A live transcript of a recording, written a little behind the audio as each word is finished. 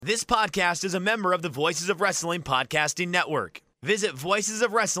This podcast is a member of the Voices of Wrestling Podcasting Network. Visit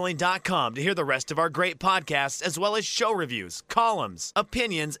voicesofwrestling.com to hear the rest of our great podcasts, as well as show reviews, columns,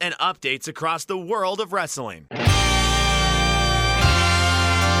 opinions, and updates across the world of wrestling.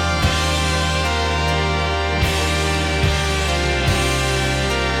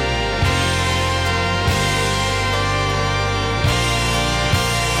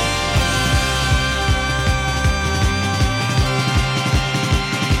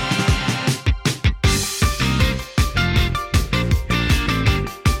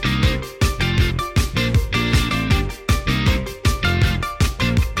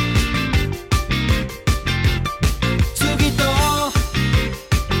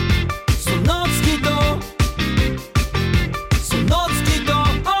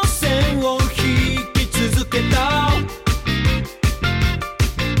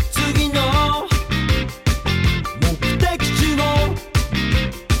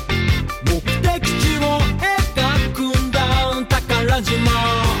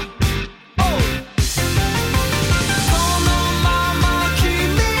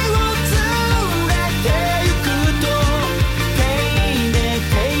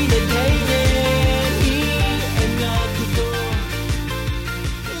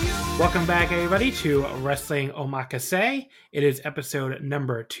 Welcome back, everybody, to Wrestling Omakase. It is episode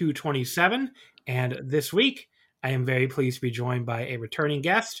number 227, and this week I am very pleased to be joined by a returning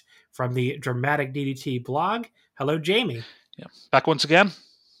guest from the Dramatic DDT blog. Hello, Jamie. Yeah, back once again.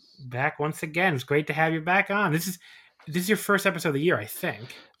 Back once again. It's great to have you back on. This is your first episode of the year, I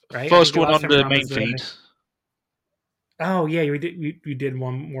think, right? First one on the main feed. Oh yeah, you did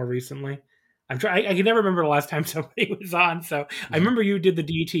one more recently. I can never remember the last time somebody was on. So I remember you did the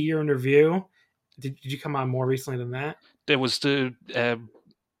DT year in review. Did you come on more recently than that? There was the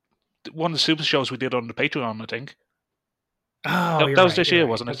one of the super shows we did on the Patreon, I think. Oh, that was this year,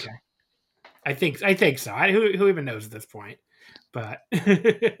 wasn't it? Okay. I think so. Who even knows at this point? But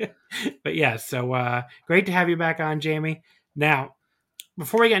but yeah. So great to have you back on, Jamie. Now,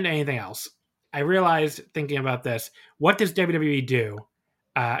 before we get into anything else, I realized thinking about this: what does WWE do?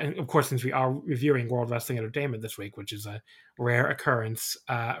 And of course, since we are reviewing World Wrestling Entertainment this week, which is a rare occurrence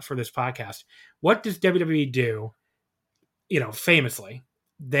for this podcast, what does WWE do? Famously,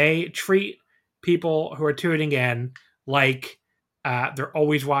 they treat people who are tuning in like they're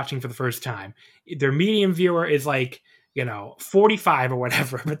always watching for the first time. Their median viewer is 45 or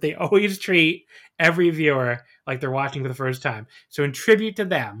whatever, but they always treat every viewer like they're watching for the first time. So in tribute to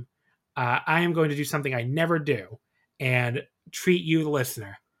them, I am going to do something I never do and treat you, the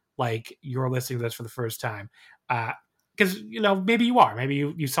listener, like you're listening to this for the first time. Because maybe you are. Maybe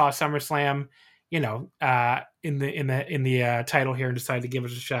you saw SummerSlam, in the title here and decided to give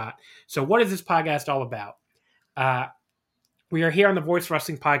us a shot. So what is this podcast all about? We are here on the Voice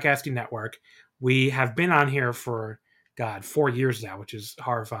Wrestling Podcasting Network. We have been on here for 4 years now, which is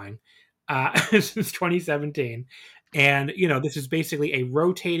horrifying, since 2017. And this is basically a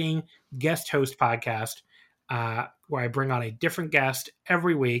rotating guest host podcast where I bring on a different guest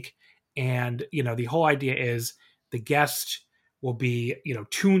every week. And, the whole idea is the guest will be,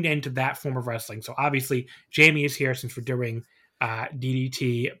 tuned into that form of wrestling. So obviously Jamie is here since we're doing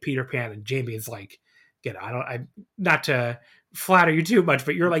DDT Peter Pan, and Jamie is I'm not to flatter you too much,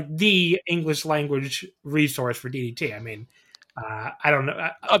 but you're like the English language resource for DDT. I mean, I don't know.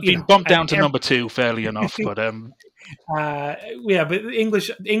 I've been bumped down to number 2 fairly enough, but yeah, but English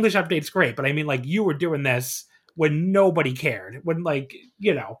update's great. But I mean, you were doing this when nobody cared. When I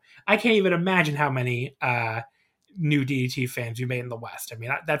can't even imagine how many new DDT fans you made in the West. I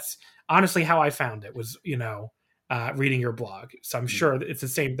mean, that's honestly how I found it was reading your blog. So I'm sure that it's the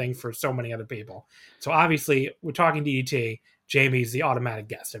same thing for so many other people. So obviously, we're talking DDT. Jamie's the automatic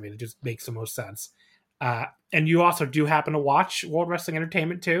guest. I mean, it just makes the most sense. And you also do happen to watch World Wrestling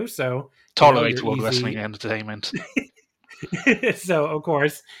Entertainment too, so tolerate World Wrestling Entertainment. So of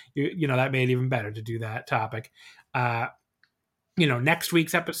course, that made it even better to do that topic. Next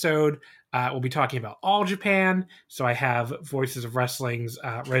week's episode, we'll be talking about All Japan. So I have Voices of Wrestling's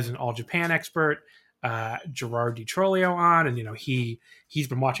resident All Japan expert, Gerard DiTrolio on, and he's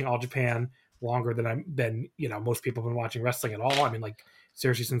been watching All Japan longer than most people have been watching wrestling at all. I mean,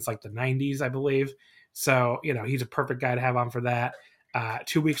 seriously, since the 90s, I believe. So, he's a perfect guy to have on for that.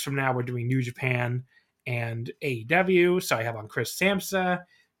 2 weeks from now, we're doing New Japan and AEW. So I have on Chris Samsa,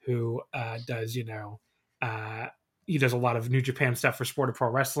 who does, he does a lot of New Japan stuff for Sport of Pro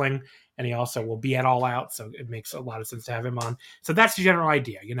Wrestling, and he also will be at All Out. So it makes a lot of sense to have him on. So that's the general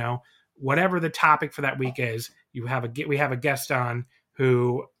idea, whatever the topic for that week is, we have a guest on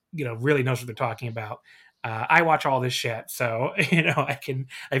who, really knows what they're talking about. I watch all this shit, so I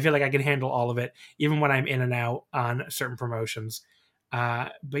feel like I can handle all of it, even when I'm in and out on certain promotions.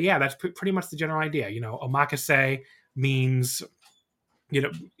 But yeah, that's pretty much the general idea. Omakase means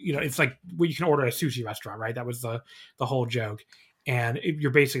it's like where you can order a sushi restaurant, right? That was the whole joke. And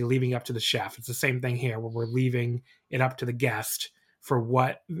you're basically leaving it up to the chef. It's the same thing here, where we're leaving it up to the guest for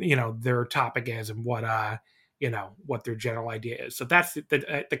what their topic is and what what their general idea is. So that's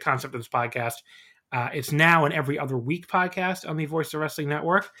the concept of this podcast. It's now an every other week podcast on the Voice of Wrestling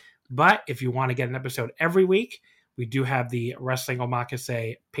Network. But if you want to get an episode every week, we do have the Wrestling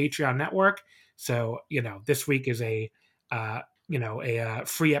Omakase Patreon network. So this week is a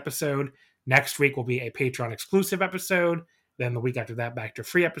free episode. Next week will be a Patreon exclusive episode. Then the week after that, back to a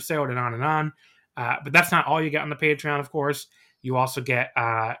free episode, and on and on. But that's not all you get on the Patreon, of course. You also get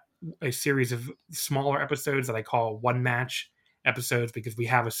a series of smaller episodes that I call one match episodes, because we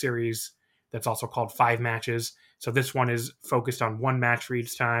have a series that's also called 5 matches. So this one is focused on one match for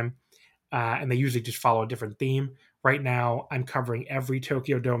each time. And they usually just follow a different theme. Right now, I'm covering every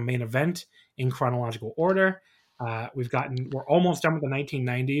Tokyo Dome main event in chronological order. We're almost done with the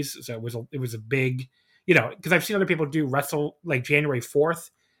 1990s, so it was a big, because I've seen other people do wrestle like January 4th,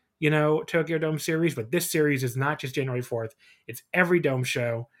 Tokyo Dome series, but this series is not just January 4th; it's every Dome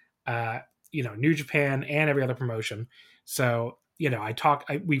show, New Japan and every other promotion. So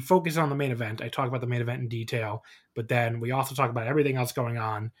we focus on the main event. I talk about the main event in detail, but then we also talk about everything else going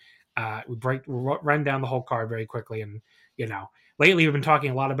on. We run down the whole card very quickly, and lately we've been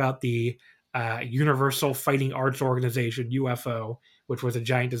talking a lot about the Universal Fighting Arts Organization, UFO, which was a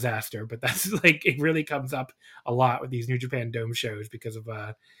giant disaster. But that's it really comes up a lot with these New Japan Dome shows because of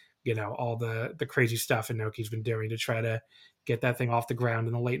all the crazy stuff Inoki's been doing to try to get that thing off the ground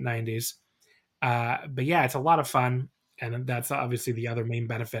in the late 90s. But yeah, it's a lot of fun, and that's obviously the other main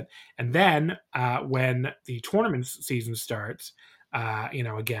benefit. And then when the tournament season starts,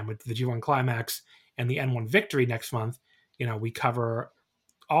 again with the G1 Climax and the N1 Victory next month, we cover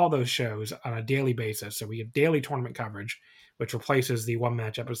all those shows on a daily basis. So we have daily tournament coverage, which replaces the one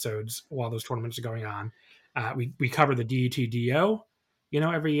match episodes while those tournaments are going on. We cover the DETDO,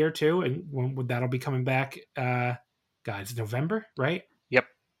 every year too. And that'll be coming back, it's November, right? Yep.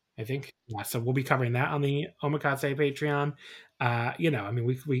 I think. Yeah, so we'll be covering that on the Omakase Patreon.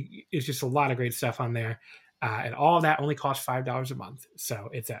 We it's just a lot of great stuff on there. And all of that only costs $5 a month. So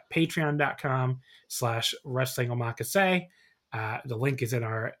it's at patreon.com/wrestling omakase. The link is in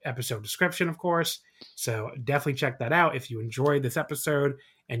our episode description, of course. So definitely check that out if you enjoyed this episode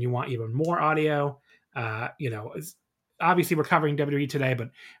and you want even more audio. Obviously we're covering WWE today,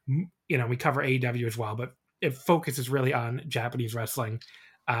 but we cover AEW as well. But it focuses really on Japanese wrestling,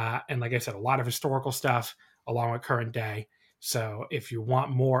 and like I said, a lot of historical stuff along with current day. So if you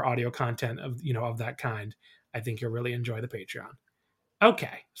want more audio content of that kind, I think you'll really enjoy the Patreon.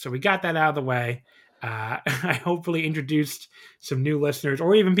 Okay, so we got that out of the way. I hopefully introduced some new listeners,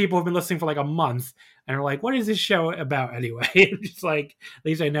 or even people who've been listening for like a month and are like, what is this show about anyway? Just at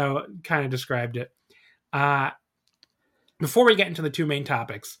least I know, kind of described it. Before we get into the two main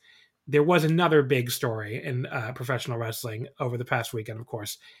topics, there was another big story in professional wrestling over the past weekend, of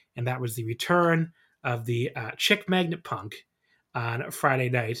course, and that was the return of the Chick Magnet Punk on Friday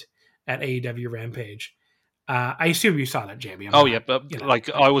night at AEW Rampage. I assume you saw that, Jamie.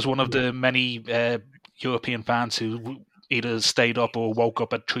 I was one of the many European fans who either stayed up or woke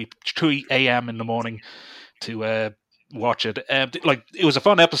up at 3 a.m. in the morning to watch it. It was a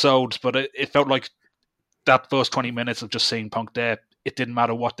fun episode, but it felt like that first 20 minutes of just seeing Punk there, it didn't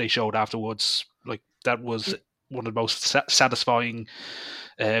matter what they showed afterwards. That was one of the most satisfying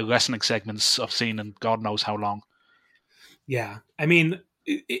wrestling segments I've seen in God knows how long. Yeah, I mean,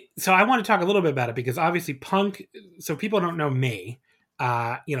 so I want to talk a little bit about it because obviously Punk, so people don't know me,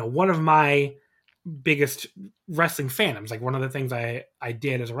 one of my biggest wrestling fandoms, one of the things I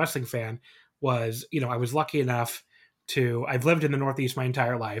did as a wrestling fan was, I was lucky enough I've lived in the Northeast my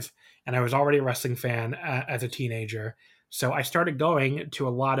entire life, and I was already a wrestling fan as a teenager. So I started going to a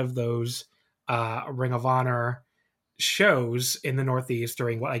lot of those Ring of Honor shows in the Northeast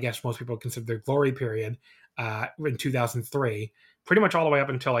during what I guess most people consider their glory period in 2003, pretty much all the way up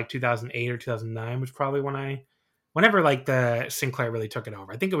until 2008 or 2009 was probably whenever the Sinclair really took it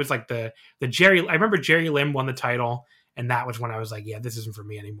over. I think it was the Jerry. I remember Jerry Lynn won the title, and that was when I was like, yeah, this isn't for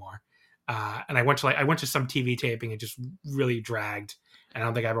me anymore. And I went to some TV taping. It just really dragged, and I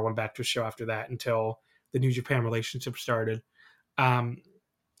don't think I ever went back to a show after that until the New Japan relationship started. So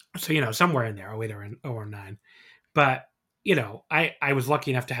somewhere in there, 08 or 09. But I was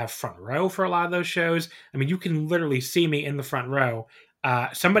lucky enough to have front row for a lot of those shows. I mean, you can literally see me in the front row.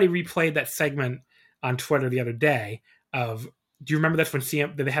 Somebody replayed that segment on Twitter the other day of. Do you remember that's when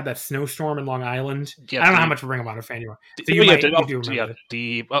did they have that snowstorm in Long Island? Yeah, I don't know how much of a Ring of Honor fan you are. So they do remember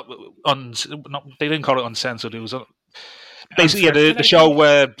they didn't call it uncensored. It was basically the show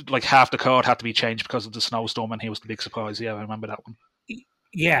where like half the card had to be changed because of the snowstorm, and he was the big surprise. Yeah, I remember that one.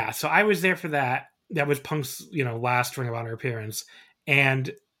 Yeah, so I was there for that. That was Punk's last Ring of Honor appearance,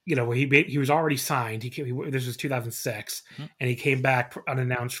 and he was already signed. This was 2006, and he came back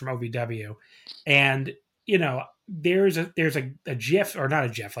unannounced from OVW, and there's a GIF, or not a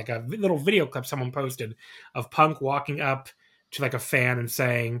GIF, like a little video clip someone posted of Punk walking up to like a fan and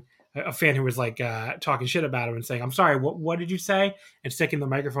saying, a fan who was like talking shit about him and saying, "I'm sorry, what did you say?" and sticking the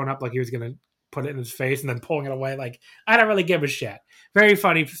microphone up like he was gonna put it in his face and then pulling it away like, I don't really give a shit. Very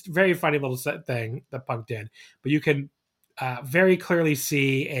funny little thing that Punk did. But you can very clearly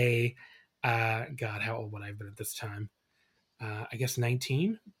see God, how old would I have been at this time? I guess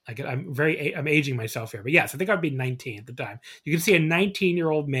 19. I'm aging myself here, but yes, I think I'd be 19 at the time. You can see a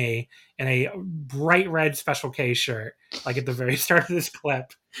 19-year-old me in a bright red Special K shirt, like at the very start of this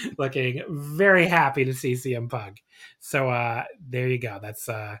clip, looking very happy to see CM Punk. So there you go.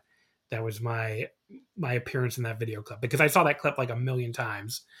 That was my appearance in that video clip, because I saw that clip like a million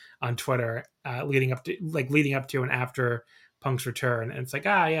times on Twitter, leading up to and after Punk's return, and it's like,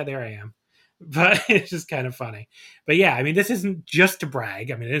 yeah, there I am. But it's just kind of funny. But yeah, I mean, this isn't just to brag.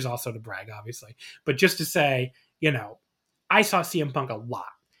 I mean, it is also to brag, obviously. But just to say, I saw CM Punk a lot.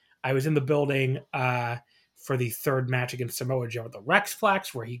 I was in the building for the third match against Samoa Joe at the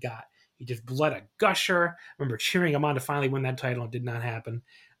Rexplex, where he just bled a gusher. I remember cheering him on to finally win that title. It did not happen.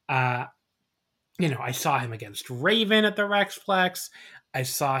 I saw him against Raven at the Rexplex. I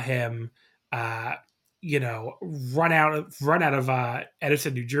saw him run out of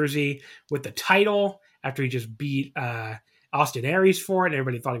Edison, New Jersey with the title after he just beat Austin Aries for it.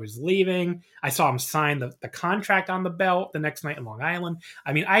 Everybody thought he was leaving. I saw him sign the contract on the belt the next night in Long Island.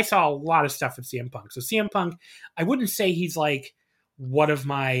 I mean, I saw a lot of stuff with CM Punk. So CM Punk, I wouldn't say he's like one of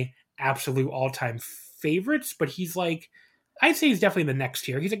my absolute all-time favorites, but he's like, I'd say he's definitely in the next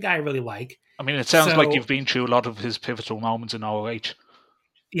tier. He's a guy I really like. I mean, it sounds like you've been through a lot of his pivotal moments in ROH.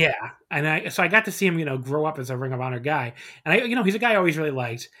 Yeah, and I got to see him, grow up as a Ring of Honor guy, and he's a guy I always really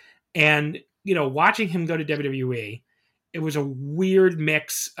liked, and watching him go to WWE, it was a weird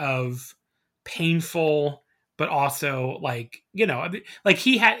mix of painful, but also like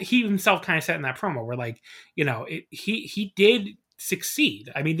he himself kind of said in that promo where he did succeed.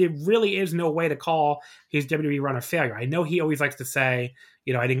 I mean, there really is no way to call his WWE run a failure. I know he always likes to say,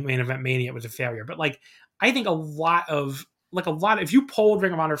 I think Main Event Mania was a failure, but I think a lot of, if you polled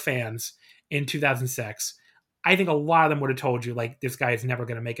Ring of Honor fans in 2006, I think a lot of them would have told you, this guy is never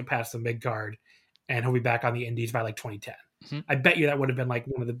going to make it past the mid card and he'll be back on the indies by 2010. Mm-hmm. I bet you that would have been one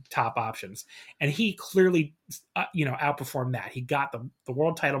of the top options. And he clearly, outperformed that. He got the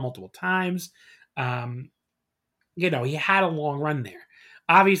world title multiple times. He had a long run there.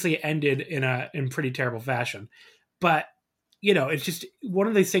 Obviously it ended in pretty terrible fashion, but it's just one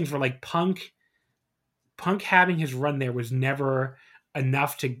of these things where Punk having his run there was never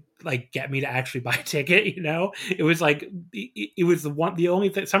enough to get me to actually buy a ticket. It was it was the only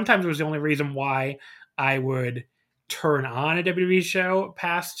thing. Sometimes it was the only reason why I would turn on a WWE show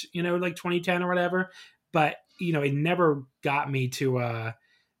past 2010 or whatever. But it never got me to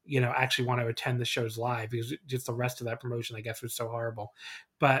actually want to attend the shows live, because just the rest of that promotion, I guess, was so horrible.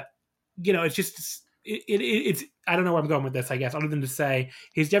 But it's just it's I don't know where I'm going with this, I guess, other than to say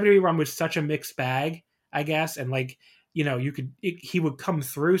his WWE run was such a mixed bag, I guess, and he would come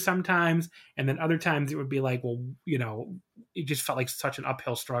through sometimes, and then other times it would be it just felt like such an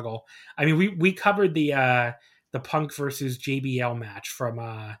uphill struggle. I mean, we covered the Punk versus JBL match from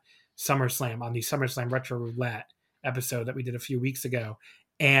SummerSlam on the SummerSlam Retro Roulette episode that we did a few weeks ago,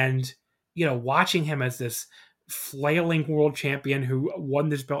 and watching him as this flailing world champion who won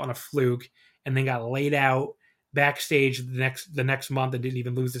this belt on a fluke and then got laid out backstage the next month and didn't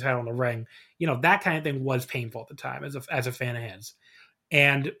even lose the title in the ring, that kind of thing was painful at the time as a fan of his.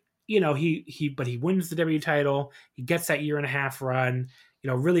 And he wins the W title, he gets that 1.5-year run,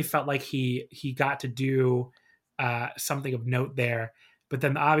 really felt like he got to do something of note there. But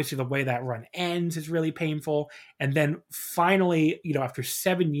then obviously the way that run ends is really painful. And then finally, after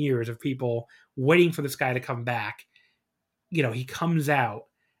 7 years of people waiting for this guy to come back, he comes out.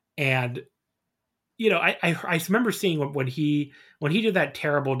 And I remember seeing when he did that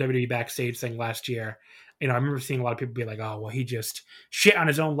terrible WWE backstage thing last year. I remember seeing a lot of people be like, "Oh, well, he just shit on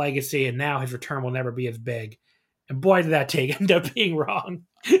his own legacy, and now his return will never be as big." And boy, did that end up being wrong.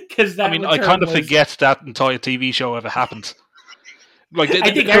 Because I kind of forget that entire TV show ever happened. Like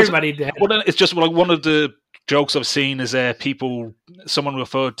I think everybody did. Well, it's just like one of the jokes I've seen is someone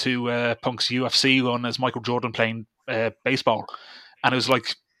referred to Punk's UFC run as Michael Jordan playing baseball, and it was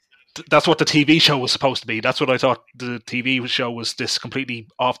like that's what the TV show was supposed to be. That's what I thought the TV show was, this completely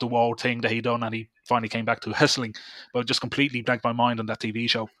off the wall thing that he done, and he finally came back to wrestling, but it just completely blanked my mind on that TV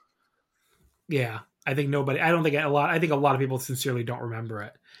show. Yeah, I think a lot of people sincerely don't remember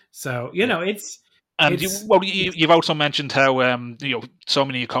it. So it's. And you've also mentioned how so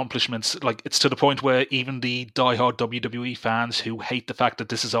many accomplishments. Like, it's to the point where even the diehard WWE fans who hate the fact that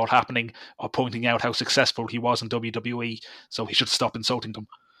this is all happening are pointing out how successful he was in WWE, so he should stop insulting them.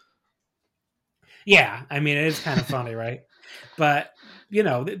 Yeah, I mean, it is kind of funny, right? But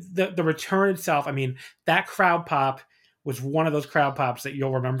the return itself. I mean, that crowd pop was one of those crowd pops that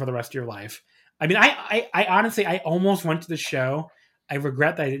you'll remember the rest of your life. I mean, I honestly, I almost went to the show. I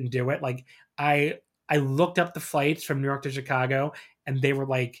regret that I didn't do it. Like, I looked up the flights from New York to Chicago, and they were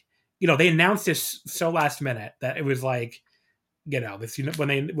like, they announced this so last minute that it was like, this when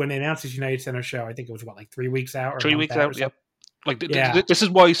they announced this United Center show, I think it was like 3 weeks out or 3 weeks out. Yep. Like, yeah. This is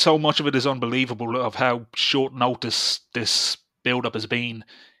why so much of it is unbelievable, of how short notice this build-up has been.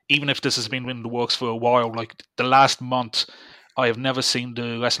 Even if this has been in the works for a while, like the last month, I have never seen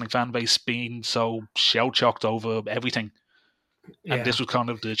the wrestling fan base being so shell-shocked over everything. And this was kind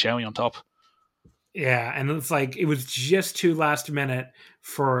of the cherry on top. Yeah, and it's like it was just too last minute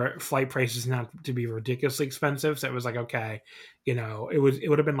for flight prices not to be ridiculously expensive. So it was like, okay, it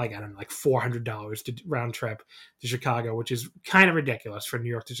would have been like, I don't know, like $400 to round trip to Chicago, which is kind of ridiculous for New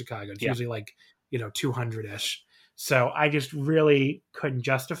York to Chicago. It's usually like 200-ish. So I just really couldn't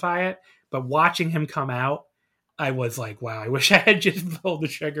justify it. But watching him come out, I was like, wow, I wish I had just pulled the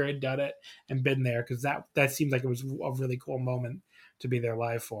trigger and done it and been there, because that seemed like it was a really cool moment to be there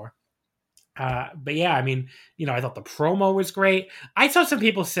live for. But yeah, I mean, I thought the promo was great. I saw some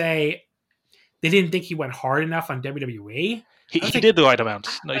people say they didn't think he went hard enough on WWE. He did the right amount.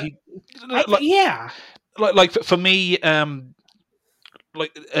 No, yeah. Like for me,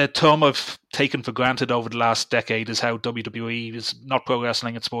 like a term I've taken for granted over the last decade is how WWE is not pro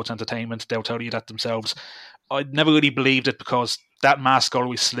wrestling, it's sports entertainment. They'll tell you that themselves. I never really believed it, because that mask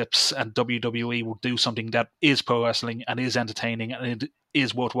always slips, and WWE will do something that is pro wrestling and is entertaining and it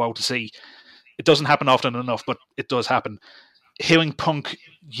is worthwhile to see. It doesn't happen often enough, but it does happen. Hearing Punk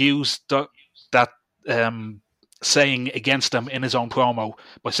use that saying against them in his own promo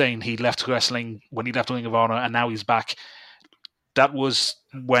by saying he left wrestling when he left Ring of Honor and now he's back, that was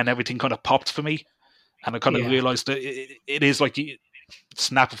when everything kind of popped for me. And I kind of realized that it is like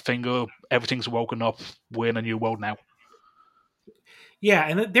snap a finger, everything's woken up, we're in a new world now. Yeah,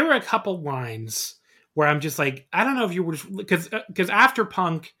 and there were a couple lines where I'm just like, I don't know if you were, because after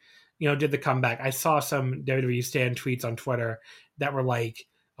Punk did the comeback, I saw some WWE Stan tweets on Twitter that were like,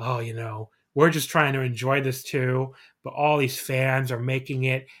 oh, we're just trying to enjoy this too, but all these fans are making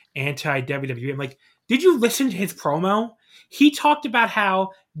it anti-WWE. I'm like, did you listen to his promo? He talked about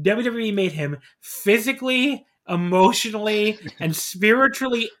how WWE made him physically, emotionally, and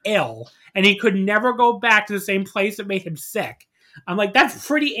spiritually ill, and he could never go back to the same place that made him sick. I'm like, that's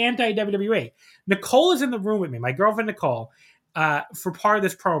pretty anti-WWE. Nicole is in the room with me, my girlfriend Nicole, for part of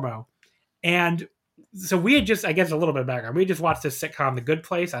this promo. And so we had just, I guess a little bit of background, we just watched this sitcom, The Good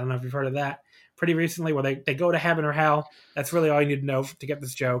Place. I don't know if you've heard of that, pretty recently, where they go to heaven or hell. That's really all you need to know to get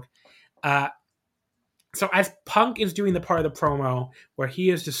this joke. So as Punk is doing the part of the promo where he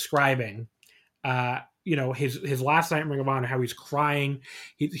is describing, his last night in Ring of Honor, how he's crying.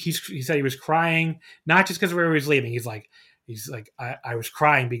 He said he was crying, not just because of where he was leaving. He's like, I was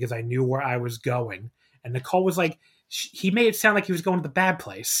crying because I knew where I was going. And Nicole was like, he made it sound like he was going to the bad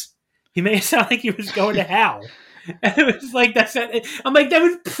place. He made it sound like he was going to hell. And it was like, I'm like, that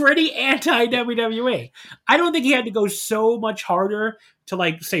was pretty anti-WWE. I don't think he had to go so much harder to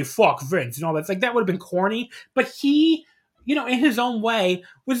like say, fuck Vince and all that. It's like, that would have been corny. But he, in his own way,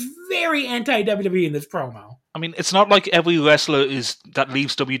 was very anti-WWE in this promo. I mean, it's not like every wrestler that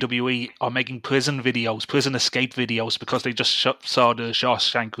leaves WWE are making prison escape videos because they just saw the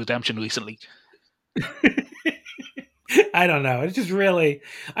Shawshank Redemption recently. I don't know. It's just really,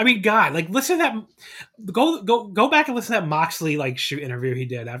 I mean, God, like listen to that. Go back and listen to that Moxley like shoot interview he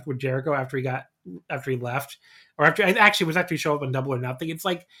did with Jericho after he left, or after he showed up on Double or Nothing. It's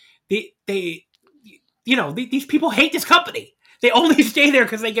like these people hate this company. They only stay there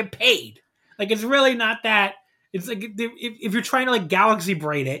because they get paid. Like it's really not that. It's like if you're trying to like galaxy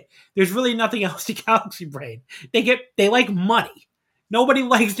brain it, there's really nothing else to galaxy brain. They like money. Nobody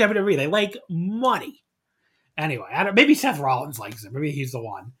likes WWE. They like money. Anyway, maybe Seth Rollins likes him. Maybe he's the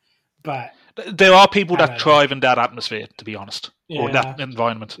one. But there are people I that don't know. thrive in that atmosphere, to be honest, or Yeah. that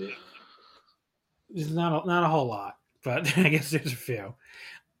environment. There's not a whole lot, but I guess there's a few.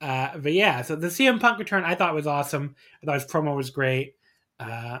 But yeah, so the CM Punk return I thought was awesome. I thought his promo was great.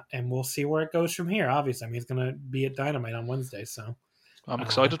 And we'll see where it goes from here. Obviously, I mean, he's going to be at Dynamite on Wednesday, so I'm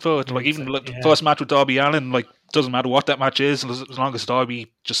excited for it. very Like even excited, the yeah. first match with Darby Allin, like doesn't matter what that match is, as long as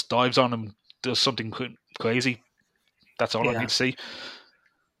Darby just dives on him, does something crazy. That's all I Yeah. need to see.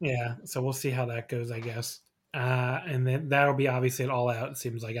 Yeah, so we'll see how that goes, I guess. And then that'll be obviously an All Out. It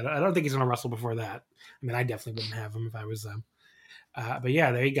seems like I don't think he's going to wrestle before that. I mean, I definitely wouldn't have him if I was them. But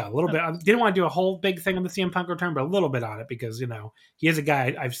yeah, there you go. A little bit. I didn't want to do a whole big thing on the CM Punk return, but a little bit on it because he is a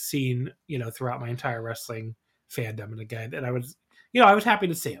guy I've seen throughout my entire wrestling fandom, and a guy that I was happy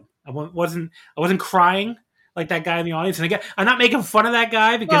to see him. I wasn't crying like that guy in the audience. And again, I'm not making fun of that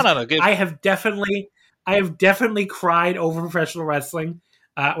guy because No. I have definitely cried over professional wrestling.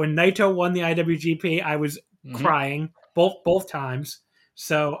 When Naito won the IWGP, I was crying both times.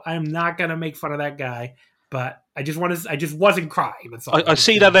 So I'm not gonna make fun of that guy, but I just wasn't crying. That's all. I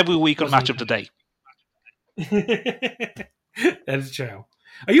see that every week on Match of the Day. That is true.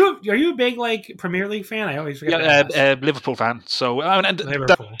 Are you a big like Premier League fan? I always forget. Yeah, Liverpool fan. So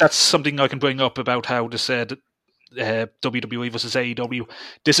that's something I can bring up about how they said WWE versus AEW.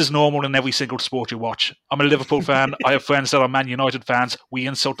 This is normal in every single sport you watch. I'm a Liverpool fan. I have friends that are Man United fans. We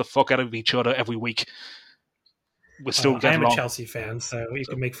insult the fuck out of each other every week. We're still getting along. I'm a Chelsea fan, so you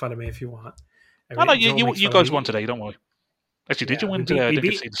can make fun of me if you want. No, you guys won today. Don't worry. Actually, did you win today? I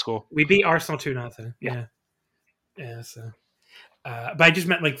didn't see the score. We beat Arsenal 2-0. Yeah. So, but I just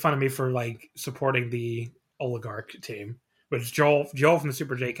meant like fun of me for like supporting the oligarch team, which Joel from the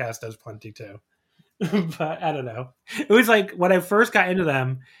Super J Cast does plenty too. But I don't know. It was like when I first got into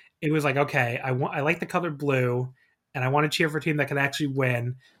them, it was like, okay, I like the color blue, and I want to cheer for a team that can actually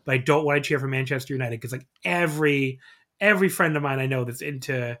win, but I don't want to cheer for Manchester United because like every friend of mine I know that's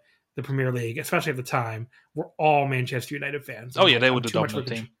into the Premier League, especially at the time, were all Manchester United fans. Oh yeah, they were the dominant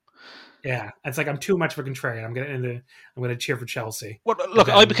team. Yeah, it's like I'm too much of a contrarian. I'm gonna cheer for Chelsea. Well, look,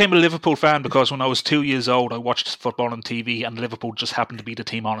 I became a Liverpool fan because when I was 2 years old, I watched football on TV, and Liverpool just happened to be the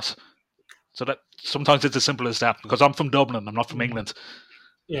team on it. So that sometimes it's as simple as that. Because I'm from Dublin, I'm not from England.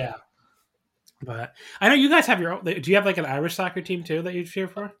 Yeah, but I know you guys have your own. Do you have like an Irish soccer team too that you cheer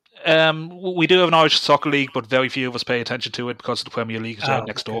for? We do have an Irish soccer league, but very few of us pay attention to it because the Premier League is right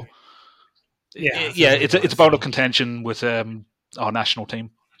next door. Yeah, it's about a contention with our national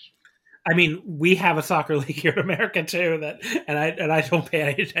team. I mean, we have a soccer league here in America too, and I don't pay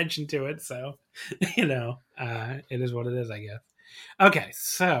any attention to it, so it is what it is, I guess. Okay,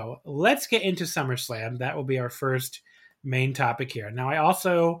 so let's get into SummerSlam. That will be our first main topic here. Now, I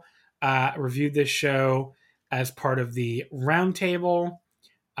also reviewed this show as part of the Roundtable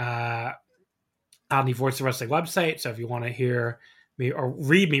on the Voice of Wrestling website. So if you want to hear me or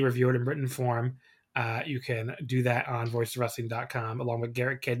read me review it in written form, you can do that on voiceofwrestling.com along with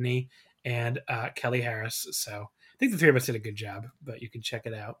Garrett Kidney and Kelly Harris. So I think the three of us did a good job, but you can check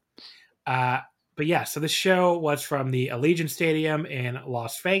it out. But yeah, so the show was from the Allegiant Stadium in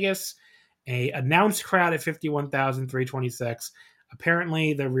Las Vegas, a announced crowd at 51,326.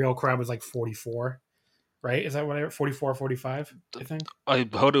 Apparently the real crowd was like 44, right? Is that whatever? 44, 45, I think? I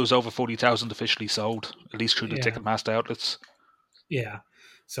heard it was over 40,000 officially sold, at least through the Ticketmaster outlets. Yeah.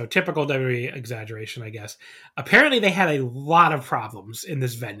 So typical WWE exaggeration, I guess. Apparently they had a lot of problems in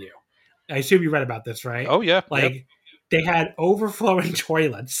this venue. I assume you read about this, right? Oh, yeah. They had overflowing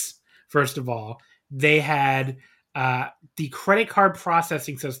toilets, first of all. They had the credit card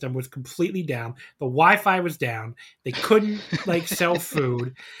processing system was completely down. The Wi-Fi was down. They couldn't sell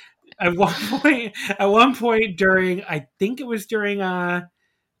food. At one point during, I think it was during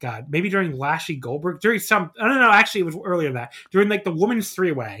maybe during Lashley Goldberg, during actually it was earlier than that. During the women's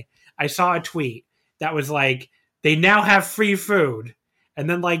three-way, I saw a tweet that was like, they now have free food. And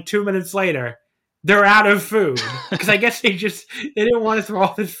then 2 minutes later, they're out of food. Because I guess they didn't want to throw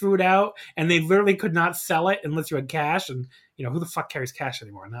all this food out, and they literally could not sell it unless you had cash. And, who the fuck carries cash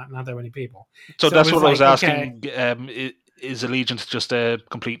anymore? Not that many people. So that's what I was asking. Okay. Is Allegiant just a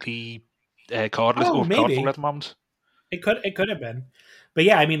completely cardless or cardful at the moment? It could have been. But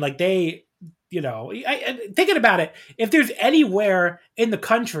yeah, I mean, they, thinking about it, if there's anywhere in the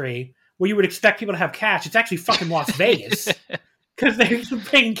country where you would expect people to have cash, it's actually fucking Las Vegas. Because they're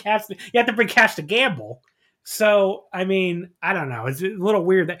bringing cash. You have to bring cash to gamble. So, I mean, I don't know. It's a little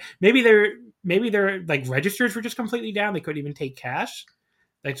weird that maybe their registers were just completely down. They couldn't even take cash.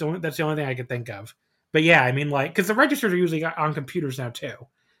 That's the only thing I could think of. But yeah, I mean, because the registers are usually on computers now too.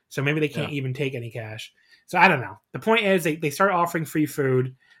 So maybe they can't even take any cash. So I don't know. The point is they started offering free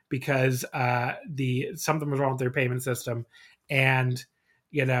food because something was wrong with their payment system, and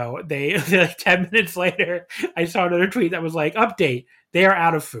they like 10 minutes later, I saw another tweet that was like, "Update: they are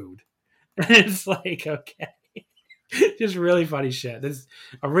out of food." It's like, okay, just really funny shit. This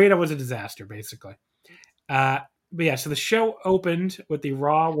arena was a disaster, basically. But yeah, so the show opened with the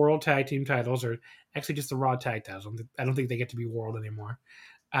Raw World Tag Team titles, or actually just the Raw Tag titles. I don't think they get to be World anymore.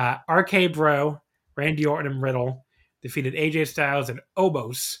 RK Bro, Randy Orton, and Riddle defeated AJ Styles and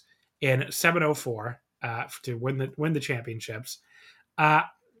Omos in 7:04 to win the championships.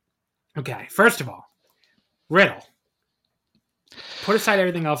 Okay, first of all, Riddle. Put aside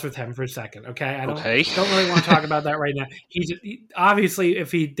everything else with him for a second, okay? I don't really want to talk about that right now. Obviously,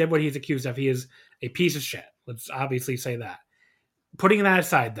 if he did what he's accused of, he is a piece of shit. Let's obviously say that. Putting that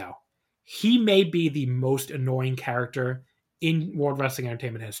aside, though, he may be the most annoying character in World Wrestling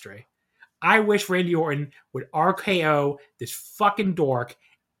Entertainment history. I wish Randy Orton would RKO this fucking dork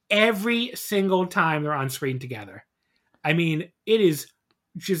every single time they're on screen together. I mean, it is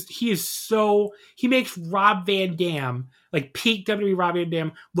just, he makes Rob Van Dam, like peak WWE Rob Van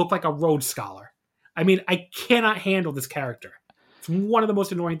Dam, look like a Rhodes Scholar. I mean, I cannot handle this character. It's one of the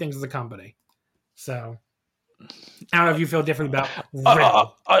most annoying things as a company. So, I don't know if you feel different about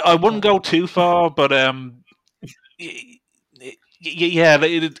Riddle. I wouldn't go too far, but yeah,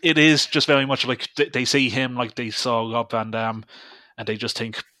 it is just very much like they see him like they saw Rob Van Dam, and they just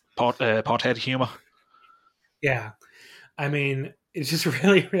think pothead humor. Yeah, I mean, it's just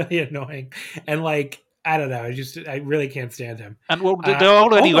really, really annoying, and like, I don't know, I really can't stand him. And well, they're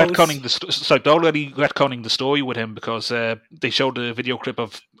already retconning the story with him, because they showed a video clip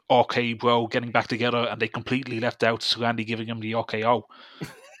of RK Bro getting back together, and they completely left out Randy giving him the RKO.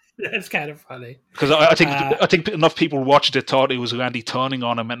 That's kind of funny, because I think enough people watched it thought it was Randy turning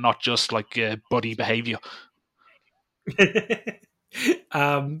on him and not just like buddy behavior.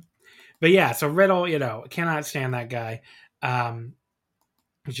 But yeah, so Riddle, cannot stand that guy.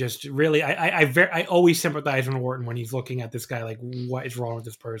 Just really, I always sympathize with Orton when he's looking at this guy like, what is wrong with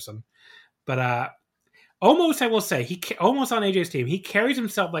this person? But Omos, I will say, almost on AJ's team, he carries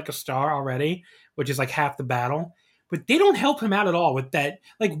himself like a star already, which is like half the battle. But they don't help him out at all with that.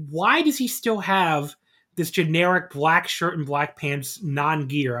 Like, why does he still have this generic black shirt and black pants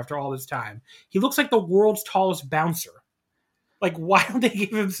non-gear after all this time? He looks like the world's tallest bouncer. Like, why don't they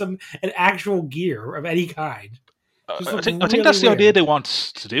give him an actual gear of any kind? I think that's the idea they want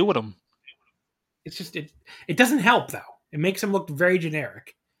to do with him. It's just, it doesn't help, though. It makes him look very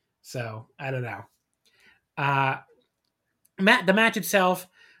generic. So, I don't know. The match itself,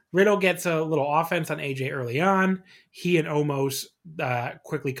 Riddle gets a little offense on AJ early on. He and Omos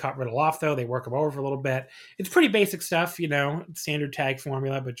quickly cut Riddle off, though. They work him over for a little bit. It's pretty basic stuff, standard tag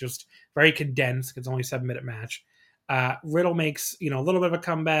formula, but just very condensed. It's only a 7-minute match. Riddle makes, a little bit of a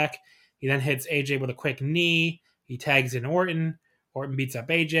comeback. He then hits AJ with a quick knee. He tags in Orton. Orton beats up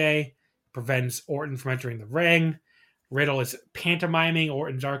AJ, prevents Orton from entering the ring. Riddle is pantomiming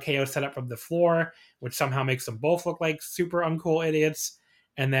Orton's RKO set up from the floor, which somehow makes them both look like super uncool idiots.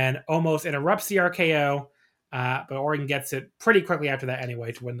 And then Omos interrupts the RKO, but Orton gets it pretty quickly after that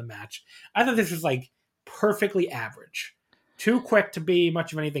anyway to win the match. I thought this was like perfectly average. Too quick to be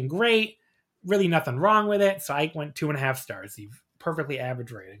much of anything great. Really nothing wrong with it. So I went 2.5 stars. The perfectly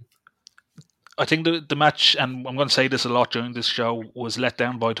average rating. I think the match, and I'm going to say this a lot during this show, was let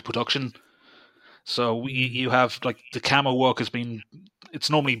down by the production. So you have, like, the camera work has been, it's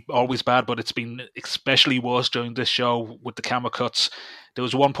normally always bad, but it's been especially worse during this show with the camera cuts. There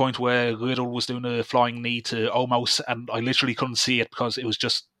was one point where Riddle was doing a flying knee to Omos, and I literally couldn't see it because it was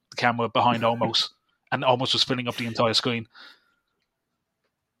just the camera behind Omos, and Omos was filling up the entire screen.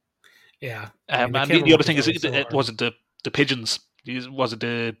 Yeah. And the other thing is, was it the pigeons? Was it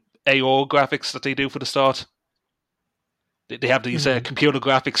the AO graphics that they do for the start? They have these computer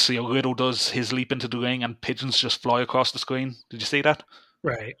graphics. So Riddle does his leap into the ring, and pigeons just fly across the screen. Did you see that?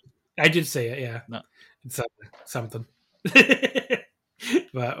 Right. I did see it. Yeah. No. It's something.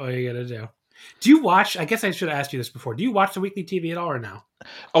 But what are you gonna do? Do you watch? I guess I should have asked you this before. Do you watch the weekly TV at all, or no?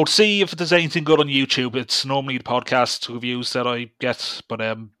 I'll see if there's anything good on YouTube. It's normally the podcast reviews that I get, but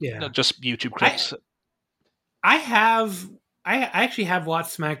just YouTube clips. I actually have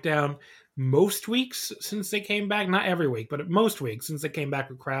watched SmackDown most weeks since they came back. Not every week, but most weeks since they came back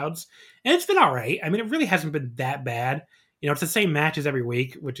with crowds. And it's been all right. I mean, it really hasn't been that bad. It's the same matches every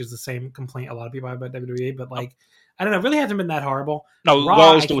week, which is the same complaint a lot of people have about WWE. But, like, I don't know. It really hasn't been that horrible. No,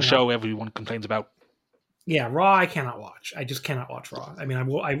 Raw is the show everyone complains about. Yeah, Raw I cannot watch. I just cannot watch Raw. I mean,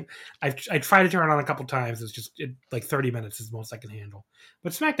 I tried to turn it on a couple times. It's just like 30 minutes is the most I can handle.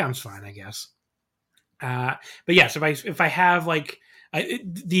 But SmackDown's fine, I guess. But yes, if I have like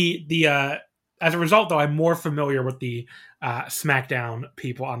As a result, though, I'm more familiar with the SmackDown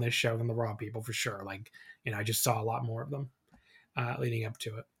people on this show than the Raw people for sure. Like, I just saw a lot more of them leading up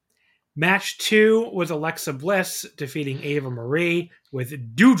to it. Match 2 was Alexa Bliss defeating Ava Marie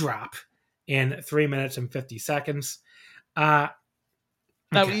with Doudrop in 3 minutes and 50 seconds. Now,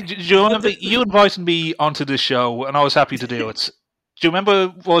 you invited me onto this show, and I was happy to do it. Do you remember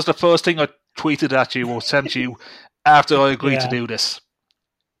what was the first thing I tweeted at you or sent you after I agreed to do this?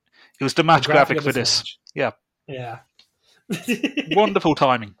 It was the match graphic for this. Match. Yeah. Wonderful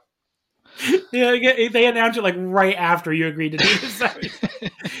timing. Yeah, they announced it like right after you agreed to do this.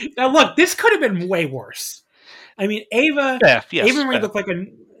 Now, look, this could have been way worse. I mean, Ava Marie looked like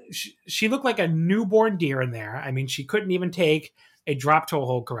she looked like a newborn deer in there. I mean, she couldn't even take a drop toe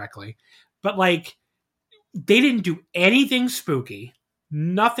hold correctly. But like, they didn't do anything spooky,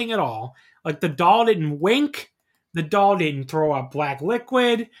 nothing at all. Like, the doll didn't wink, the doll didn't throw up black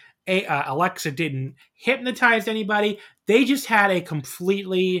liquid. Alexa didn't hypnotize anybody. They just had a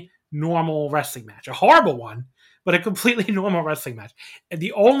completely normal wrestling match. A horrible one, but a completely normal wrestling match. And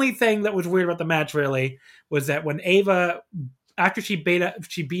the only thing that was weird about the match really was that when Ava, after she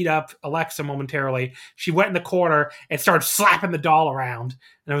beat up Alexa momentarily, she went in the corner and started slapping the doll around.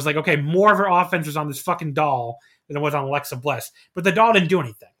 And I was like, okay, more of her offense was on this fucking doll than it was on Alexa Bliss. But the doll didn't do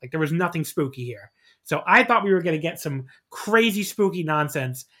anything. Like, there was nothing spooky here. So I thought we were going to get some crazy spooky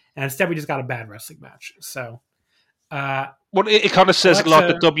nonsense, and instead we just got a bad wrestling match. So, well, it kind of says Alexa, a lot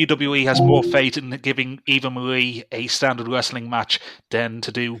that WWE has more faith in giving Eva Marie a standard wrestling match than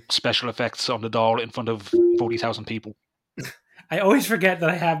to do special effects on the doll in front of 40,000 people. I always forget that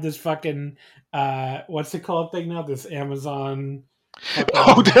I have this fucking what's it called thing now? This Amazon.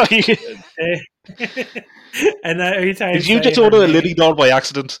 Oh, no, and every time did you just order a Liddy doll by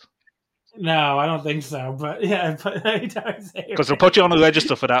accident? No, I don't think so. But yeah, because they'll put you on a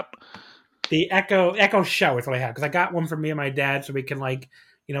register for that. The Echo Show is what I have, because I got one for me and my dad, so we can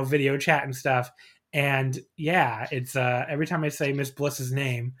video chat and stuff. And yeah, it's every time I say Miss Bliss's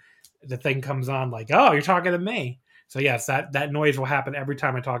name, the thing comes on like, oh, you're talking to me. So yes, that noise will happen every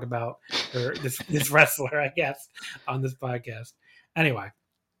time I talk about this wrestler, I guess, on this podcast. Anyway,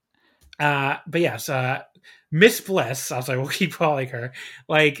 but yes, Miss Bliss, I was like, we'll keep calling her.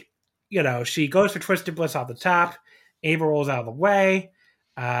 Like, she goes for Twisted Bliss off the top. Ava rolls out of the way.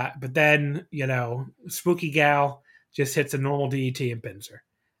 But then, Spooky Gal just hits a normal DDT and pins her.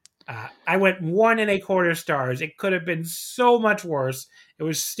 I went 1 1/4 stars. It could have been so much worse. It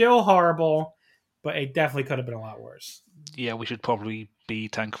was still horrible, but it definitely could have been a lot worse. Yeah, we should probably be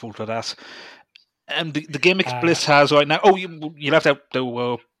thankful for that. And the gimmicks Bliss has right now. Oh, you left out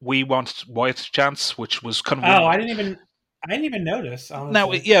the We Want Wyatt's chance, which was kind of. Oh, I didn't even notice. Honestly.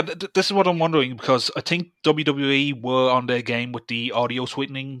 Now, yeah, this is what I'm wondering, because I think WWE were on their game with the audio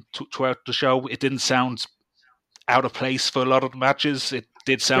sweetening throughout the show. It didn't sound out of place for a lot of the matches. It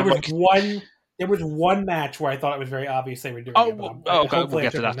did sound There was one match where I thought it was very obvious they were doing it. Okay, we'll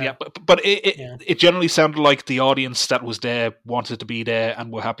get to that. Yeah, but it generally sounded like the audience that was there wanted to be there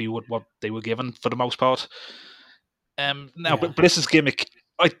and were happy with what they were given for the most part. But Bliss's gimmick,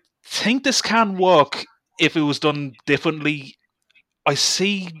 I think this can work if it was done differently. I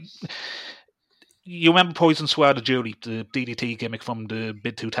see. You remember Poison Sword Julie, the DDT gimmick from the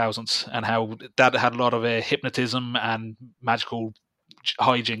mid-2000s, and how that had a lot of hypnotism and magical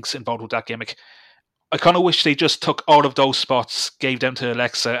hijinks involved with that gimmick. I kind of wish they just took all of those spots, gave them to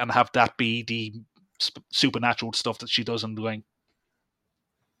Alexa, and have that be the supernatural stuff that she does in the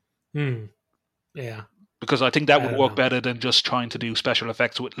ring. Yeah. Because I think that would work better than just trying to do special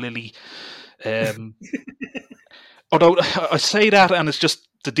effects with Lily. Although I say that, and it's just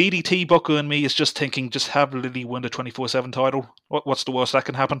the DDT booker in me is just thinking, just have Lily win the 24/7 title. What's the worst that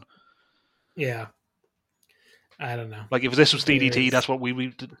can happen? Yeah. I don't know. Like, if this was DDT, that's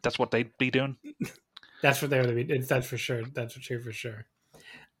what they'd be doing. That's what they would be. That's for sure. That's for sure.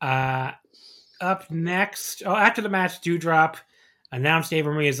 Up next, after the match, Doudrop announced Ava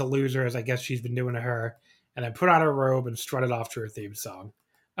Marie as a loser, as I guess she's been doing to her, and then put on her robe and strutted off to her theme song.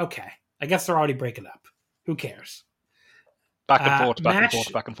 Okay, I guess they're already breaking up. Who cares? Back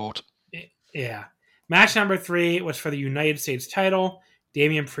and forth. Yeah. Match number 3 was for the United States title.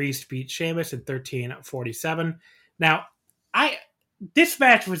 Damian Priest beat Sheamus in 13:47. Now, this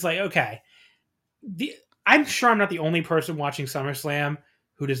match was like, okay, I'm sure I'm not the only person watching SummerSlam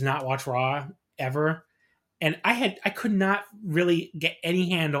who does not watch Raw ever, and I could not really get any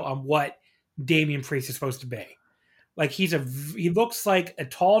handle on what Damian Priest is supposed to be. Like, he looks like a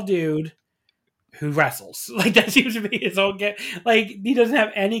tall dude who wrestles. Like, that seems to be his own gimmick. Like, he doesn't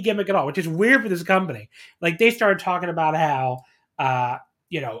have any gimmick at all, which is weird for this company. Like, they started talking about how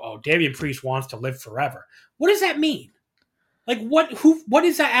Damian Priest wants to live forever. What does that mean? Like, what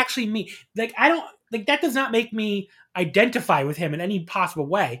does that actually mean? Like, I don't, like, that does not make me identify with him in any possible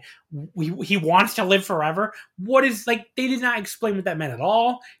way. He wants to live forever. What is, like, they did not explain what that meant at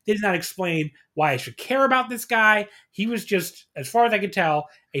all. They did not explain why I should care about this guy. He was just, as far as I could tell,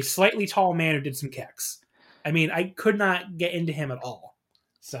 a slightly tall man who did some kicks. I mean, I could not get into him at all.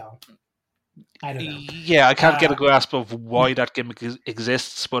 So, I don't know. Yeah, I can't get a grasp of why that gimmick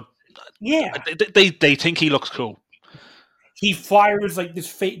exists, but yeah, they think he looks cool. He fires like the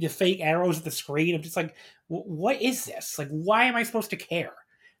fake arrows at the screen. I'm just like, what is this? Like, why am I supposed to care?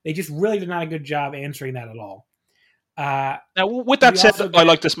 They just really did not a good job answering that at all. Now, with that said, I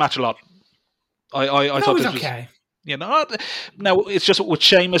like this match a lot. I thought it was this okay. Was, now it's just with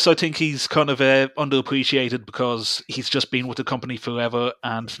Sheamus, I think he's kind of underappreciated because he's just been with the company forever,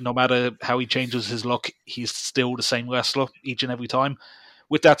 and no matter how he changes his look, he's still the same wrestler each and every time.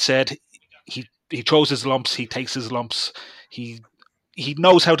 With that said, he throws his lumps, he takes his lumps, he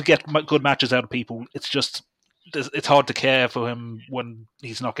knows how to get good matches out of people. It's just it's hard to care for him when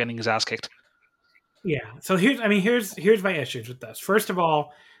he's not getting his ass kicked. Yeah. So here's my issues with this. First of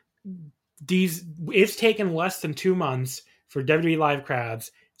all, it's taken less than 2 months for WWE live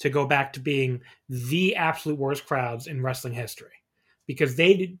crowds to go back to being the absolute worst crowds in wrestling history, because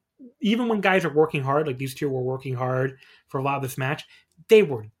even when guys are working hard, like these two were working hard for a lot of this match, they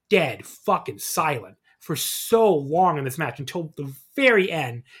were dead fucking silent for so long in this match until the very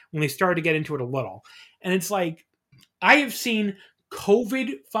end when they started to get into it a little. And it's like, I have seen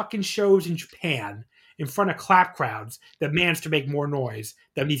COVID fucking shows in Japan in front of clap crowds that managed to make more noise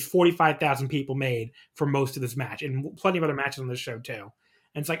than these 45,000 people made for most of this match, and plenty of other matches on this show too.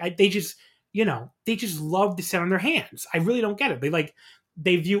 And it's like, they just love to sit on their hands. I really don't get it.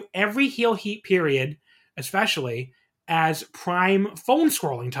 They view every heel heat period, especially, as prime phone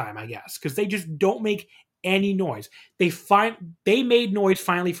scrolling time, I guess, because they just don't make any noise. They made noise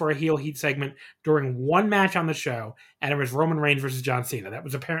finally for a heel heat segment during one match on the show, and it was Roman Reigns versus John Cena. That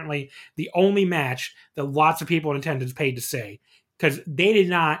was apparently the only match that lots of people in attendance paid to see, because they did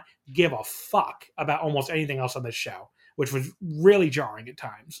not give a fuck about almost anything else on this show, which was really jarring at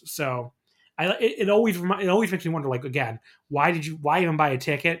times. So it always makes me wonder, like, again, why even buy a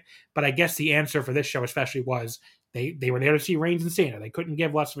ticket? But I guess the answer for this show especially was they were there to see Reigns and Cena. They couldn't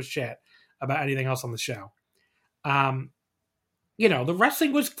give less of a shit about anything else on the show. The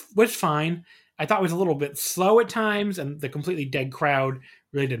wrestling was fine. I thought it was a little bit slow at times, and the completely dead crowd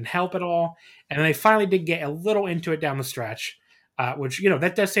really didn't help at all. And then they finally did get a little into it down the stretch, which,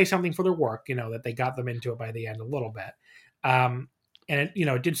 that does say something for their work, that they got them into it by the end a little bit. And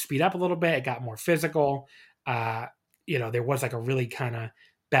it did speed up a little bit. It got more physical. There was like a really kind of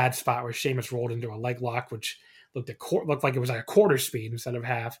bad spot where Sheamus rolled into a leg lock, which looked like it was like a quarter speed instead of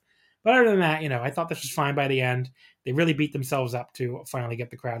half. But other than that, I thought this was fine by the end. They really beat themselves up to finally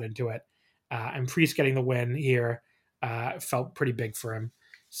get the crowd into it. And Priest getting the win here felt pretty big for him.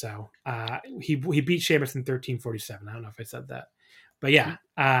 So he beat Sheamus in 13:47. I don't know if I said that. But yeah,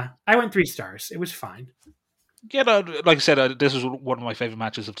 I went 3 stars. It was fine. Yeah, like I said, this was one of my favorite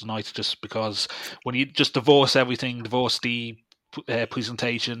matches of the night, just because when you just divorce everything, divorce the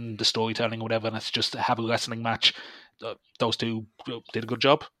presentation, the storytelling, whatever, and it's just have a wrestling match, those two did a good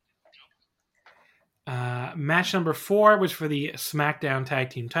job. Match number 4 was for the SmackDown Tag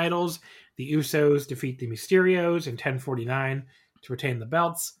Team titles. The Usos defeat the Mysterios in 10:49 to retain the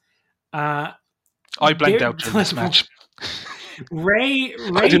belts. I blanked out during this match. Ray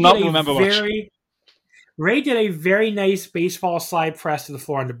I do not remember much. Ray did a very nice baseball slide press to the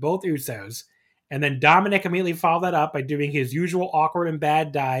floor under both Usos, and then Dominic immediately followed that up by doing his usual awkward and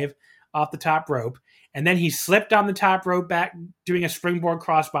bad dive off the top rope. And then he slipped on the top rope back, doing a springboard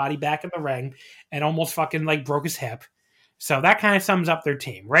crossbody back in the ring, and almost fucking broke his hip. So that kind of sums up their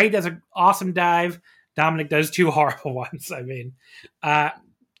team. Ray does an awesome dive. Dominic does 2 horrible ones. I mean,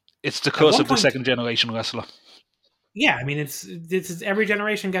 it's the curse of the second generation wrestler. Yeah, I mean, this is every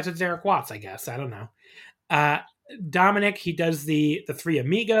generation gets its Eric Watts, I guess. I don't know. Dominic, he does the 3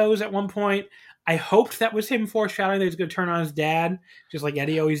 amigos at one point. I hoped that was him foreshadowing that he's going to turn on his dad, just like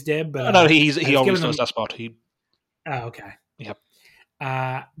Eddie always did. But no, he always does that spot. Oh, okay. Yep.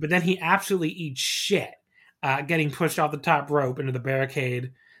 But then he absolutely eats shit, getting pushed off the top rope into the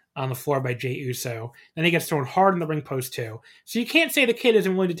barricade on the floor by Jey Uso. Then he gets thrown hard in the ring post too. So you can't say the kid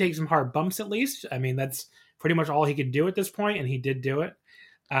isn't willing to take some hard bumps at least. I mean, that's pretty much all he could do at this point, and he did do it.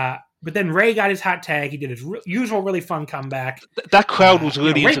 But then Ray got his hot tag. He did his usual really fun comeback. That crowd was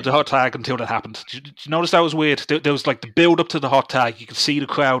really Ray, into the hot tag until that happened. Did you notice that was weird? There was like the build up to the hot tag. You could see the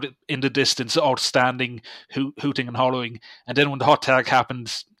crowd in the distance, all standing, hooting and hollering. And then when the hot tag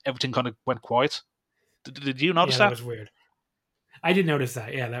happened, everything kind of went quiet. Did you notice that? That was weird. I did notice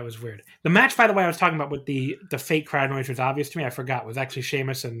that. Yeah, that was weird. The match, by the way, I was talking about with the fake crowd noise was obvious to me. I forgot was actually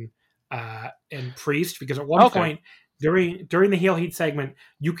Sheamus and Priest, because at one point during the heel heat segment,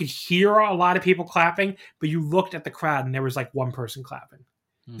 you could hear a lot of people clapping, but you looked at the crowd and there was like one person clapping.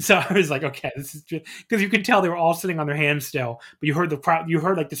 So I was like, okay, this is just because you could tell they were all sitting on their hands still, but you heard the crowd, you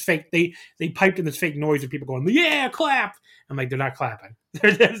heard like this fake, they piped in this fake noise of people going, yeah, clap. I'm like, they're not clapping.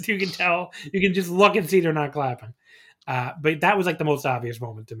 You can tell, you can just look and see they're not clapping. But that was like the most obvious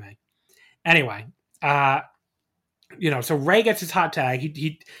moment to me. Anyway, so Ray gets his hot tag.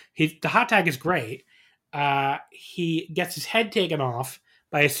 The hot tag is great. He gets his head taken off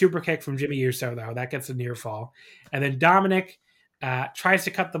by a super kick from Jimmy Uso, though. That gets a near fall. And then Dominic tries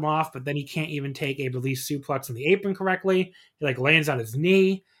to cut them off, but then he can't even take a release suplex on the apron correctly. He like lands on his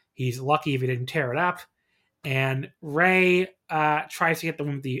knee. He's lucky if he didn't tear it up. And Ray tries to get the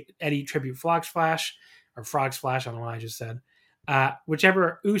one with the Eddie tribute frog splash, or frog splash, I don't know what I just said.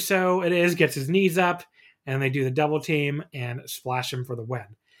 Whichever Uso it is gets his knees up, and they do the double team and splash him for the win.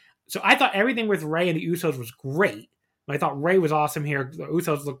 So I thought everything with Ray and the Usos was great. I thought Ray was awesome here. The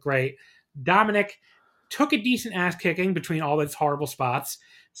Usos looked great. Dominic took a decent ass kicking between all those horrible spots.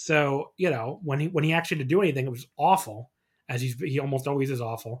 So, when he actually had to do anything, it was awful, as he almost always is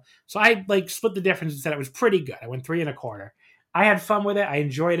awful. So I like split the difference and said it was pretty good. I went 3 1/4. I had fun with it. I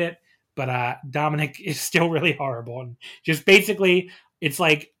enjoyed it. But Dominic is still really horrible. And just basically, it's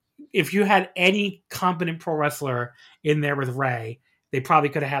like if you had any competent pro wrestler in there with Ray, they probably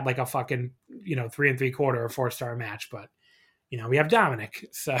could have had like a fucking 3 3/4 or 4-star match. But we have Dominic,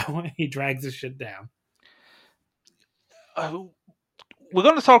 so he drags this shit down. We're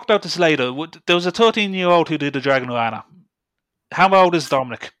going to talk about this later. There was a 13-year-old who did the Dragon Rana. How old is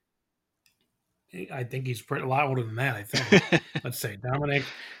Dominic? I think he's a lot older than that, I think. Let's say Dominic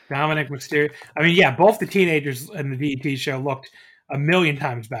Mysterio. I mean, yeah, both the teenagers in the DDT show looked a million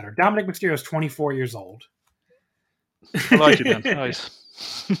times better. Dominic Mysterio is 24 years old. I like it then. Nice.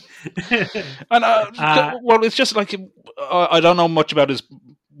 And it's just like I don't know much about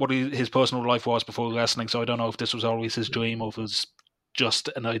what his personal life was before wrestling, so I don't know if this was always his dream or if it was just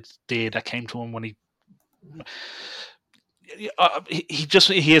an idea that came to him when he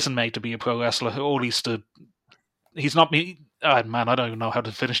isn't made to be a pro wrestler, or at least he's not me. Man, I don't even know how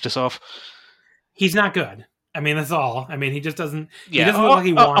to finish this off. He's not good. I mean, that's all. I mean, he just doesn't. Yeah, he doesn't look like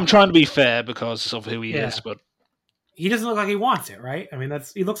he wants. I'm trying to be fair because of who he is, but he doesn't look like he wants it, right? I mean,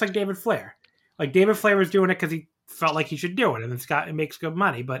 he looks like David Flair. Like David Flair was doing it because he felt like he should do it, and it makes good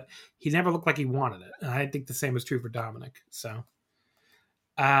money. But he never looked like he wanted it. And I think the same is true for Dominic. So.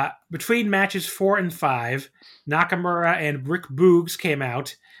 Between matches 4 and 5, Nakamura and Rick Boogs came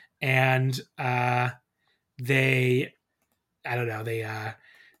out, and they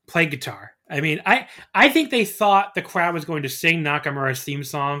played guitar. I mean, I think they thought the crowd was going to sing Nakamura's theme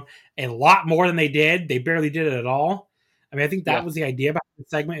song a lot more than they did. They barely did it at all. I mean, I think that was the idea behind the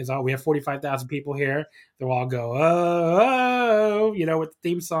segment is, we have 45,000 people here. They'll all go, oh, with the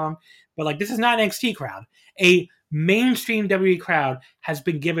theme song. But like, this is not an NXT crowd. A mainstream WWE crowd has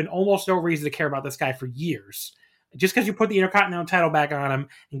been given almost no reason to care about this guy for years. Just because you put the Intercontinental title back on him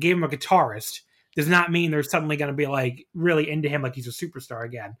and gave him a guitarist does not mean they're suddenly going to be like really into him like he's a superstar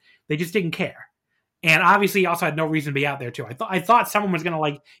again. They just didn't care. And obviously he also had no reason to be out there too. I thought someone was going to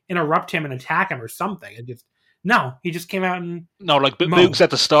like interrupt him and attack him or something. No, he just came out and... No, like Boogs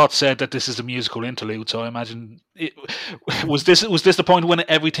at the start said that this is a musical interlude, so I imagine... Was this the point when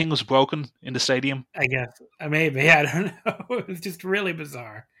everything was broken in the stadium? I guess. Maybe. I don't know. It was just really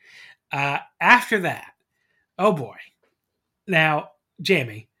bizarre. After that, oh boy. Now,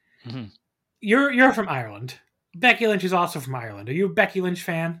 Jamie, you're from Ireland. Becky Lynch is also from Ireland. Are you a Becky Lynch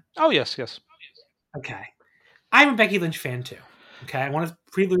fan? Oh, yes. Okay. I'm a Becky Lynch fan, too. Okay, I want to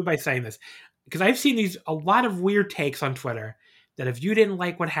prelude by saying this. Because I've seen a lot of weird takes on Twitter that if you didn't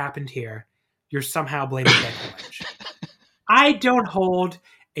like what happened here, you're somehow blaming Becky Lynch. I don't hold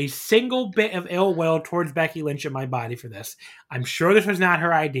a single bit of ill will towards Becky Lynch in my body for this. I'm sure this was not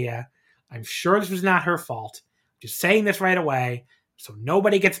her idea. I'm sure this was not her fault. I'm just saying this right away so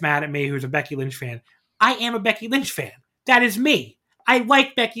nobody gets mad at me who's a Becky Lynch fan. I am a Becky Lynch fan. That is me. I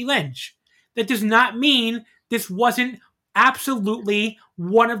like Becky Lynch. That does not mean this wasn't absolutely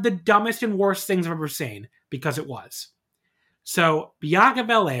one of the dumbest and worst things I've ever seen, because it was. So Bianca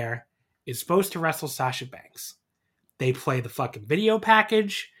Belair is supposed to wrestle Sasha Banks. They play the fucking video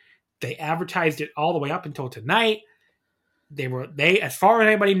package. They advertised it all the way up until tonight. They as far as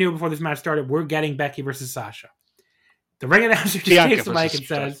anybody knew before this match started, we're getting Becky versus Sasha. The ring announcer just takes the mic and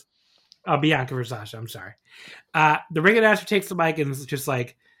says, Bianca versus Sasha, I'm sorry. The ring announcer takes the mic and is just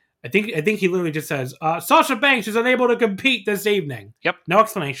like, I think he literally just says, Sasha Banks is unable to compete this evening. Yep. No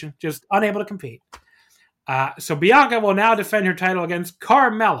explanation, just unable to compete. So Bianca will now defend her title against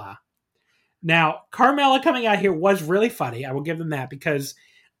Carmella. Now, Carmella coming out here was really funny. I will give them that because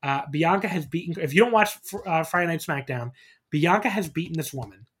Bianca has beaten... If you don't watch Friday Night SmackDown, Bianca has beaten this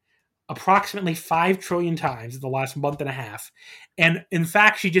woman approximately 5 trillion times in the last month and a half. And in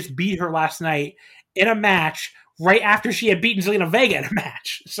fact, she just beat her last night in a match right after she had beaten Zelina Vega in a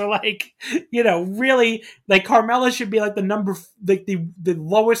match. So, like, you know, really, like, Carmella should be like the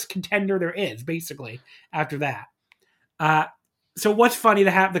lowest contender there is, basically, after that. So what's funny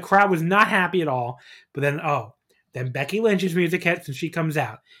to have, the crowd was not happy at all, but then Becky Lynch's music hits and she comes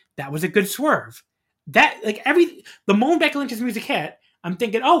out. That was a good swerve. That, like, the moment Becky Lynch's music hit, I'm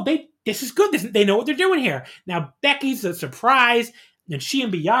thinking, this is good. They know what they're doing here. Now Becky's a surprise, and she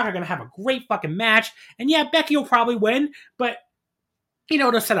and Bianca are going to have a great fucking match. And yeah, Becky will probably win, but, you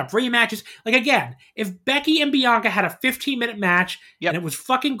know, to set up rematches. Like, again, if Becky and Bianca had a 15-minute match and it was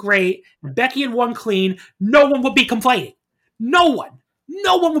fucking great, Becky had won clean, no one would be complaining. No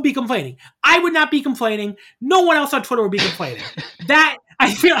one would be complaining. I would not be complaining. No one else on Twitter would be complaining.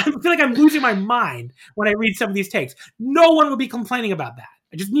 I feel like I'm losing my mind when I read some of these takes. No one would be complaining about that.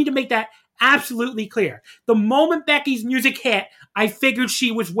 I just need to make that absolutely clear. The moment Becky's music hit, I figured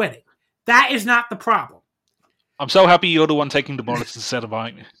she was winning. That is not the problem. I'm so happy you're the one taking the bullets instead of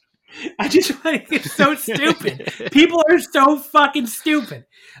mine. I just want to... It's so stupid. People are so fucking stupid.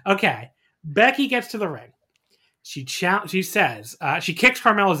 Okay. Becky gets to the ring. She says, she kicks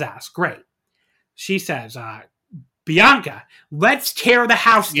Carmella's ass. Great. She says, Bianca, let's tear the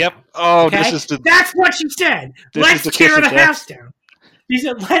house down. Yep. Oh, okay? That's what she said. Let's tear the house down. She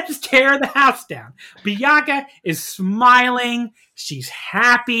said, let's tear the house down. Bianca is smiling. She's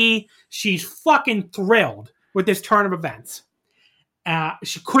happy. She's fucking thrilled with this turn of events.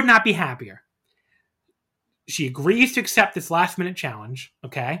 She could not be happier. She agrees to accept this last-minute challenge,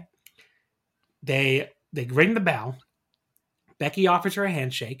 okay? They ring the bell. Becky offers her a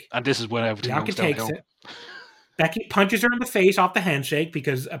handshake. And this is when everything Bianca takes it. Becky punches her in the face off the handshake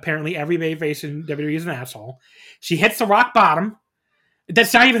because apparently every babyface in WWE is an asshole. She hits the rock bottom.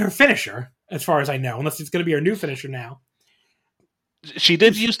 That's not even her finisher, as far as I know, unless it's going to be her new finisher now. She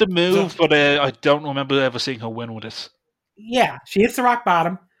did use the move, but I don't remember ever seeing her win with it. Yeah, she hits the rock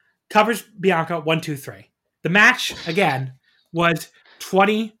bottom, covers Bianca 1, 2, 3. The match, again, was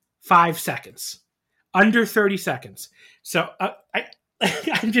 25 seconds. Under 30 seconds. So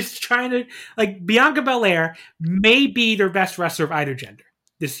I'm just trying to... Like, Bianca Belair may be their best wrestler of either gender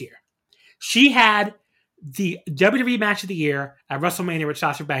this year. She had the WWE match of the year at WrestleMania with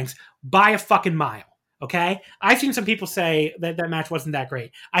Sasha Banks by a fucking mile. Okay? I've seen some people say that match wasn't that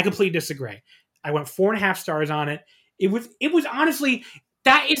great. I completely disagree. I went 4.5 stars on it. It was honestly...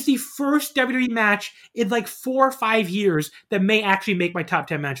 That is the first WWE match in like 4 or 5 years that may actually make my top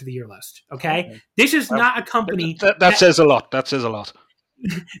 10 match of the year list. Okay? This is not a company... That says a lot. That says a lot.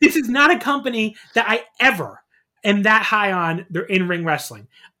 This is not a company that I ever am that high on their in-ring wrestling.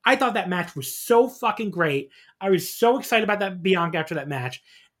 I thought that match was so fucking great. I was so excited about that Bianca after that match.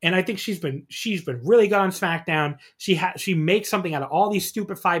 And I think she's been really good on SmackDown. She makes something out of all these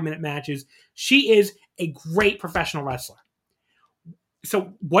stupid 5-minute matches. She is a great professional wrestler.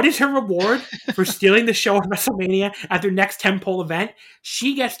 So what is her reward for stealing the show at WrestleMania at their next tentpole event?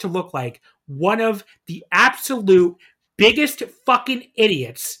 She gets to look like one of the absolute biggest fucking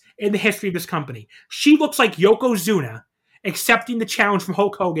idiots in the history of this company. She looks like Yokozuna accepting the challenge from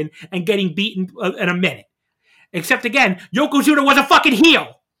Hulk Hogan and getting beaten in a minute. Except again, Yokozuna was a fucking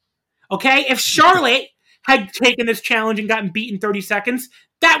heel. Okay? If Charlotte had taken this challenge and gotten beaten 30 seconds,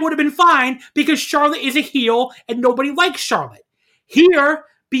 that would have been fine because Charlotte is a heel and nobody likes Charlotte. Here,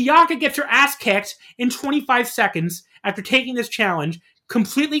 Bianca gets her ass kicked in 25 seconds after taking this challenge,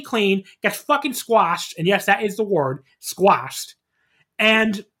 completely clean, gets fucking squashed, and yes, that is the word, squashed.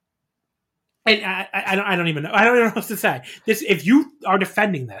 And I don't even know. I don't even know what to say. This, if you are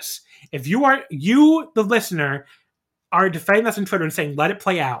defending this, if you, the listener, are defending this on Twitter and saying, let it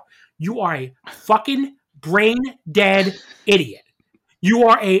play out, you are a fucking brain dead idiot. You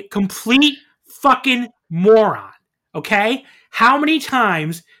are a complete fucking moron. Okay? How many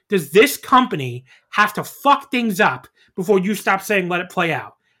times does this company have to fuck things up before you stop saying, let it play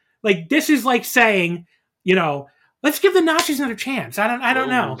out? Like, this is like saying, you know, let's give the Nazis another chance. I don't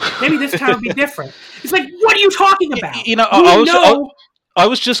know. Maybe this time will be different. It's like, what are you talking about? You know, I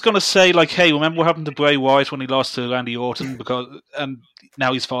was just going to say, like, hey, remember what happened to Bray Wyatt when he lost to Randy Orton and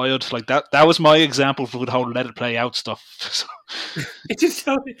now he's fired? Like that was my example for the whole let it play out stuff. It's just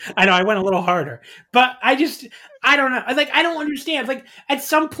so, I know I went a little harder, but I don't know. Like, I don't understand. Like, at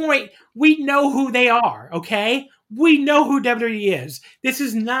some point, we know who they are, okay? We know who WWE is. This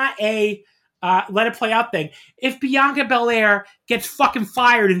is not a let it play out thing. If Bianca Belair gets fucking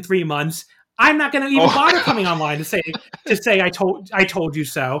fired in 3 months, I'm not going to even bother coming online to say I told you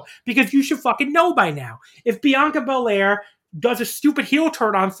so, because you should fucking know by now. If Bianca Belair does a stupid heel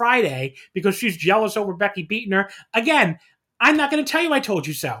turn on Friday because she's jealous over Becky beating her, again, I'm not going to tell you I told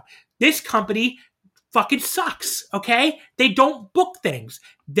you so. This company fucking sucks, okay? They don't book things.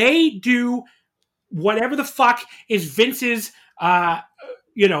 They do whatever the fuck is Vince's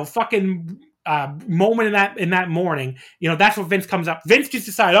fucking moment in that morning. That's what Vince comes up. Vince just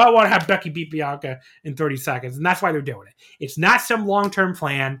decided, I want to have Becky beat Bianca in 30 seconds, and that's why they're doing it. It's not some long-term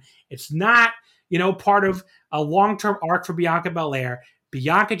plan. It's not, part of a long-term arc for Bianca Belair.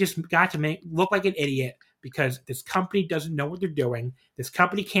 Bianca just got to look like an idiot because this company doesn't know what they're doing. This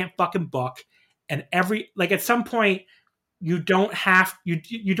company can't fucking book, and at some point, you don't have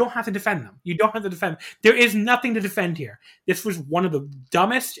to defend them. You don't have to defend them. There is nothing to defend here. This was one of the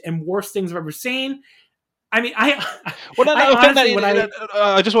dumbest and worst things I've ever seen. I mean, I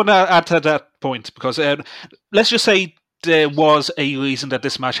just want to add to that point because let's just say there was a reason that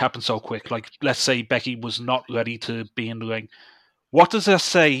this match happened so quick. Like, let's say Becky was not ready to be in the ring. What does that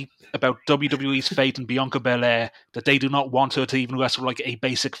say about WWE's faith in Bianca Belair that they do not want her to even wrestle like a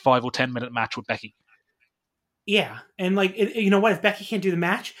basic 5 or 10 minute match with Becky? Yeah, and you know what? If Becky can't do the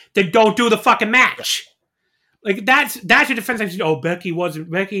match, then don't do the fucking match. Like that's your defense. Oh,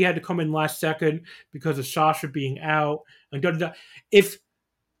 Becky had to come in last second because of Sasha being out. And if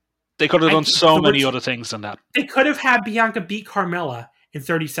they could have done so many other things than that, they could have had Bianca beat Carmella in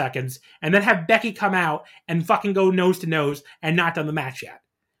 30 seconds, and then have Becky come out and fucking go nose to nose and not done the match yet.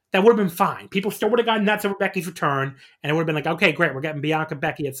 That would have been fine. People still would have gotten nuts over Becky's return, and it would have been like, okay, great, we're getting Bianca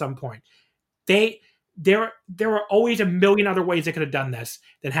Becky at some point. There were always a million other ways they could have done this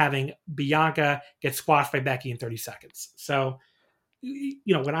than having Bianca get squashed by Becky in 30 seconds. So,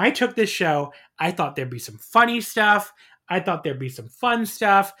 when I took this show, I thought there'd be some funny stuff. I thought there'd be some fun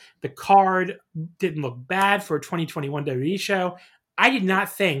stuff. The card didn't look bad for a 2021 WWE show. I did not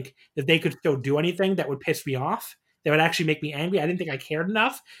think that they could still do anything that would piss me off, that would actually make me angry. I didn't think I cared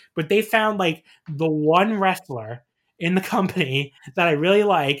enough, but they found like the one wrestler in the company that I really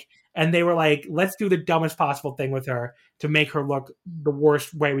like, and they were like, let's do the dumbest possible thing with her to make her look the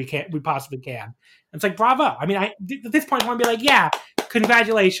worst way we possibly can. And it's like, bravo. I mean, at this point, I want to be like, yeah,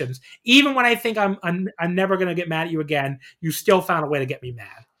 congratulations. Even when I think I'm never going to get mad at you again, you still found a way to get me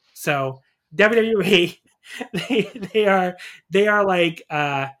mad. So WWE, they are like,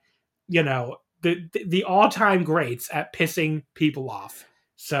 the all-time greats at pissing people off.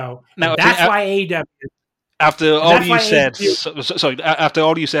 So now, that's why AEW... After all you said, after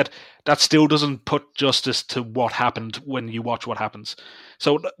all you said, that still doesn't put justice to what happened when you watch what happens.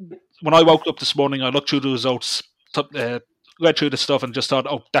 So when I woke up this morning, I looked through the results, read through the stuff, and just thought,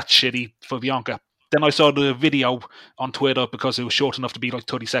 oh, that's shitty for Bianca. Then I saw the video on Twitter because it was short enough to be like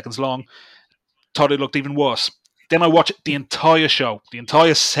 30 seconds long. Thought it looked even worse. Then I watched the entire show, the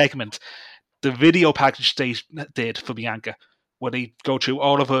entire segment, the video package they did for Bianca, where they go through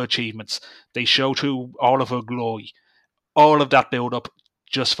all of her achievements. They show through all of her glory. All of that build-up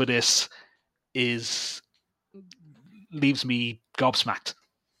just for this leaves me gobsmacked.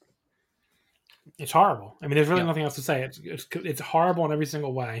 It's horrible. I mean, there's really nothing else to say. It's horrible in every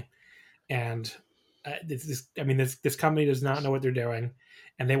single way. And this company does not know what they're doing.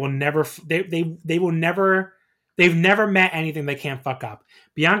 And they will never, they've never met anything they can't fuck up.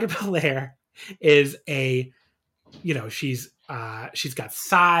 Bianca Belair is she's got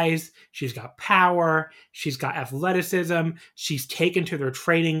size, she's got power, she's got athleticism, she's taken to their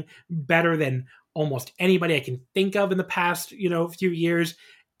training better than almost anybody I can think of in the past, few years,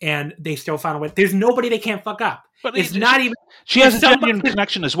 and they still found a way. There's nobody they can't fuck up. But it's not even... She has a genuine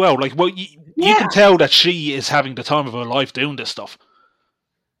connection as well. Like, you can tell that she is having the time of her life doing this stuff.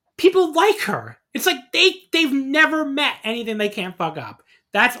 People like her. It's like they've never met anything they can't fuck up.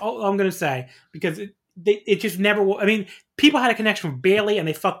 That's all I'm going to say, because it just never will. I mean, people had a connection with Bayley, and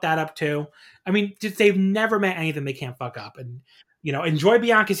they fucked that up too. I mean, they've never met anything they can't fuck up. And, enjoy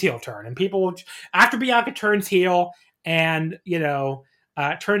Bianca's heel turn. And people, after Bianca turns heel and,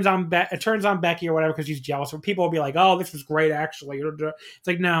 turns on Becky or whatever because she's jealous, people will be like, oh, this was great, actually. It's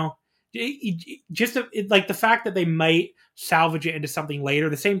like, no, like the fact that they might salvage it into something later.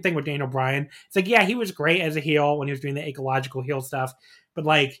 The same thing with Daniel Bryan. It's like, yeah, he was great as a heel when he was doing the ecological heel stuff, but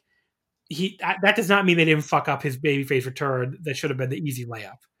like that does not mean they didn't fuck up his babyface return. That should have been the easy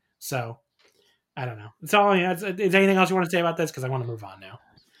layup. So I don't know. That's all. Is anything else you want to say about this? Because I want to move on now.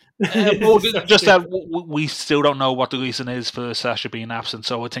 Well, just that we still don't know what the reason is for Sasha being absent,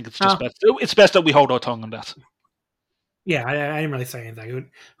 so I think it's just best. It's best that we hold our tongue on that. Yeah, I didn't really say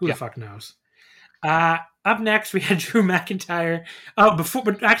anything. Who the fuck knows? Up next, we had Drew McIntyre. Oh,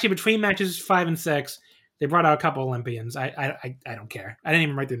 between matches 5 and 6, they brought out a couple Olympians. I don't care. I didn't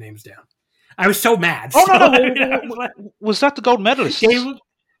even write their names down. I was so mad. Oh, no. Was that the gold medalist?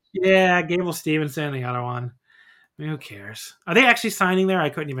 Gable Stevenson, the other one. Who cares? Are they actually signing there? I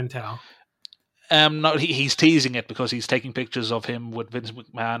couldn't even tell. No, he's teasing it because he's taking pictures of him with Vince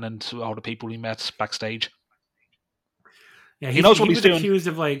McMahon and all the people he met backstage. Yeah, he knows what he's doing. He was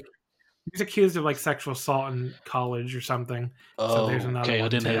accused of like sexual assault in college or something. Oh, so there's another okay. I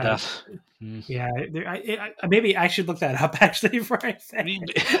didn't hear that. Yeah, maybe I should look that up actually before I say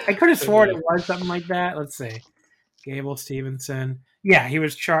it. I could have sworn it was something like that. Let's see. Gable Stevenson. Yeah, he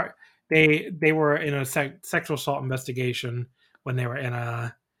was charged. They were in a sexual assault investigation when they were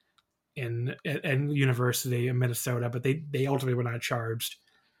in university in Minnesota, but they ultimately were not charged.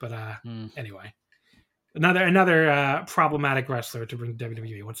 But anyway, another problematic wrestler to bring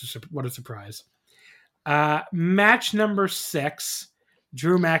WWE. What a surprise! Match number 6: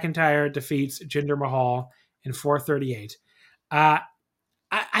 Drew McIntyre defeats Jinder Mahal in 4:38. I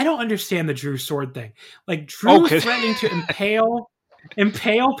don't understand the Drew sword thing. Like Drew threatening to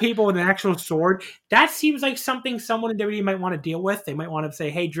impale people with an actual sword. That seems like something someone in WWE might want to deal with. They might want to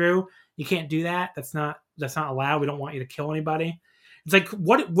say, "Hey, Drew, you can't do that. That's not allowed. We don't want you to kill anybody." It's like,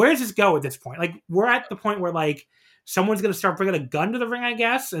 where does this go at this point? Like, we're at the point where like someone's going to start bringing a gun to the ring, I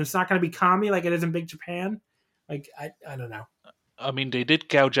guess, and it's not going to be Kami like it is in Big Japan. Like, I don't know. I mean, they did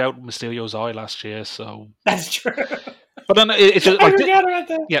gouge out Mysterio's eye last year, so that's true. But then it's just, like,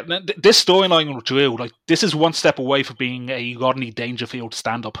 this storyline with Drew, like, this is one step away from being a Rodney Dangerfield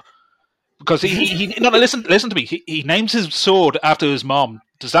stand-up. Because he no, listen to me. He names his sword after his mom.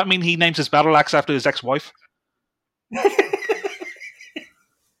 Does that mean he names his battle axe after his ex-wife?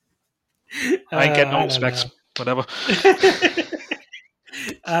 I ain't getting no specs. Whatever.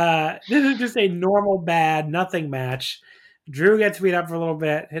 This is just a normal bad, nothing match. Drew gets beat up for a little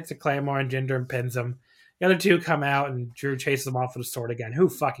bit, hits a Claymore on Jinder and pins him. The other two come out and Drew chases them off with a sword again. Who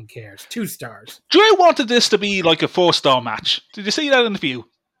fucking cares? 2 stars. Drew wanted this to be like a 4-star match. Did you see that interview?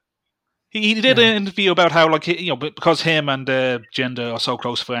 He did an interview about how, like, because him and Jinder are so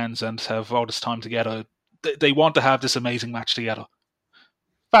close friends and have all this time together, they want to have this amazing match together.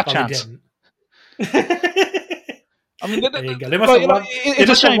 Fat chance. I mean,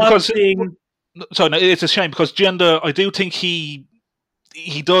 it's a shame because it's a shame because Jinder, I do think he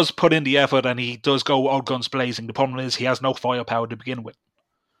does put in the effort and he does go all guns blazing. The problem is he has no firepower to begin with.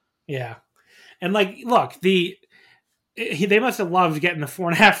 Yeah, and like, look, they must have loved getting the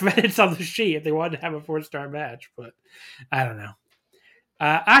 4.5 minutes on the sheet if they wanted to have a 4-star match, but I don't know.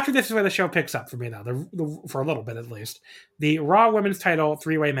 After this is where the show picks up for me, though, for a little bit at least. The Raw Women's Title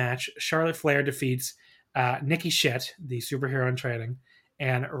 3-way match. Charlotte Flair defeats Nikki Shit, the superhero in training,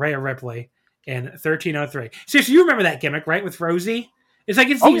 and Rhea Ripley in 13:03. So you remember that gimmick, right, with Rosie? It's like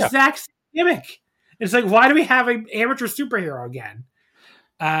it's the exact same gimmick. It's like, why do we have an amateur superhero again?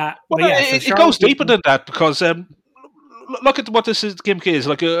 It goes deeper than that because look at what this gimmick is.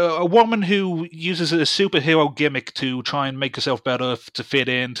 Like a woman who uses a superhero gimmick to try and make herself better, to fit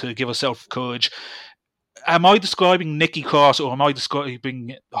in, to give herself courage. Am I describing Nikki Cross or am I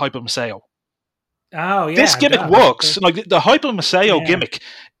describing Hyper Maseo? Oh, yeah. This gimmick works. Like the Hyper Maseo gimmick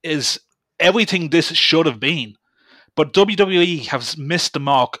is everything this should have been. But WWE has missed the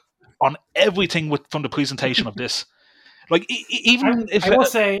mark on everything from the presentation of this. Like even if I will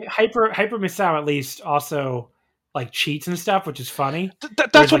say Hyper Maseo at least also like cheats and stuff, which is funny.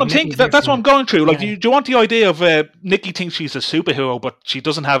 That's what I'm thinking. That's what I'm going through. Like, do you want the idea of Nikki thinks she's a superhero, but she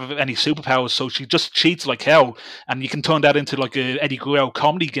doesn't have any superpowers, so she just cheats like hell, and you can turn that into like a Eddie Guerrero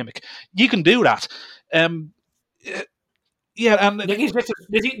comedy gimmick. You can do that. Yeah, and Nikki's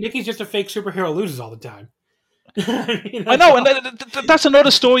just a fake superhero who loses all the time. I know, and that's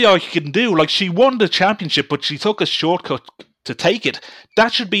another story I can do. Like, she won the championship, but she took a shortcut to take it.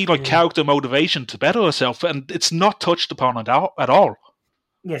 That should be like character motivation to better herself, and it's not touched upon at all.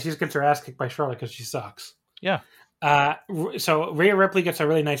 Yeah, she just gets her ass kicked by Charlotte because she sucks. Yeah. So Rhea Ripley gets a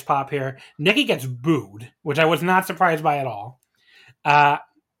really nice pop here. Nikki gets booed, which I was not surprised by at all. But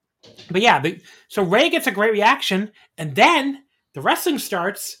yeah, so Rhea gets a great reaction, and then the wrestling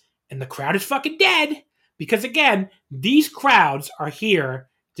starts, and the crowd is fucking dead because, again, these crowds are here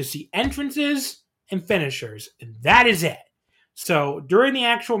to see entrances and finishers, and that is it. So during the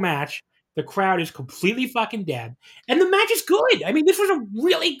actual match, the crowd is completely fucking dead, and the match is good. I mean, this was a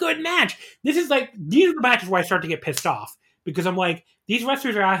really good match. These are the matches where I start to get pissed off because I'm like, these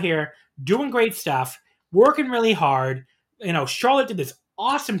wrestlers are out here doing great stuff, working really hard. You know, Charlotte did this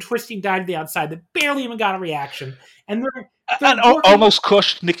awesome twisting dive to the outside that barely even got a reaction, and they're almost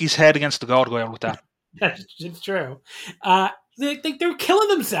crushed Nikki's head against the guardrail with that. It's true. They're killing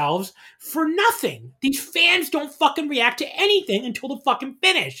themselves for nothing. These fans don't fucking react to anything until the fucking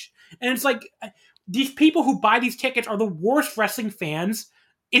finish. And it's like, these people who buy these tickets are the worst wrestling fans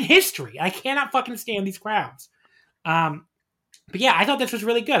in history. I cannot fucking stand these crowds. But yeah, I thought this was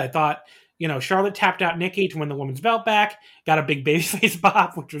really good. I thought, you know, Charlotte tapped out Nikki to win the women's belt back, got a big babyface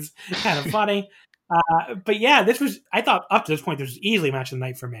bop, which was kind of funny. But yeah, I thought up to this point, this was easily match of the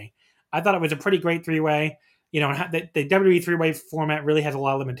night for me. I thought it was a pretty great three-way. You know, the WWE three-way format really has a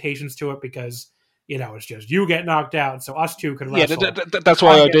lot of limitations to it because, you know, it's just you get knocked out, so us two could wrestle. Yeah, that's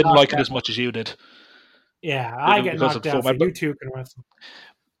why I didn't like it as much as you did. Yeah, I get knocked out, so you two can wrestle.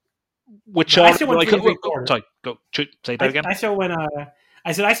 Which I still went 3 3/4. Sorry, say that again. I still went.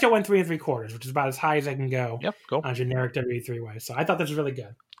 I said I still went 3 3/4, which is about as high as I can go. Yep, go on generic WWE three-way. So I thought this was really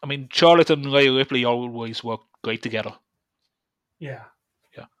good. I mean, Charlotte and Rhea Ripley always work great together. Yeah.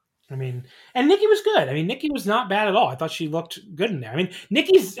 Yeah. I mean, and Nikki was good. I mean, Nikki was not bad at all. I thought she looked good in there. I mean,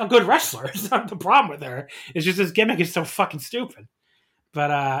 Nikki's a good wrestler. It's not the problem with her. It's just this gimmick is so fucking stupid.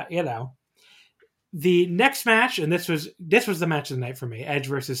 But you know, the next match, and this was the match of the night for me: Edge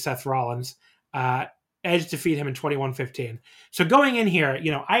versus Seth Rollins. Edge defeat him in 21-15. So going in here,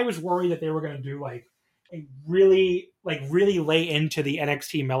 you know, I was worried that they were going to do like a really lay into the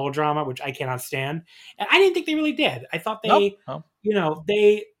NXT melodrama, which I cannot stand. And I didn't think they really did. I thought they, you know,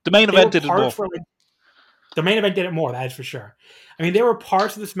 the main event did it more. The main event did it more, that is for sure. I mean, there were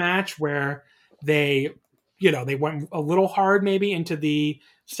parts of this match where they, you know, they went a little hard maybe into the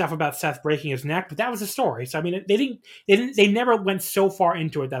stuff about Seth breaking his neck, but that was the story. So I mean, they never went so far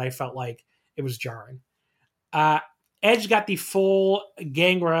into it that I felt like it was jarring. Edge got the full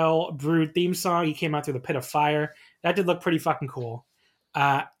Gangrel Brood theme song. He came out through the pit of fire. That did look pretty fucking cool.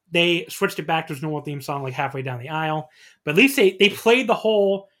 They switched it back to his normal theme song like halfway down the aisle. But at least they played the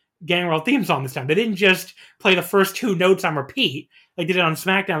whole Gangrel theme song this time. They didn't just play the first 2 notes on repeat like they did on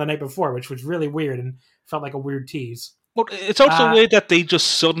SmackDown the night before, which was really weird and felt like a weird tease. But it's also weird that they just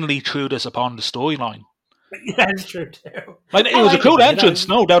suddenly threw this upon the storyline. That's true too. Like, it was a cool entrance,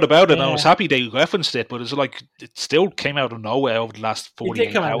 no doubt about it. And I was happy they referenced it, but it's like it still came out of nowhere over the last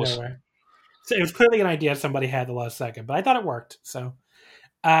 48 hours. So it was clearly an idea somebody had the last second, but I thought it worked. So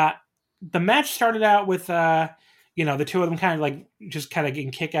the match started out with you know, the two of them kind of like just kind of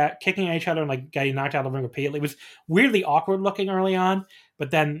getting kicking at each other and like getting knocked out of the ring repeatedly. It was weirdly awkward looking early on, but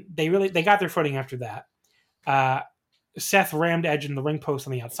then they got their footing after that. Seth rammed Edge in the ring post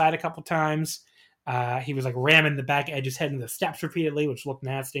on the outside a couple times. He was like ramming the back Edge's head into the steps repeatedly, which looked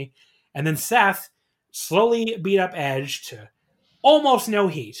nasty. And then Seth slowly beat up Edge to almost no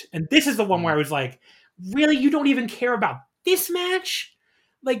heat. And this is the one where I was like, really? You don't even care about this match?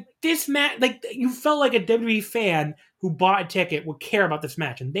 Like, this match, like, you felt like a WWE fan who bought a ticket would care about this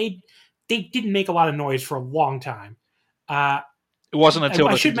match. And they didn't make a lot of noise for a long time. It wasn't until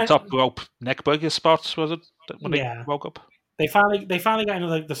the top rope neckbreaker spots, was it? When they woke up? They finally got into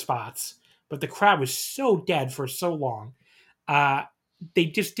like the spots. But the crowd was so dead for so long. They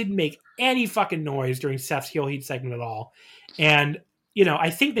just didn't make any fucking noise during Seth's heel heat segment at all. And, you know, I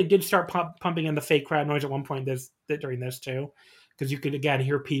think they did start pumping in the fake crowd noise at one point during this too. Because you could, again,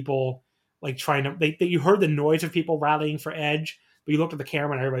 hear people like trying to... you heard the noise of people rallying for Edge, but you looked at the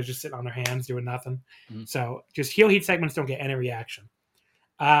camera and everybody's just sitting on their hands doing nothing. Mm-hmm. So just heel heat segments don't get any reaction.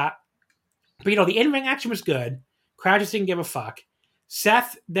 But, you know, the in-ring action was good. Crowd just didn't give a fuck.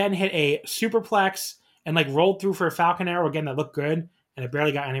 Seth then hit a superplex and like rolled through for a Falcon Arrow again that looked good, and it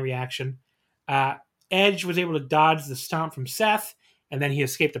barely got any reaction. Edge was able to dodge the stomp from Seth, and then he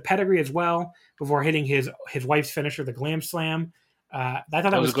escaped a pedigree as well before hitting his wife's finisher, the Glam Slam. I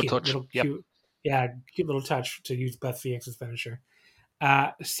thought that was a good cute. Touch. Cute little touch to use Beth Phoenix's finisher.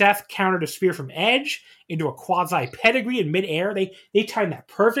 Seth countered a spear from Edge into a quasi pedigree in midair. They timed that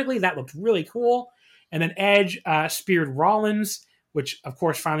perfectly. That looked really cool. And then Edge speared Rollins, which, of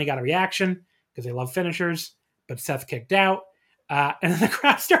course, finally got a reaction because they love finishers, but Seth kicked out. And then the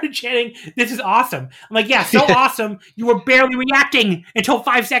crowd started chanting, "This is awesome." I'm like, yeah, so awesome. You were barely reacting until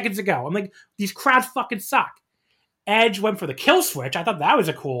 5 seconds ago. I'm like, these crowds fucking suck. Edge went for the kill switch. I thought that was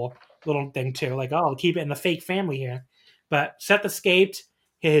a cool little thing, too. Like, oh, keep it in the fake family here. But Seth escaped.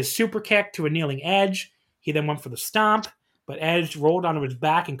 hit his super kick to a kneeling Edge. He then went for the stomp, but Edge rolled onto his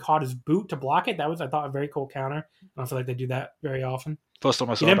back and caught his boot to block it. That was, I thought, a very cool counter. I don't feel like they do that very often. First time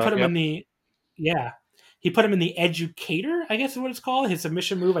I saw He then that, put him yeah. in the... Yeah. He put him in the Educator, I guess is what it's called. His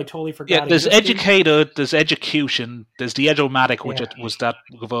submission move, I totally forgot. Yeah, there's existed. Educator, there's Execution, there's the Edge-O-Matic, which Yeah. it was that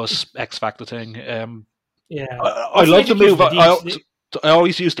reverse X Factor thing. Yeah. I love the move. I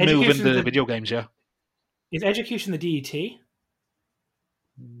always used to move in Execution the video games, yeah. Is Execution the DET?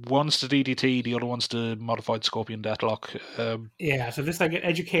 One's the DDT, the other one's the modified Scorpion Deathlock. Yeah, so this like an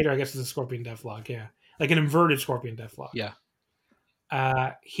Educator, I guess, is a Scorpion Deathlock, yeah. Like an inverted Scorpion Deathlock. Yeah.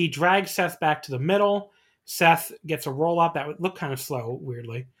 He drags Seth back to the middle. Seth gets a roll up that would look kind of slow,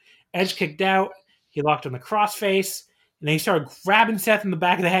 weirdly. Edge kicked out. He locked on the crossface. And then he started grabbing Seth in the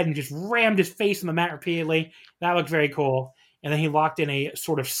back of the head and just rammed his face on the mat repeatedly. That looked very cool. And then he locked in a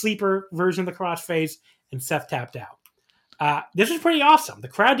sort of sleeper version of the crossface, and Seth tapped out. This was pretty awesome. The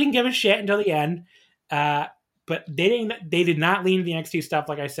crowd didn't give a shit until the end. But they did not lean to the NXT stuff,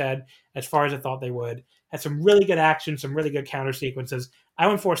 like I said, as far as I thought they would. Had some really good action, some really good counter sequences. I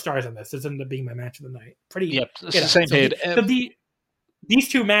went 4 stars on this. This ended up being my match of the night. Pretty. Yep, it's the same here. These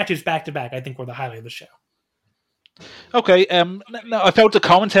 2 matches back to back, I think, were the highlight of the show. Okay, no, I felt the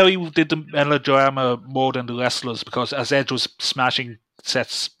commentary did the melodrama more than the wrestlers, because as Edge was smashing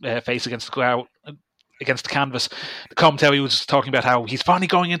Seth's face against the crowd, against the canvas, the commentary was talking about how he's finally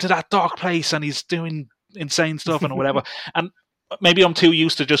going into that dark place and he's doing insane stuff and whatever. And maybe I'm too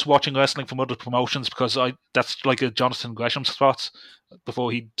used to just watching wrestling from other promotions, because that's like a Jonathan Gresham spot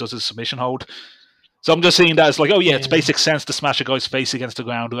before he does his submission hold. So I'm just seeing that as like, oh yeah, it's basic sense to smash a guy's face against the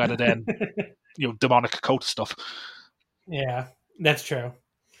ground rather than demonic cult stuff. Yeah, that's true.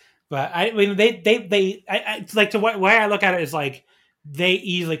 But I mean, it's like, the way I look at it is like they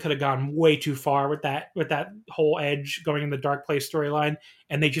easily could have gone way too far with that whole Edge going in the dark place storyline,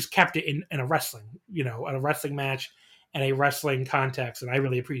 and they just kept it in a wrestling, in a wrestling match and a wrestling context, and I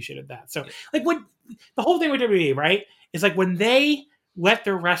really appreciated that. So, like, when the whole thing with WWE, right, is like when they let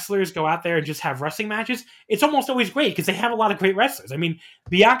their wrestlers go out there and just have wrestling matches, it's almost always great because they have a lot of great wrestlers. I mean,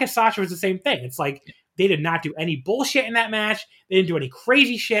 Bianca Sasha was the same thing. It's like they did not do any bullshit in that match. They didn't do any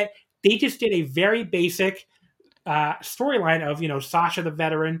crazy shit. They just did a very basic storyline of, Sasha the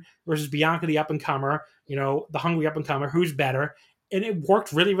veteran versus Bianca the up-and-comer, the hungry up-and-comer, who's better. And it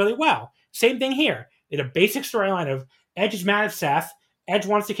worked really, really well. Same thing here. They did a basic storyline of Edge is mad at Seth. Edge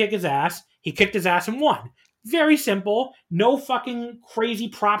wants to kick his ass. He kicked his ass and won. Very simple. No fucking crazy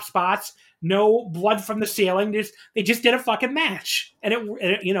prop spots. No blood from the ceiling. They just did a fucking match. And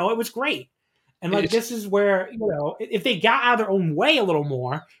it was great. And this is where, if they got out of their own way a little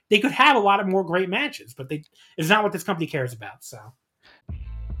more, they could have a lot of more great matches. But it's not what this company cares about. So,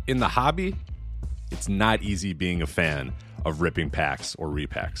 in the hobby, it's not easy being a fan of ripping packs or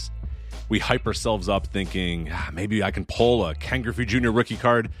repacks. We hype ourselves up thinking, maybe I can pull a Ken Griffey Jr. rookie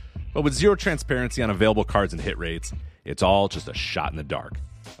card. But with zero transparency on available cards and hit rates, it's all just a shot in the dark.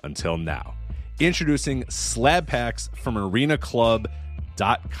 Until now. Introducing Slab Packs from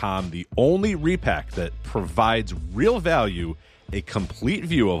ArenaClub.com, the only repack that provides real value, a complete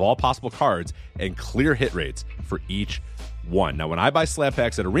view of all possible cards, and clear hit rates for each one. Now, when I buy Slab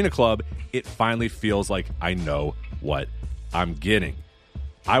Packs at Arena Club, it finally feels like I know what I'm getting.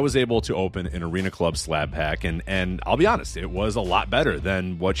 I was able to open an Arena Club slab pack, and I'll be honest, it was a lot better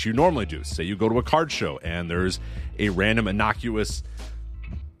than what you normally do. Say you go to a card show, and there's a random innocuous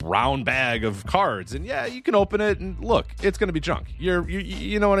brown bag of cards, and yeah, you can open it, and look, it's going to be junk.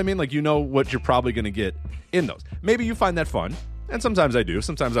 You know what I mean? Like, you know what you're probably going to get in those. Maybe you find that fun, and sometimes I do.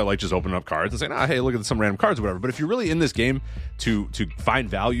 Sometimes I like just opening up cards and saying, hey, look at some random cards or whatever. But if you're really in this game to find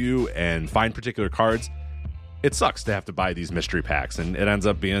value and find particular cards, it sucks to have to buy these mystery packs, and it ends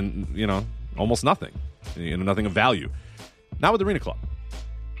up being, almost nothing. Nothing of value. Not with Arena Club.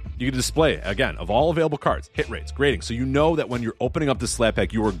 You can display, again, of all available cards, hit rates, grading, so you know that when you're opening up this slab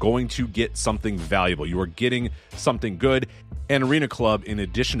pack, you are going to get something valuable. You are getting something good. And Arena Club, in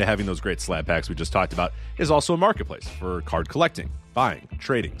addition to having those great slab packs we just talked about, is also a marketplace for card collecting, buying,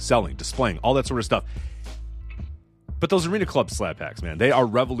 trading, selling, displaying, all that sort of stuff. But those Arena Club slab packs, man, they are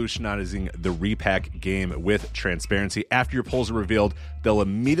revolutionizing the repack game with transparency. After your pulls are revealed, they'll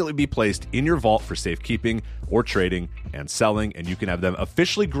immediately be placed in your vault for safekeeping or trading and selling, and you can have them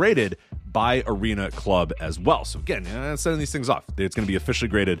officially graded by Arena Club as well. So again, sending these things off, it's going to be officially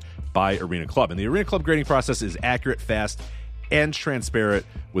graded by Arena Club. And the Arena Club grading process is accurate, fast, and transparent,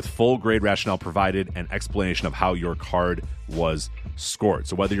 with full grade rationale provided and explanation of how your card was scored.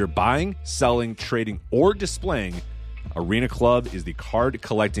 So whether you're buying, selling, trading, or displaying, Arena Club is the card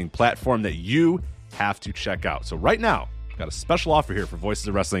collecting platform that you have to check out. So right now, got a special offer here for Voices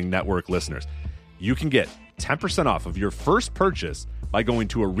of Wrestling Network listeners. You can get 10% off of your first purchase by going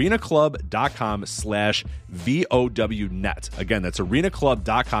to arenaclub.com/VOWnet. Again, that's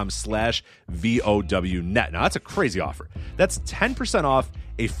arenaclub.com/VOWnet. Now, that's a crazy offer. That's 10% off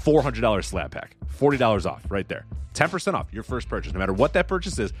a $400 slab pack. $40 off right there. 10% off your first purchase. No matter what that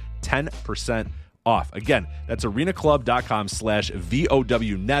purchase is, 10% off. Again, that's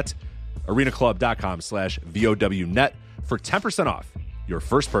arenaclub.com/VOWnet. arenaclub.com/VOWnet for 10% off your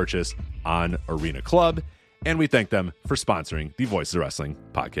first purchase on Arena Club. And we thank them for sponsoring the Voices of Wrestling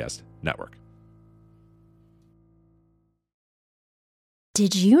Podcast Network.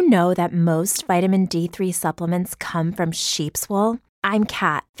 Did you know that most vitamin D3 supplements come from sheep's wool? I'm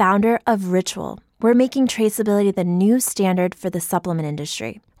Kat, founder of Ritual. We're making traceability the new standard for the supplement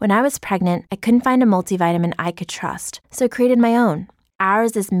industry. When I was pregnant, I couldn't find a multivitamin I could trust, so I created my own.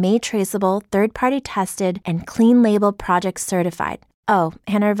 Ours is made traceable, third-party tested, and clean label project certified. Oh,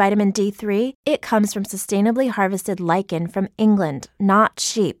 and our vitamin D3? It comes from sustainably harvested lichen from England, not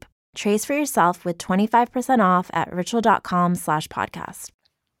sheep. Trace for yourself with 25% off at ritual.com/podcast.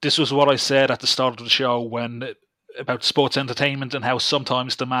 This was what I said at the start of the show about sports entertainment and how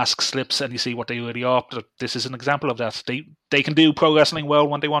sometimes the mask slips and you see what they really are. This is an example of that. They can do pro wrestling well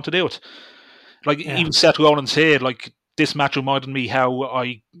when they want to do it. Even Seth Rollins here, this match reminded me how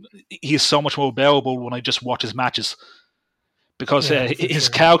he is so much more bearable when I just watch his matches. Because his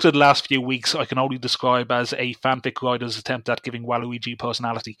character the last few weeks I can only describe as a fanfic writer's attempt at giving Waluigi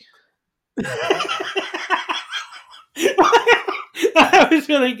personality. That was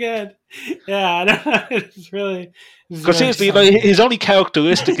really good. Yeah, it's really... Because his only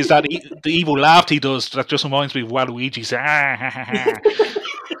characteristic is that the evil laugh he does that just reminds me of Waluigi's.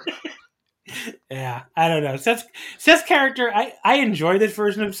 Yeah, I don't know. Seth's character, I enjoy this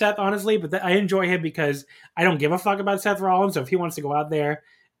version of Seth, honestly, but I enjoy him because I don't give a fuck about Seth Rollins, so if he wants to go out there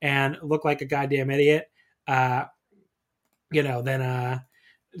and look like a goddamn idiot, then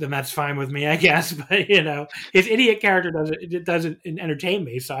that's fine with me, I guess. But, his idiot character doesn't entertain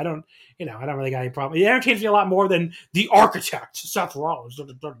me, so I don't really got any problem. It entertains me a lot more than the architect, Seth Rollins.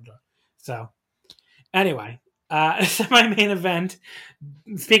 So, anyway. My main event,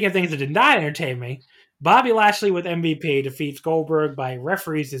 speaking of things that did not entertain me, Bobby Lashley with MVP defeats Goldberg by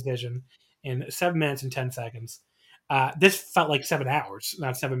referee's decision in 7 minutes and 10 seconds. This felt like 7 hours,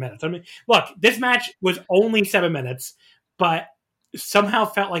 not 7 minutes. I mean, look, this match was only 7 minutes, but somehow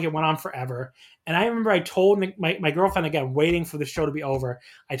felt like it went on forever. And I remember I told my girlfriend, again, waiting for the show to be over,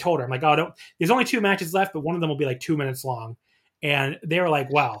 I told her, I'm like, there's only 2 matches left, but one of them will be 2 minutes long. And they were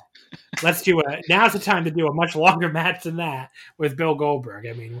like, well, let's do it. Now's the time to do a much longer match than that with Bill Goldberg.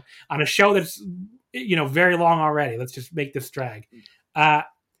 I mean, on a show that's, very long already, let's just make this drag. The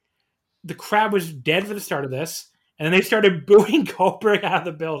crowd was dead for the start of this. And then they started booing Goldberg out of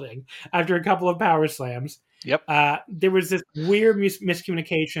the building after a couple of power slams. Yep. There was this weird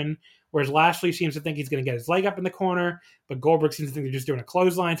miscommunication, whereas Lashley seems to think he's going to get his leg up in the corner, but Goldberg seems to think they're just doing a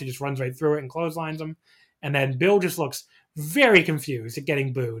clothesline, so he just runs right through it and clotheslines him. And then Bill just looks very confused at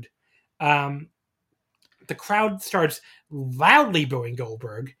getting booed. The crowd starts loudly booing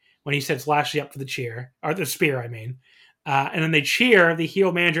Goldberg when he sets Lashley up for the spear, I mean. And then they cheer the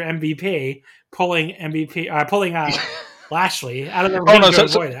heel manager MVP pulling Lashley out of the ring to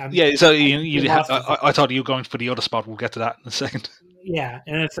avoid it. I thought you were going for the other spot. We'll get to that in a second. Yeah,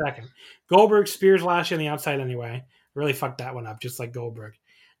 in a second. Goldberg spears Lashley on the outside anyway. Really fucked that one up, just like Goldberg.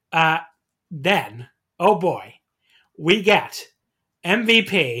 Then, oh boy, we get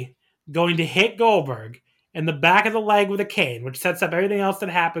MVP going to hit Goldberg in the back of the leg with a cane, which sets up everything else that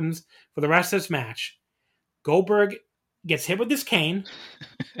happens for the rest of this match. Goldberg gets hit with this cane,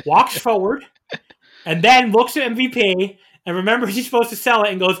 walks forward, and then looks at MVP and remembers he's supposed to sell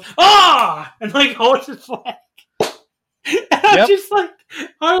it and goes, "Ah!" and holds his leg. And I'm just I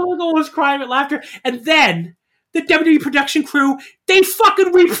almost crying with laughter. And then the WWE production crew, they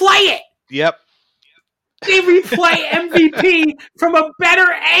fucking replay it. Yep. They replay MVP from a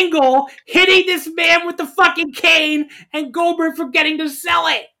better angle, hitting this man with the fucking cane and Goldberg forgetting to sell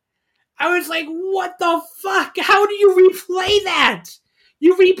it. I was like, what the fuck? How do you replay that?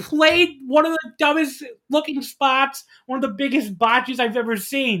 You replayed one of the dumbest looking spots, one of the biggest botches I've ever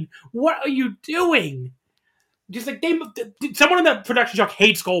seen. What are you doing? Just someone in the production truck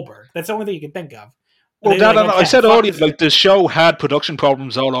hates Goldberg. That's the only thing you can think of. Well, I said earlier, the show had production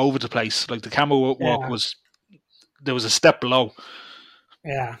problems all over the place. The camera work there was a step below.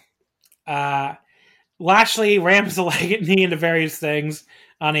 Yeah. Lashley rams the knee into various things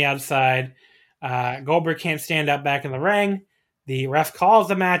on the outside. Goldberg can't stand up back in the ring. The ref calls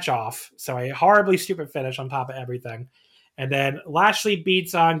the match off. So a horribly stupid finish on top of everything. And then Lashley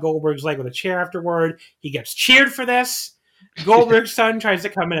beats on Goldberg's leg with a chair afterward. He gets cheered for this. Goldberg's son tries to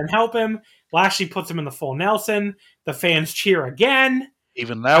come in and help him. Lashley puts him in the full Nelson. The fans cheer again.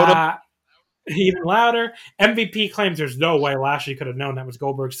 Even louder. Even louder. MVP claims there's no way Lashley could have known that was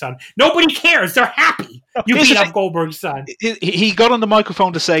Goldberg's son. Nobody cares. They're happy. You beat up Goldberg's son. He got on the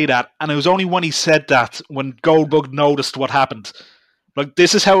microphone to say that, and it was only when he said that when Goldberg noticed what happened. Like,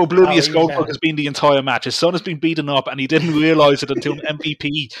 this is how oblivious Goldberg has been the entire match. His son has been beaten up, and he didn't realize it until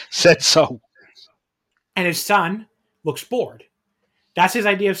MVP said so. And his son looks bored. That's his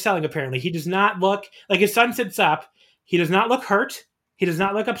idea of selling, apparently. He does not look... Like, his son sits up. He does not look hurt. He does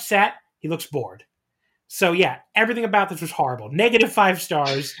not look upset. He looks bored. So, yeah, everything about this was horrible. -5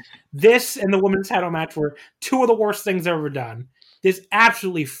 stars. This and the women's title match were two of the worst things I've ever done. This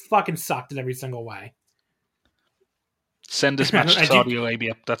absolutely fucking sucked in every single way. Send this match to Saudi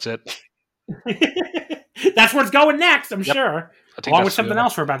Arabia. That's it. That's where it's going next, I'm sure. Along with something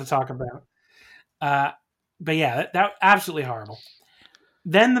else we're about to talk about. But yeah, that absolutely horrible.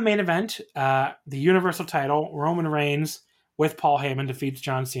 Then the main event, the Universal title, Roman Reigns with Paul Heyman defeats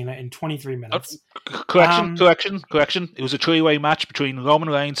John Cena in 23 minutes. Correction. It was a three-way match between Roman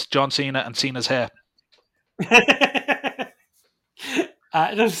Reigns, John Cena, and Cena's hair.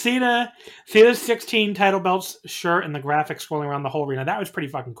 Cena's 16 title belts shirt and the graphics swirling around the whole arena. That was pretty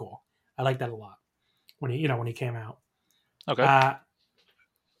fucking cool. I like that a lot when he came out. Okay. I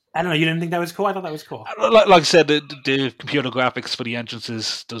don't know. You didn't think that was cool? I thought that was cool. Like I said, the computer graphics for the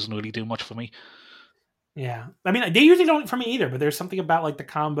entrances doesn't really do much for me. Yeah. I mean, they usually don't for me either, but there's something about like the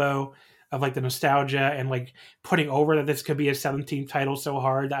combo of like the nostalgia and like putting over that this could be a 17th title so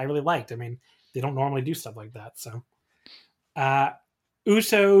hard that I really liked. I mean, they don't normally do stuff like that. So,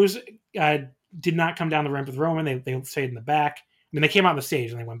 Usos did not come down the ramp with Roman. They stayed in the back. I mean, they came out on the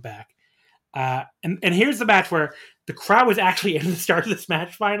stage and they went back. And here's the match where the crowd was actually into the start of this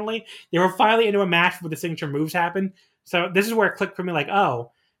match finally. They were finally into a match where the signature moves happened. So this is where it clicked for me like,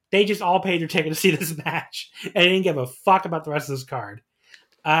 oh, they just all paid their ticket to see this match. And they didn't give a fuck about the rest of this card.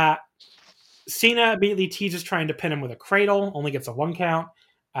 Cena immediately teases trying to pin him with a cradle. Only gets a 1 count.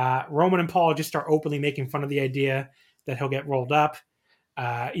 Roman and Paul just start openly making fun of the idea that he'll get rolled up.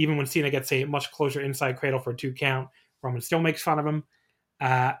 Even when Cena gets a much closer inside cradle for a 2 count, Roman still makes fun of him.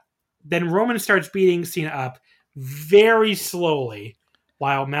 Then Roman starts beating Cena up very slowly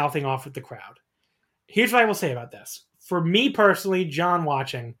while mouthing off at the crowd. Here's what I will say about this. For me personally, John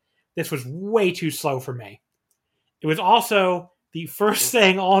watching, this was way too slow for me. It was also the first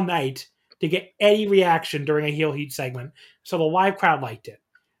thing all night to get any reaction during a heel heat segment, so the live crowd liked it.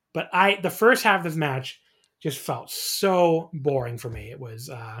 But the first half of this match just felt so boring for me. It was,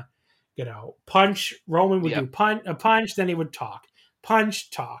 punch. Roman would do a punch, then he would talk. Punch,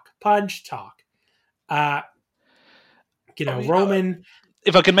 talk. Punch, talk. Roman...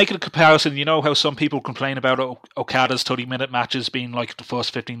 If I can make it a comparison, you know how some people complain about Okada's 30-minute matches being like the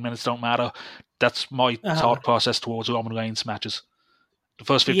first 15 minutes don't matter? That's my thought process towards Roman Reigns matches. The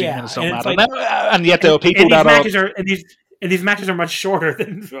first 15 minutes don't matter. Like, and yet there are people these matches are much shorter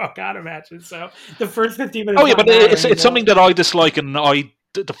than Okada matches. So the first 15 minutes... Oh yeah, but it's something that I dislike, and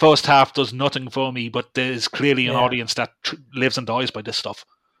the first half does nothing for me, but there's clearly an audience that lives and dies by this stuff.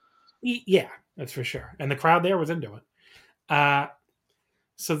 Yeah, that's for sure. And the crowd there was into it.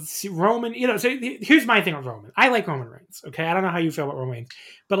 So Roman, so here's my thing with Roman. I like Roman Reigns, okay? I don't know how you feel about Roman Reigns.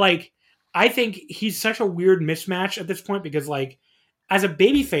 But, like, I think he's such a weird mismatch at this point because, like, as a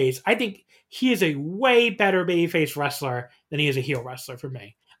babyface, I think he is a way better babyface wrestler than he is a heel wrestler for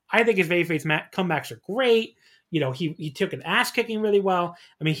me. I think his babyface comebacks are great. He took an ass kicking really well.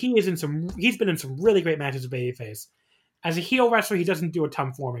 I mean, he's been in some really great matches as a babyface. As a heel wrestler, he doesn't do a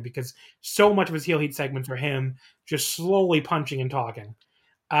ton for me because so much of his heel heat segments are him just slowly punching and talking.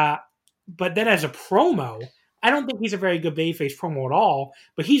 But then as a promo, I don't think he's a very good babyface promo at all,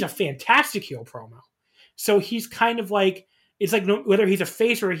 but he's a fantastic heel promo. So he's kind of like, it's like whether he's a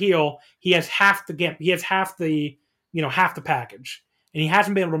face or a heel, he has half the gimp. He has half the package. And he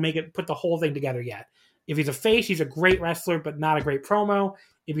hasn't been able to put the whole thing together yet. If he's a face, he's a great wrestler, but not a great promo.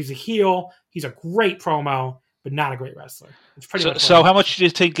 If he's a heel, he's a great promo, but not a great wrestler. It's pretty so how much do you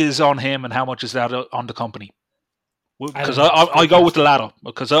think is on him and how much is that on the company? Because I go with the latter.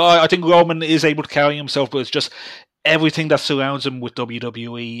 Because I think Roman is able to carry himself, but it's just everything that surrounds him with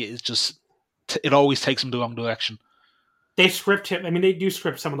WWE is just... It always takes him the wrong direction. They script him. I mean, they do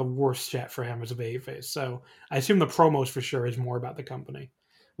script some of the worst shit for him as a babyface. So I assume the promos for sure is more about the company.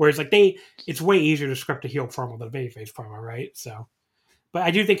 Whereas like it's way easier to script a heel promo than a babyface promo, right? So, but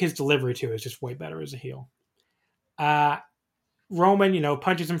I do think his delivery too is just way better as a heel. Roman,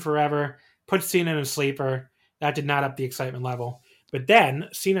 punches him forever, puts Cena in a sleeper. That did not up the excitement level. But then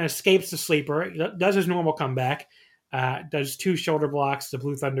Cena escapes the sleeper, does his normal comeback, does 2 shoulder blocks, the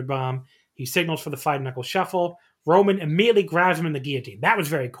Blue Thunder Bomb. He signals for the 5-knuckle shuffle. Roman immediately grabs him in the guillotine. That was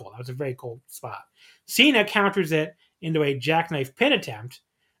very cool. That was a very cool spot. Cena counters it into a jackknife pin attempt.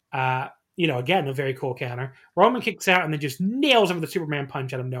 Again, a very cool counter. Roman kicks out and then just nails him with a Superman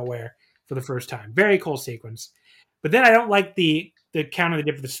punch out of nowhere for the first time. Very cool sequence. But then I don't like the counter they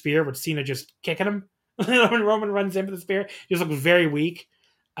did for the spear with Cena just kicking him. When Roman runs in for the spear, he just looks very weak.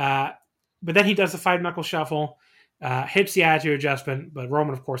 But then he does the 5-knuckle shuffle, hits the attitude adjustment, but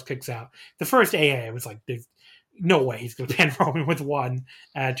Roman, of course, kicks out. The first AA was like, there's no way he's going to pin Roman with 1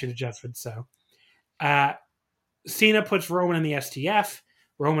 attitude adjustment. So Cena puts Roman in the STF.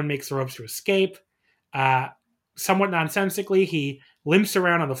 Roman makes the ropes to escape. Somewhat nonsensically, he limps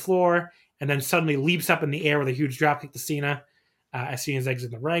around on the floor and then suddenly leaps up in the air with a huge dropkick to Cena as Cena's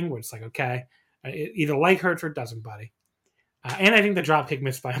exiting the ring, where it's like, okay, it either leg hurts or it doesn't, buddy. And I think the dropkick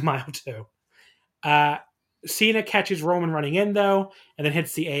missed by a mile, too. Cena catches Roman running in, though, and then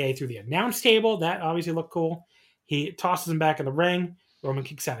hits the AA through the announce table. That obviously looked cool. He tosses him back in the ring. Roman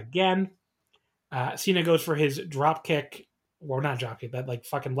kicks out again. Cena goes for his dropkick. Well, not dropkick, that like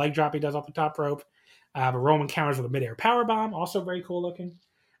fucking leg drop he does off the top rope. But Roman counters with a midair powerbomb. Also very cool looking.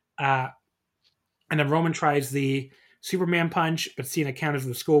 And then Roman tries the Superman punch, but Cena counters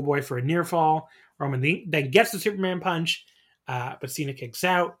with a schoolboy for a near fall. Roman then gets the Superman punch, but Cena kicks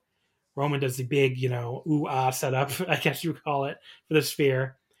out. Roman does the big, ooh-ah setup, I guess you would call it, for the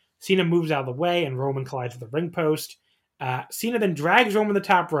spear. Cena moves out of the way, and Roman collides with the ring post. Cena then drags Roman the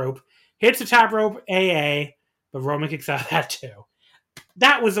top rope, hits the top rope AA, but Roman kicks out of that too.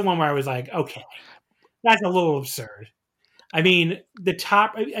 That was the one where I was like, okay, that's a little absurd. I mean, the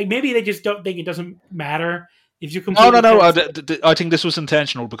top, maybe they just don't think it doesn't matter if you completely... No. I think this was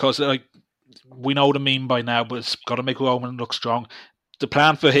intentional because we know the meme by now, but it's got to make Roman look strong. The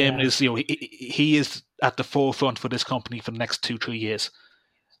plan for him is, he is at the forefront for this company for the next 2-3 years.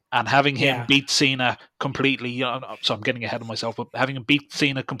 And having him beat Cena completely, so I'm getting ahead of myself, but having him beat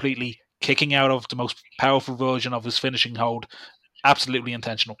Cena completely, kicking out of the most powerful version of his finishing hold, absolutely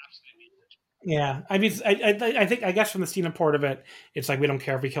intentional. Yeah, I mean, I guess from the Cena part of it, it's like we don't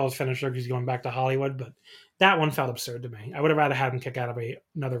care if he kills finisher because he's going back to Hollywood, but that one felt absurd to me. I would have rather had him kick out of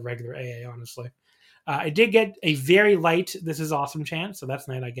another regular AA, honestly. I did get a very light "This is awesome" chant, so that's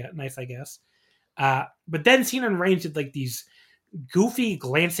nice, I guess. But then Cena and Reigns did like these goofy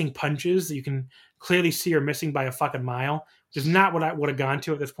glancing punches that you can clearly see are missing by a fucking mile, which is not what I would have gone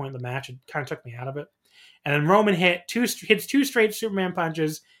to at this point in the match. It kind of took me out of it. And then Roman hits 2 straight Superman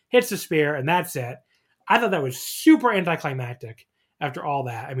punches, hits the spear, and that's it. I thought that was super anticlimactic after all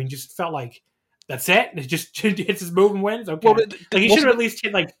that. I mean, just felt like that's it. It just hits his move and wins. Okay, well, he should have at least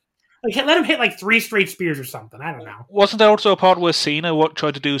hit let him hit 3 straight spears or something. I don't know. Wasn't there also a part where Cena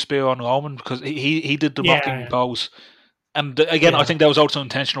tried to do a spear on Roman because he did the mocking pose? And again, I think that was also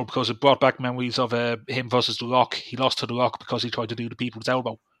intentional because it brought back memories of him versus The Rock. He lost to The Rock because he tried to do the people's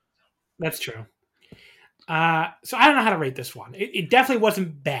elbow. That's true. So I don't know how to rate this one. It definitely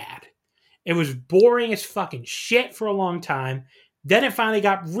wasn't bad. It was boring as fucking shit for a long time. Then it finally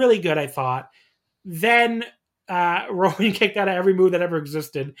got really good, I thought. Then Roman kicked out of every move that ever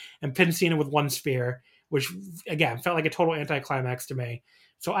existed and pinned Cena with 1 spear, which, again, felt like a total anticlimax to me.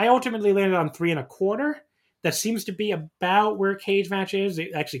 So I ultimately landed on 3.25. That seems to be about where Cage Match is.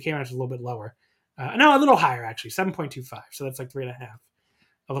 It actually came out a little bit lower. No, a little higher, actually. 7.25. So that's like 3.5.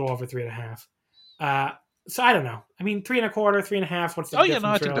 A little over 3.5. So I don't know. I mean, 3.25, 3.5. What's the difference?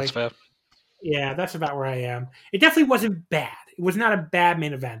 I think that's fair. Yeah, that's about where I am. It definitely wasn't bad. It was not a bad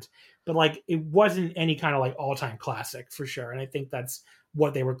main event, but it wasn't any kind of all-time classic for sure. And I think that's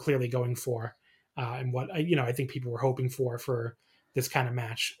what they were clearly going for, and what I think people were hoping for this kind of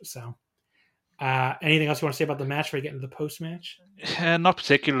match. So, anything else you want to say about the match before we get into the post-match? Not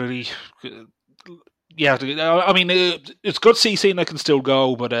particularly. Yeah, I mean, it's good to see Cena can still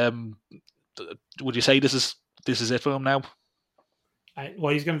go, but would you say this is it for him now?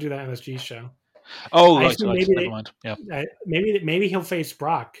 Well, he's going to do that MSG show. Oh, right. Never mind. Yeah, maybe he'll face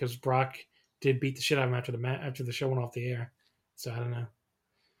Brock because Brock did beat the shit out of him after the show went off the air. So I don't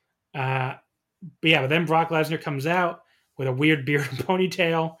know. But then Brock Lesnar comes out with a weird beard and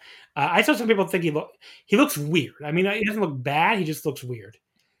ponytail. I saw some people think he looks weird. I mean, he doesn't look bad. He just looks weird.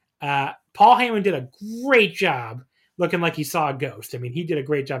 Paul Heyman did a great job looking like he saw a ghost. I mean, he did a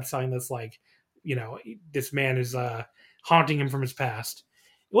great job selling this this man is haunting him from his past.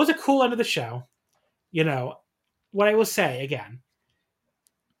 It was a cool end of the show. What I will say, again,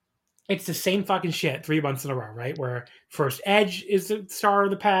 it's the same fucking shit 3 months in a row, right? Where first Edge is the star of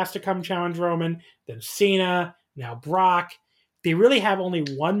the past to come challenge Roman, then Cena, now Brock. They really have only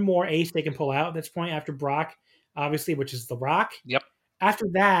one more ace they can pull out at this point after Brock, obviously, which is The Rock. Yep. After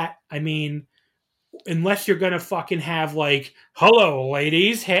that, I mean, unless you're going to fucking have, like, hello,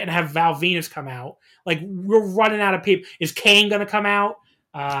 ladies, and have Val Venus come out. Like, we're running out of people. Is Kane going to come out?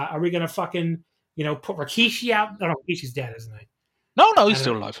 Are we going to fucking, put Rikishi out? No, Rikishi's dead, isn't he? No, he's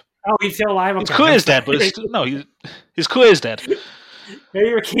still alive. Oh, he's still alive? Okay. His career's dead, but his career's dead. Maybe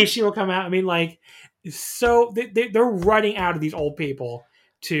Rikishi will come out. I mean, like, so they're running out of these old people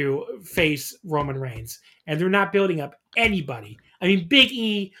to face Roman Reigns, and they're not building up anybody. I mean, Big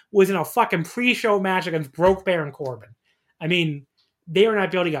E was in a fucking pre-show match against Broke Baron Corbin. I mean, they are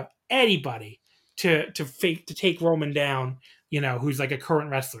not building up anybody to take Roman down, who's like a current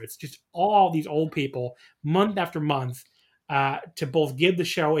wrestler. It's just all these old people, month after month, to both give the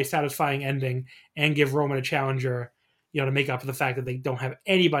show a satisfying ending and give Roman a challenger, to make up for the fact that they don't have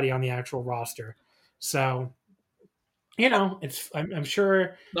anybody on the actual roster. So, I'm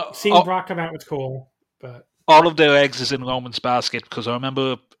sure seeing Brock come out was cool, but all of their eggs is in Roman's basket, because I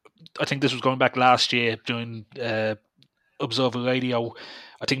remember, I think this was going back last year during Observer Radio.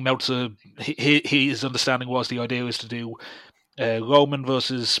 I think Meltzer, his understanding was the idea is to do Roman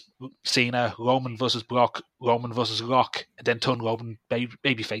versus Cena, Roman versus Brock, Roman versus Rock, and then turn Roman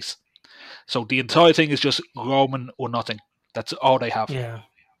babyface. So the entire thing is just Roman or nothing. That's all they have. Yeah.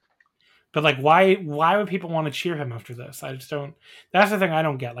 But, like, why would people want to cheer him after this? I just don't. That's the thing I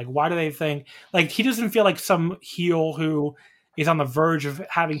don't get. Like, why do they think, like, he doesn't feel like some heel who is on the verge of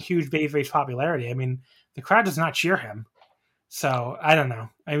having huge babyface popularity. I mean, the crowd does not cheer him. So I don't know.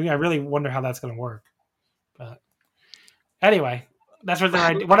 I mean, I really wonder how that's going to work. But anyway, that's what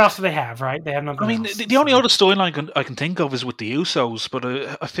they're. What else do they have? Right? They have nothing. I mean, else, the only other storyline I can think of is with the Usos, but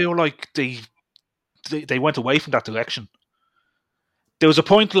I feel like they went away from that direction. There was a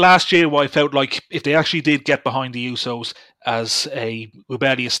point last year where I felt like if they actually did get behind the Usos as a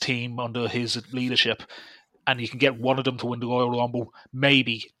rebellious team under his leadership, and you can get one of them to win the Royal Rumble,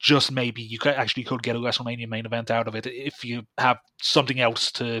 maybe, just maybe, you could get a WrestleMania main event out of it if you have something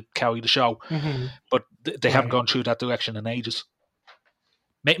else to carry the show. Mm-hmm. But they haven't gone through that direction in ages.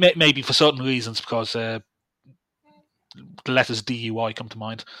 Maybe for certain reasons, because the letters DUI come to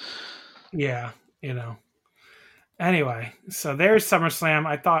mind. Yeah, Anyway, so there's SummerSlam.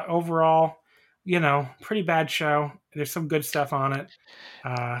 I thought overall, pretty bad show. There's some good stuff on it.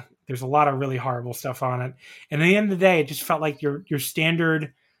 There's a lot of really horrible stuff on it. And at the end of the day, it just felt like your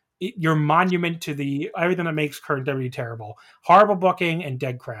standard, your monument to the everything that makes current WWE terrible. Horrible booking and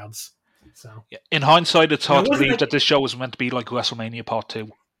dead crowds. So yeah. In hindsight, it's hard to believe that this show was meant to be like WrestleMania Part 2.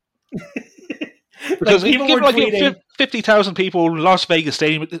 Because people were tweeting 50,000 people, Las Vegas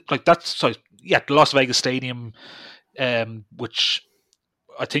Stadium, like that's the Las Vegas Stadium, which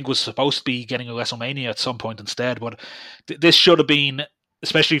I think was supposed to be getting a WrestleMania at some point instead. But this should have been,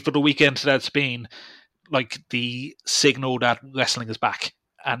 especially for the weekend that it's been, like the signal that wrestling is back.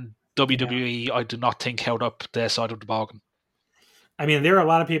 And WWE, I do not think, held up their side of the bargain. I mean, there are a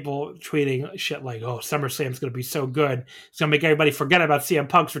lot of people tweeting shit like, "Oh, SummerSlam's going to be so good; it's going to make everybody forget about CM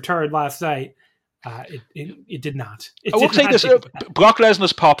Punk's return last night." It did not. I will say this: Brock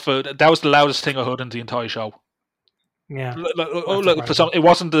Lesnar's pop that was the loudest thing I heard in the entire show. Yeah. Look, for some, it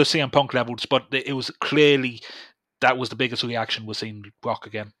wasn't the CM Punk levels, but it was clearly that was the biggest reaction was seeing Brock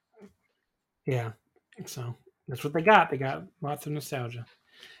again. Yeah. So that's what they got. They got lots of nostalgia.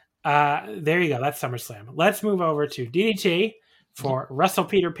 There you go. That's SummerSlam. Let's move over to DDT for Wrestle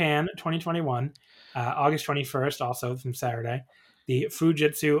Peter Pan 2021, August 21st, also from Saturday. The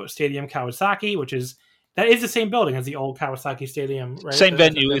Fujitsu Stadium Kawasaki, which is the same building as the old Kawasaki Stadium, right? Same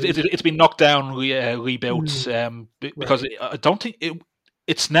venue. It's been knocked down, rebuilt, because I don't think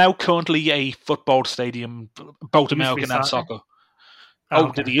it's now currently a football stadium, both American and soccer.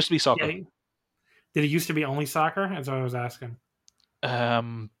 Okay. Did it used to be soccer? Yeah. Did it used to be only soccer? That's what I was asking.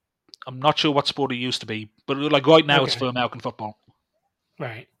 I'm not sure what sport it used to be, but like right now it's for American football.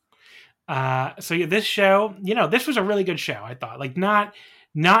 Right. So yeah, this show, this was a really good show. I thought, like, not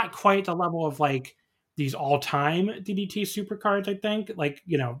quite the level of like these all-time DDT supercards. I think, like,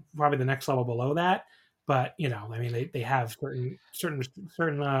 probably the next level below that. But I mean, they have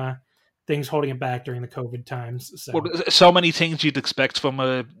certain things holding it back during the COVID times. So many things you'd expect from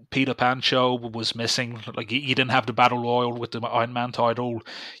a Peter Pan show was missing. Like you didn't have the Battle Royal with the Iron Man title.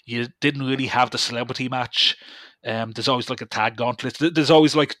 You didn't really have the celebrity match. There's always like a tag gauntlet. There's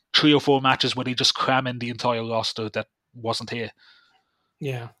always like 3 or 4 matches where they just cram in the entire roster that wasn't here.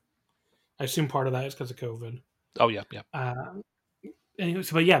 Yeah. I assume part of that is because of COVID. Oh, yeah.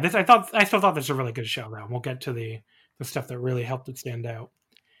 but yeah, I still thought this was a really good show, though. We'll get to the stuff that really helped it stand out.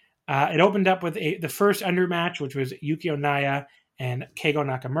 It opened up with the first undermatch, which was Yukio Naya and Keigo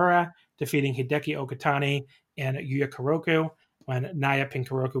Nakamura defeating Hideki Okatani and Yuya Kuroku when Naya pinned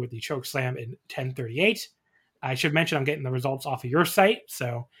Kuroku with the choke slam in 10:38. I should mention I'm getting the results off of your site,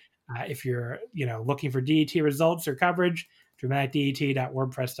 so if you're looking for DDT results or coverage,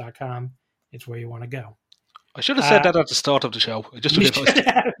 dramaticdet.wordpress.com is where you want to go. I should have said that at the start of the show. I just realized.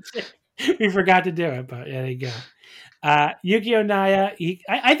 We forgot to do it, but yeah, there you go. Yukio Naya,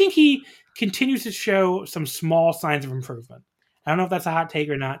 I think he continues to show some small signs of improvement. I don't know if that's a hot take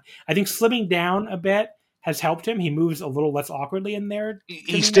or not. I think slimming down a bit has helped him. He moves a little less awkwardly in there.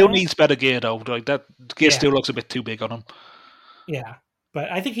 He still needs better gear, though. Like that gear still looks a bit too big on him. Yeah,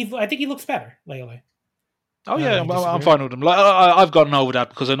 but I think he looks better lately. Oh yeah, I'm fine with him. Like, I've gotten over that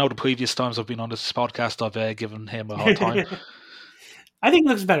because I know the previous times I've been on this podcast, I've given him a hard time. I think he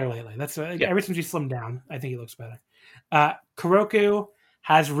looks better lately. That's ever since he slimmed down, I think he looks better. Kuroku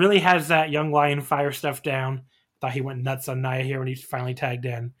has that young lion fire stuff down. Thought he went nuts on Naya here when he finally tagged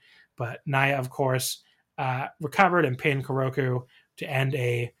in, but Naya, of course, recovered and pinned Kuroku to end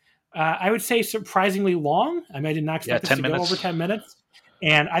I would say surprisingly long. I did not expect this to go over 10 minutes,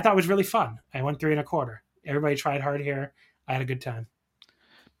 and I thought it was really fun. I went 3 1/4. Everybody tried hard here. I had a good time.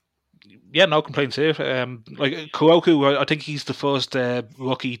 Yeah, no complaints here. Like Kuroku, I think he's the first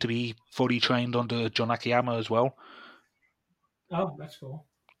rookie to be fully trained under John Akiyama as well. Oh, that's cool.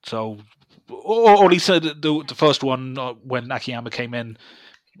 So, or at least the first one when Akiyama came in.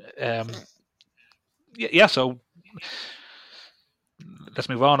 Yeah, so let's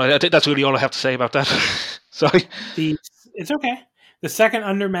move on. I think that's really all I have to say about that. Sorry. It's okay. The second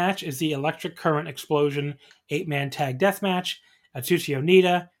undermatch is the Electric Current Explosion 8-man tag death match. Atsushi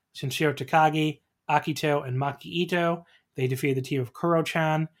Onita, Shinshiro Takagi, Akito, and Maki Ito. They defeated the team of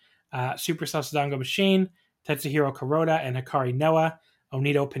Kuro-chan, Super Sasadango Machine, Tetsuhiro Kuroda, and Hikari Noah.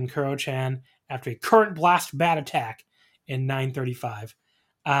 Onito pinned Kuro-chan after a current blast bat attack in 9:35.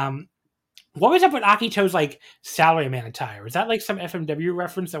 What was up with Akito's salaryman attire? Was that some FMW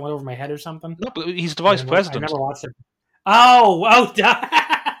reference that went over my head or something? No, but he's the vice president. I never watched it. Oh, well,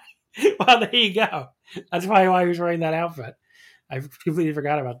 there you go. That's probably why he was wearing that outfit. I completely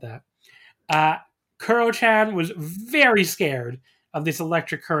forgot about that. Kuro-chan was very scared of this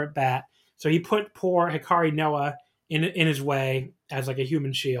electric current bat, so he put poor Hikari Noah in his way as a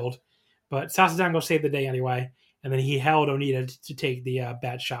human shield. But Sasadango saved the day anyway, and then he held Onita to take the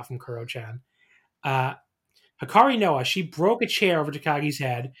bat shot from Kuro-chan. Hikari Noah, she broke a chair over Takagi's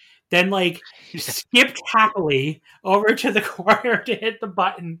head, then skipped happily over to the corner to hit the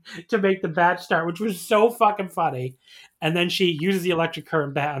button to make the bat start, which was so fucking funny. And then she uses the electric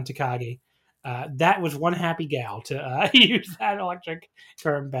current bat on Takagi. That was one happy gal to use that electric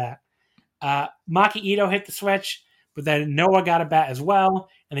current bat. Maki Ito hit the switch, but then Noah got a bat as well,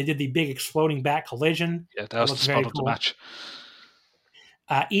 and they did the big exploding bat collision. Yeah, that was the spot of the match.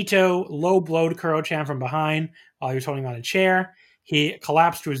 Ito low-blowed Kuro-chan from behind while he was holding on a chair. He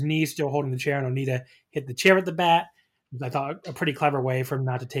collapsed to his knees, still holding the chair, and Onita hit the chair with the bat. I thought a pretty clever way for him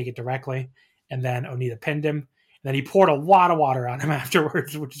not to take it directly. And then Onita pinned him. And then he poured a lot of water on him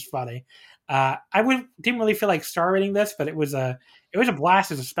afterwards, which is funny. Didn't really feel like star rating this, but it was a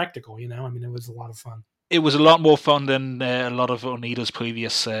blast as a spectacle. It was a lot of fun. It was a lot more fun than a lot of Onita's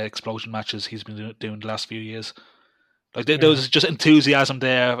previous explosion matches he's been doing the last few years. There was just enthusiasm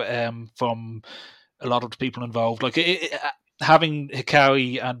there from a lot of the people involved. Having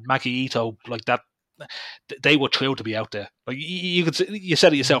Hikari and Maki Ito that, they were thrilled to be out there. You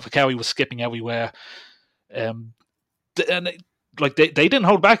said it yourself. Hikari was skipping everywhere, and they didn't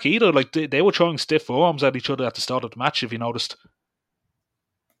hold back either. They were throwing stiff forearms at each other at the start of the match. If you noticed.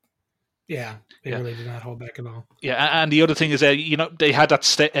 Yeah, they really did not hold back at all. Yeah, and the other thing is they had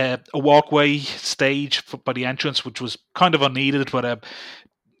that a walkway stage by the entrance, which was kind of unneeded. But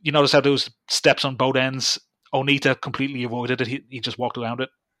you notice how those steps on both ends. Onita completely avoided it. He just walked around it.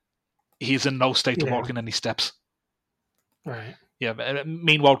 He's in no state to walk in any steps. Right. Yeah.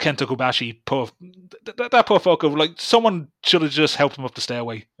 Meanwhile, Kenta Kobashi, that poor fucker, someone should have just helped him up the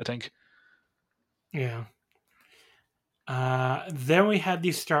stairway, I think. Yeah. Then we had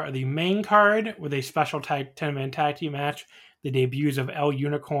the start of the main card with a special 10-man tag team match. The debuts of El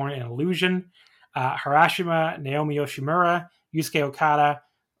Unicorn and Illusion. Harashima, Naomi Yoshimura, Yusuke Okada,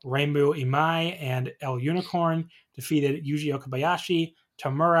 Rainbow Imai, and El Unicorn defeated Yuji Okabayashi,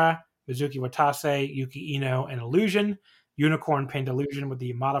 Tamura, Mizuki Watase, Yuki Ino, and Illusion. Unicorn pinned Illusion with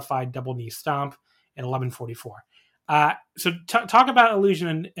the modified double knee stomp in 11:44. So talk about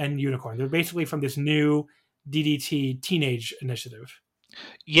Illusion and Unicorn. They're basically from this new DDT Teenage initiative.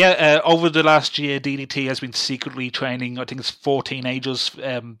 Yeah, over the last year, DDT has been secretly training, I think it's 14 ages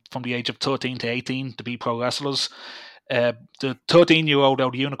from the age of 13 to 18 to be pro wrestlers. The 13-year-old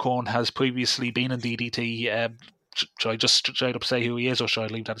El Unicorn has previously been in DDT. Should I just straight up say who he is, or should I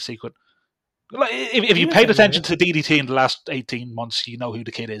leave that a secret? Like, if you paid attention to DDT in the last 18 months, you know who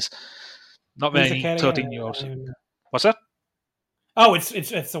the kid is. Not many 13-year-olds. What's that? Oh, it's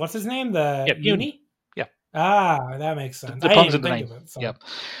what's his name? The Uni? Yeah. Ah, that makes sense. The pun's in the name. It, so. Yeah.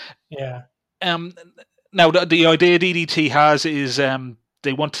 Yeah. Now, the idea DDT has is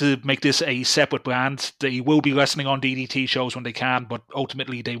they want to make this a separate brand. They will be wrestling on DDT shows when they can, but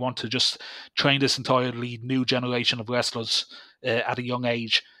ultimately they want to just train this entirely new generation of wrestlers at a young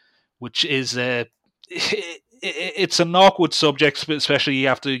age, which is it's an awkward subject, especially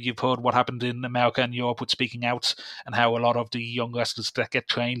after you've heard what happened in America and Europe with Speaking Out, and how a lot of the young wrestlers that get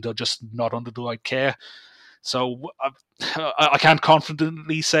trained are just not under the right care. So I can't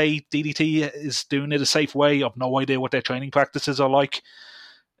confidently say DDT is doing it a safe way. I've no idea what their training practices are like.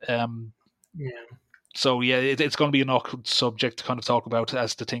 So yeah, it's going to be an awkward subject to kind of talk about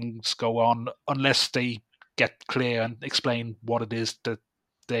as the things go on, unless they get clear and explain what it is that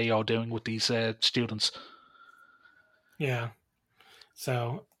they are doing with these students. Yeah.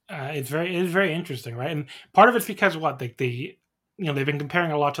 So it's very interesting, right? And part of it's because they've been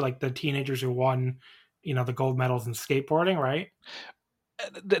comparing a lot to like the teenagers who won, the gold medals in skateboarding, right?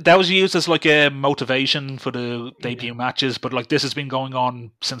 That was used as like a motivation for the debut matches, but like this has been going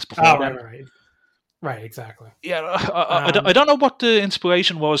on since before then. Right, exactly. Yeah, I don't know what the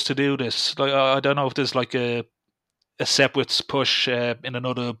inspiration was to do this. Like, I don't know if there's like a separate push in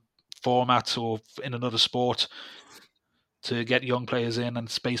another format or in another sport to get young players in, and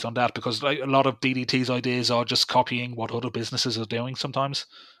it's based on that, because like a lot of DDT's ideas are just copying what other businesses are doing sometimes.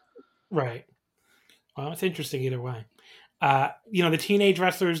 Right. Well, it's interesting either way. The teenage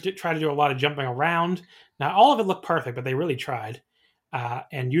wrestlers did try to do a lot of jumping around. Now, all of it looked perfect, but they really tried.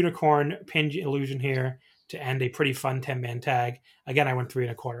 And Unicorn pinned Illusion here to end a pretty fun 10-man tag. Again, I went 3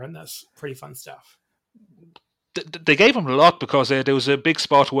 1/4 on this. Pretty fun stuff. They gave him a lot, because there was a big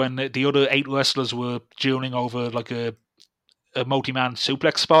spot when the other 8 wrestlers were dueling over like a multi-man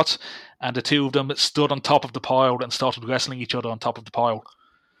suplex spot, and the 2 of them stood on top of the pile and started wrestling each other on top of the pile.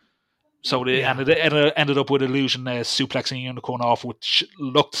 So and it ended up with Illusion suplexing Unicorn off, which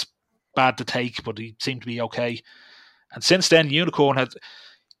looked bad to take, but he seemed to be okay. And since then, Unicorn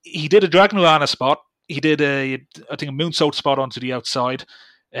he did a Dragon Rana spot. He did a moonsault spot onto the outside.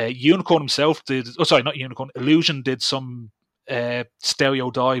 Unicorn himself did. Oh, sorry, not Unicorn. Illusion did some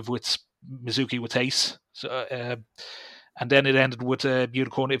stereo dive with Mizuki with Ace. So, and then it ended with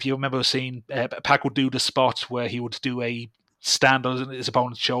Unicorn. If you remember seeing, Pac would do the spot where he would do a stand on his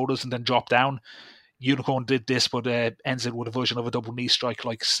opponent's shoulders and then drop down. Unicorn did this, but ends it with a version of a double knee strike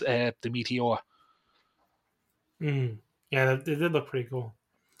like the Meteor. Yeah, it did look pretty cool.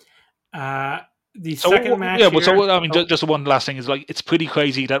 Second match. Yeah, but so I mean, just one last thing is like it's pretty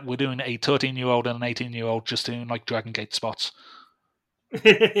crazy that we're doing a 13-year-old and an 18-year-old just doing like Dragon Gate spots.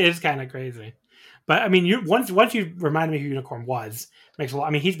 It is kind of crazy, but I mean, once you reminded me who Unicorn was, makes a lot.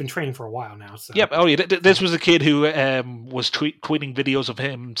 I mean, he's been training for a while now. So yeah. Oh yeah, this was a kid who was tweeting videos of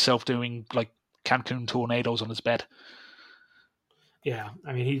himself doing like Cancun tornadoes on his bed. Yeah,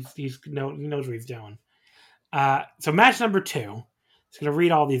 I mean, he knows what he's doing. So match number 2. Just going to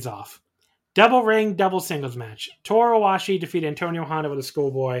read all these off. Double ring, double singles match. Toru Owashi defeated Antonio Honda with a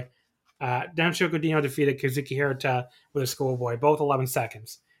schoolboy. Danshoku Dino defeated Kazuki Hirata with a schoolboy. Both 11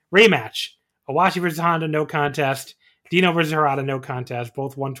 seconds. Rematch. Owashi versus Honda, no contest. Dino versus Hirata, no contest.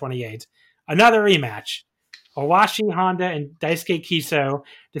 Both 128. Another rematch. Owashi, Honda, and Daisuke Kiso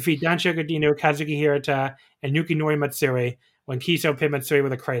defeat Danshoku Dino, Kazuki Hirata, and Yukinori Matsuri when Kiso pinned Matsuri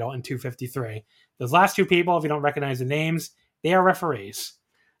with a cradle in 253. Those last 2 people, if you don't recognize the names, they are referees.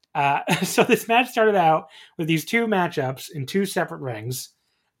 So this match started out with these 2 matchups in 2 separate rings.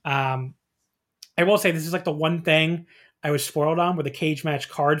 I will say this is like the one thing I was spoiled on, where the cage match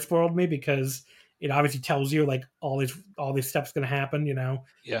card spoiled me, because it obviously tells you like all these steps going to happen,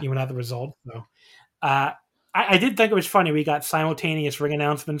 even at the result. So I did think it was funny. We got simultaneous ring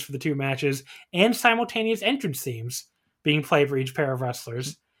announcements for the 2 matches and simultaneous entrance themes being played for each pair of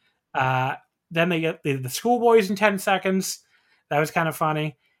wrestlers. Then they get the schoolboys in 10 seconds. That was kind of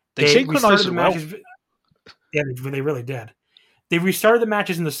funny. They synchronized the matches. Yeah, they really did. They restarted the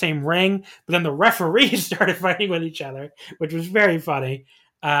matches in the same ring, but then the referees started fighting with each other, which was very funny.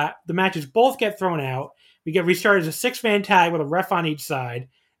 The matches both get thrown out. We get restarted as a 6-man tag with a ref on each side.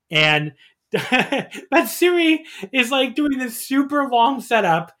 And Matsuri is like doing this super long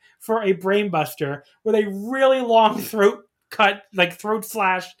setup for a brainbuster with a really long throat cut, like throat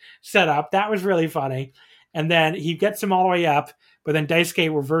slash setup. That was really funny. And then he gets him all the way up, but then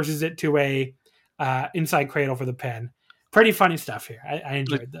Daisuke reverses it to a inside cradle for the pin. Pretty funny stuff here. I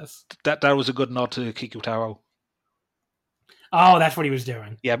enjoyed this. That was a good nod to Kikutaro. Oh, that's what he was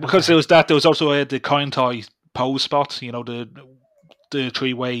doing. Yeah, because there was that. There was also the coin tie pose spot. The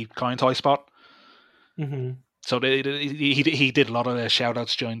three-way coin tie spot. Mm-hmm. So he did a lot of shout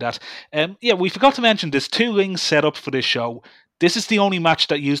outs during that. We forgot to mention there's 2 rings set up for this show. This is the only match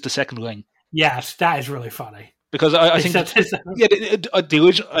that used the second ring. Yes, that is really funny. Because I think the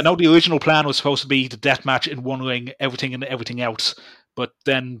original. I know the original plan was supposed to be the death match in one ring, everything and everything else. But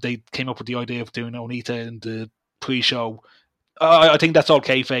then they came up with the idea of doing Onita in the pre-show. I think that's all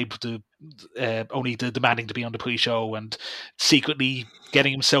kayfabe. Onita demanding to be on the pre-show and secretly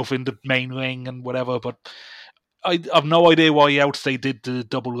getting himself in the main ring and whatever. But I have no idea why else they did the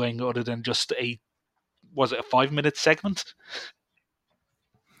double ring other than just a 5-minute segment?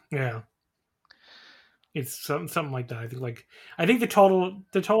 Yeah. It's something like that. I think the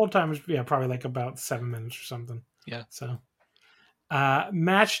total time was probably like about 7 minutes or something. Yeah. So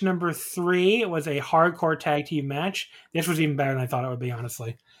match number 3 was a hardcore tag team match. This was even better than I thought it would be,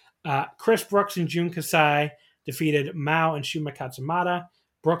 honestly. Chris Brooks and Jun Kasai defeated Mao and Shuma Katsumata.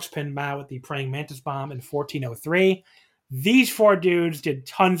 Brooks pinned Mao with the Praying Mantis Bomb in 1403. These 4 dudes did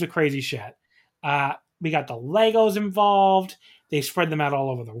tons of crazy shit. We got the Legos involved. They spread them out all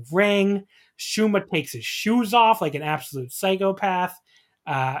over the ring. Shuma takes his shoes off like an absolute psychopath.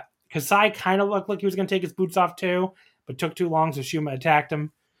 Kasai kind of looked like he was going to take his boots off too, but took too long, so Shuma attacked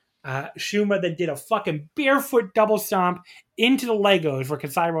him. Shuma then did a fucking barefoot double stomp into the Legos where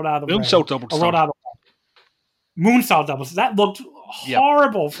Kasai rolled out of the ring. Moonsault double stomp. Moonsault double stomp. That looked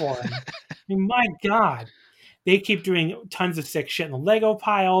horrible for him. I mean, my God. They keep doing tons of sick shit in the Lego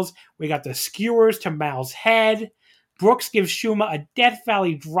piles. We got the skewers to Mal's head. Brooks gives Shuma a Death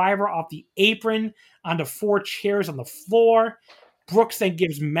Valley driver off the apron onto 4 chairs on the floor. Brooks then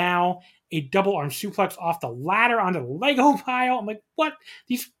gives Mal a double arm suplex off the ladder onto the Lego pile. I'm like, what?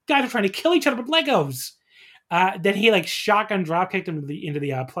 These guys are trying to kill each other with Legos. Then he shotgun drop kicked him into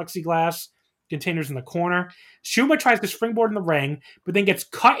the plexiglass containers in the corner. Shuma tries to springboard in the ring, but then gets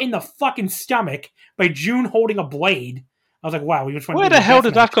cut in the fucking stomach by Jun holding a blade. I was like, wow. Where the hell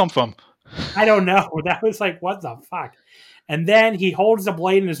did that come from? I don't know. That was what the fuck? And then he holds the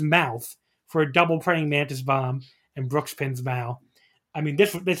blade in his mouth for a double Praying Mantis Bomb, and Brooks pins Mal. I mean,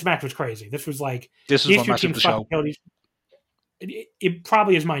 this match was crazy. This was this is one match of the show. It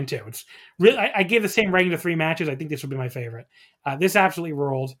probably is mine too. It's really, I gave the same rating to 3 matches. I think this would be my favorite. This absolutely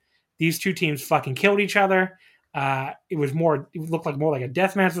ruled. These 2 teams fucking killed each other. It looked more like a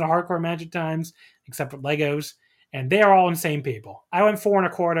death match than a hardcore match at times, except with Legos. And they are all insane people. I went 4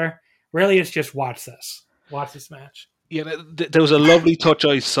 1/4. Really, it's just watch this. Watch this match. Yeah, there was a lovely touch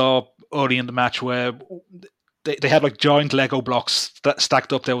I saw early in the match where they had giant Lego blocks that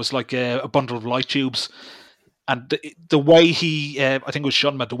stacked up. There was a bundle of light tubes. And the way he, I think it was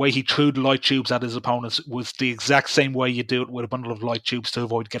Shunma, the way he threw the light tubes at his opponents was the exact same way you do it with a bundle of light tubes to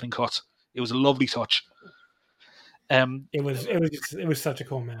avoid getting cut. It was a lovely touch. It was such a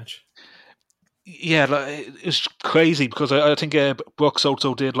cool match. Yeah, it was crazy because I think Brooks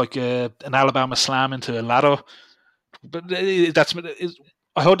also did an Alabama slam into a ladder. But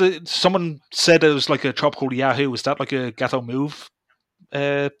I heard someone said it was like a tropical Yahoo. Is that like a Gato move?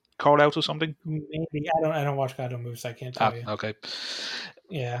 Call out or something? Maybe. I don't watch Gato moves, so I can't tell you. Okay.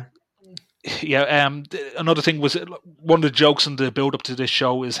 Yeah. Yeah. Another thing was one of the jokes in the build up to this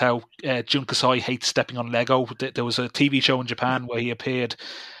show is how Jun Kasai hates stepping on Lego. There was a TV show in Japan where he appeared,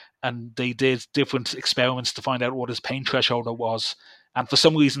 and they did different experiments to find out what his pain threshold was. And for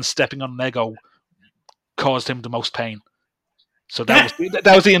some reason, stepping on Lego caused him the most pain. So that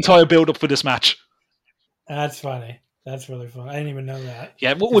was the entire build up for this match. That's funny. That's really fun. I didn't even know that.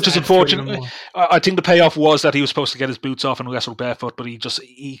 Yeah, which is unfortunate. I think the payoff was that he was supposed to get his boots off and wrestle barefoot, but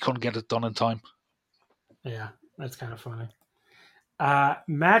he couldn't get it done in time. Yeah, that's kind of funny.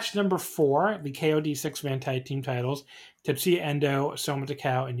 Match number 4, the KOD 6-man tag team titles. Tetsuya Endo, Soma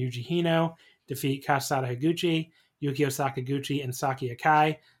Takao, and Yuji Hino defeat Kasada Higuchi, Yukio Sakaguchi, and Saki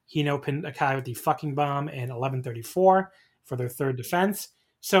Akai. Hino pinned Akai with the fucking bomb in 1134 for their 3rd defense.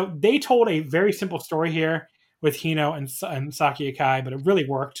 So they told a very simple story here with Hino and Saki Akai, but it really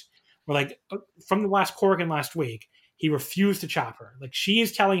worked. We're from the last Korakuen last week, he refused to chop her. She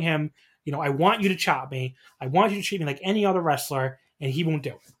is telling him, I want you to chop me. I want you to treat me like any other wrestler, and he won't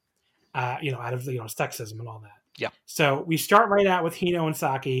do it. Out of sexism and all that. Yeah. So we start right out with Hino and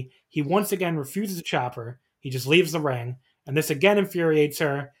Saki. He once again refuses to chop her. He just leaves the ring, and this again infuriates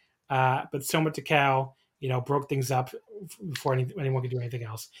her. But Soma Takao, broke things up before anyone could do anything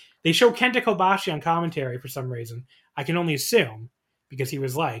else. They show Kenta Kobashi on commentary for some reason. I can only assume because he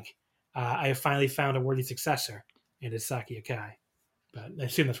was like, I have finally found a worthy successor, and it's Saki Akai. But I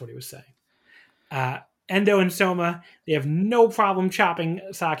assume that's what he was saying. Endo and Soma, they have no problem chopping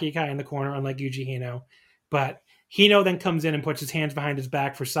Saki Akai in the corner, unlike Yuji Hino. But Hino then comes in and puts his hands behind his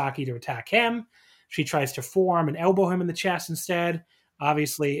back for Saki to attack him. She tries to forearm and elbow him in the chest instead.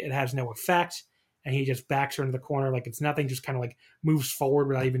 Obviously, it has no effect, and he just backs her into the corner like it's nothing, just kind of like moves forward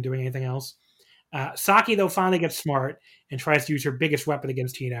without even doing anything else. Saki, though, finally gets smart and tries to use her biggest weapon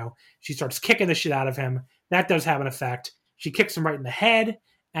against Hino. She starts kicking the shit out of him. That does have an effect. She kicks him right in the head,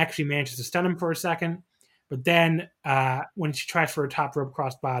 actually manages to stun him for a second. But then when she tries for a top rope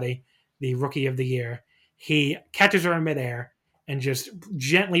crossbody, the rookie of the year, he catches her in midair and just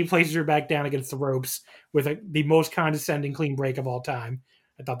gently places her back down against the ropes with the most condescending clean break of all time.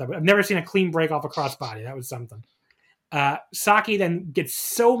 I've never seen a clean break off a crossbody. That was something. Saki then gets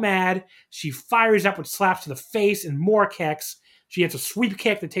so mad, she fires up with slaps to the face and more kicks. She hits a sweep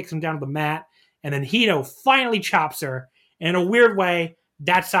kick that takes him down to the mat, and then Hino finally chops her. And in a weird way,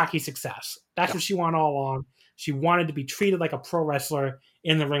 that's Saki's success. That's what she wanted all along. She wanted to be treated like a pro wrestler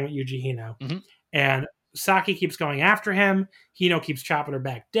in the ring with Yuji Hino. Mm-hmm. And Saki keeps going after him. Hino keeps chopping her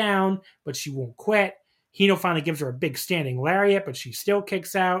back down, but she won't quit. Hino finally gives her a big standing lariat, but she still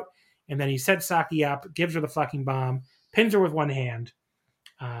kicks out. And then he sets Saki up, gives her the fucking bomb, pins her with one hand,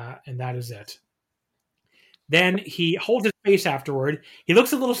 and that is it. Then he holds his face afterward. He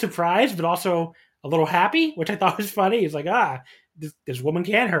looks a little surprised, but also a little happy, which I thought was funny. He's like, this woman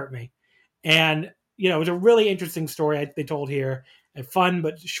can't hurt me. And, it was a really interesting story they told here. A fun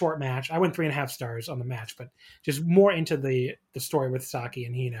but short match. I went 3.5 stars on the match, but just more into the story with Saki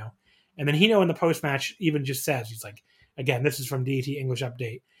and Hino. And then Hino in the post-match even just says, he's like, again, this is from DET English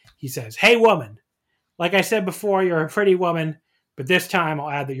Update. He says, "Hey, woman, like I said before, you're a pretty woman, but this time I'll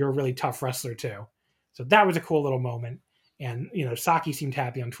add that you're a really tough wrestler too." So that was a cool little moment. And, Saki seemed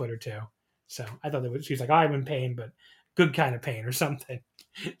happy on Twitter too. So I thought she was like, I'm in pain, but good kind of pain or something.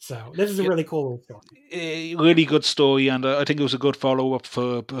 So this is a really cool little story. A really good story, and I think it was a good follow-up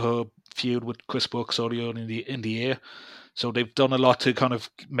for her feud with Chris Brooks earlier on in the year. So they've done a lot to kind of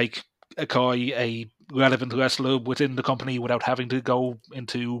make Akai a relevant wrestler within the company without having to go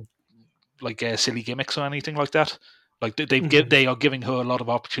into like silly gimmicks or anything like that. Like they are giving her a lot of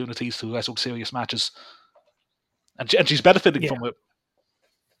opportunities to wrestle serious matches, and she's benefiting from it.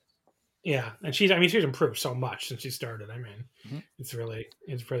 Yeah, and she's improved so much since she started. I mean, it's really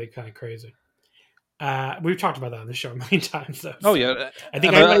kind of crazy. We've talked about that on the show a million times, though. Oh yeah, I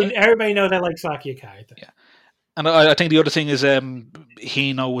think everybody knows I like Saki Akai. Yeah, and I think the other thing is,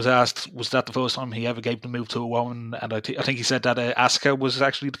 Hino was asked, was that the first time he ever gave the move to a woman? And I think he said that Asuka was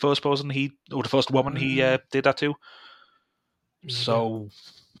actually the first person the first woman he did that to. So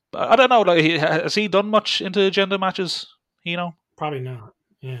I don't know. Like, has he done much into gender matches? Probably not.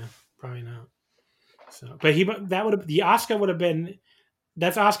 Yeah. Probably not. So, but the Asuka would have been.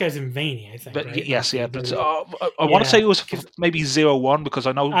 That's Asuka's in Veiny, I think. But right? yes, yeah. But I want to say it was maybe 0-1 because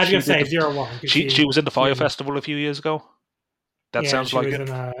I know I was going to say 0-1. She was in the Fire Festival a few years ago. That sounds like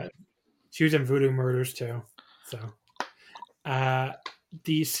it. She was in Voodoo Murders too. So,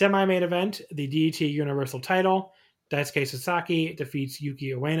 the semi-main event, the DET Universal Title, Daisuke Sasaki defeats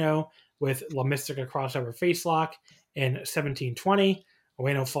Yuki Ueno with La Mystica crossover facelock in 17-20.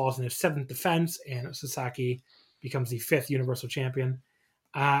 Ueno falls in his 7th defense, and Sasaki becomes the 5th Universal Champion.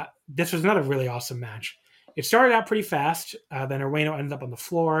 This was another really awesome match. It started out pretty fast. Then Ueno ended up on the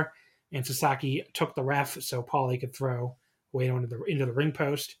floor, and Sasaki took the ref so Paulie could throw Ueno into the ring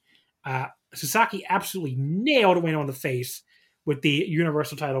post. Sasaki absolutely nailed Ueno in the face with the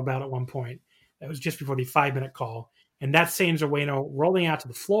Universal title bout at one point. That was just before the 5-minute call. And that sends Ueno rolling out to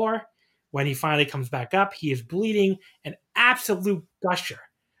the floor. When he finally comes back up, he is bleeding, an absolute gusher.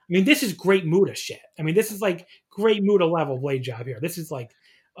 I mean, this is Great Muta shit. I mean, this is like Great Muta level blade job here. This is like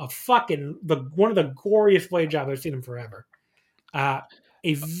a one of the goriest blade jobs I've seen him forever. A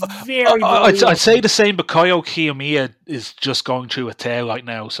very I'd say the same, but Kaio Kiyomiya is just going through a tear right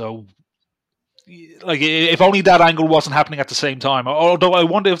now. So, like, if only that angle wasn't happening at the same time. Although I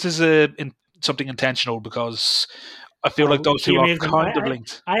wonder if this is something intentional, because I feel like those two are kind of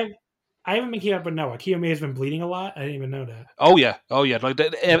linked. I haven't been keeping up with Noah. Kiyomiya has been bleeding a lot. I didn't even know that. Oh yeah. Like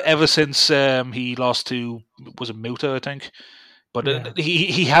ever since he lost to, was it Muta, I think. But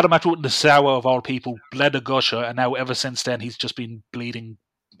he had a match with Nasawa of all people, bled a gusher, and now ever since then he's just been bleeding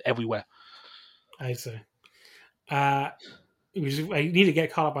everywhere. I see. I need to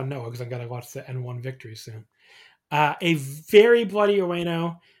get caught up on Noah because I've got to watch the N1 victory soon. A very bloody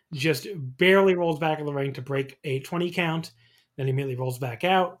Ueno just barely rolls back in the ring to break a 20 count. Then he immediately rolls back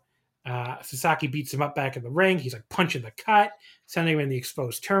out. Sasaki beats him up back in the ring. He's like punching the cut, sending him in the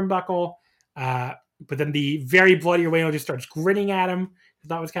exposed turnbuckle. But then the very bloody Ueno just starts grinning at him. I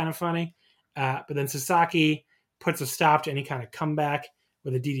thought was kind of funny. But then Sasaki puts a stop to any kind of comeback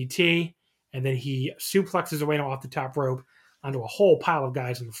with a DDT. And then he suplexes Ueno off the top rope onto a whole pile of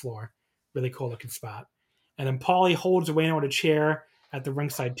guys on the floor. Really cool looking spot. And then Paulie holds Ueno in a chair at the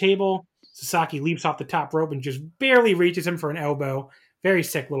ringside table. Sasaki leaps off the top rope and just barely reaches him for an elbow. Very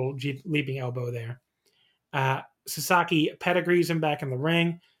sick little leaping elbow there. Sasaki pedigrees him back in the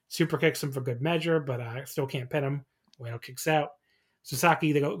ring. Super kicks him for good measure, but still can't pin him. Ueno kicks out.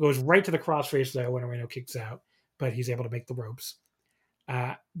 Sasaki goes right to the crossface though when Ueno kicks out, but he's able to make the ropes.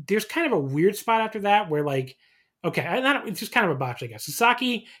 There's kind of a weird spot after that where like, okay, it's just kind of a botch, I guess.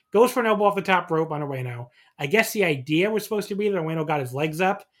 Sasaki goes for an elbow off the top rope on Ueno. I guess the idea was supposed to be that Ueno got his legs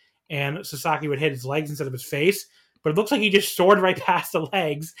up and Sasaki would hit his legs instead of his face, but it looks like he just soared right past the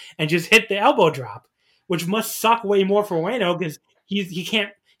legs and just hit the elbow drop, which must suck way more for Ueno because he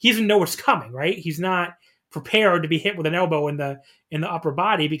doesn't know what's coming, right? He's not prepared to be hit with an elbow in the upper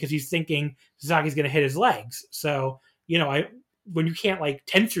body because he's thinking Sasaki's going to hit his legs. So, when you can't like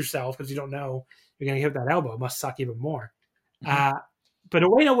tense yourself because you don't know you're going to hit that elbow, it must suck even more. Mm-hmm. But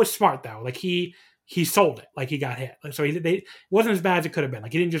Ueno was smart though. Like he sold it like he got hit. So it wasn't as bad as it could have been.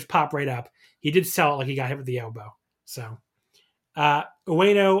 Like he didn't just pop right up. He did sell it like he got hit with the elbow. So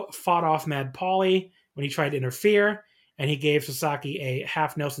Ueno fought off Mad Paulie when he tried to interfere. And he gave Sasaki a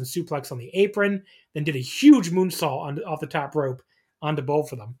half Nelson suplex on the apron, then did a huge moonsault off the top rope onto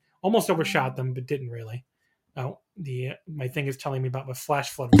both of them. Almost overshot them, but didn't really. Oh, my thing is telling me about the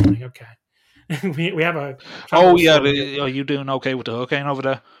flash flood warning. Okay. we have a... Oh, yeah. Are you doing okay with the hurricane over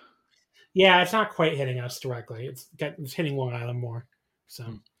there? Yeah, it's not quite hitting us directly. It's hitting Long Island more. So,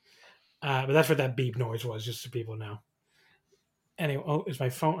 but that's what that beep noise was, just so people know. Anyway, is my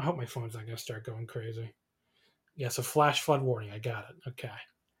phone... I hope my phone's not going to start going crazy. Yes, a flash flood warning. I got it. Okay.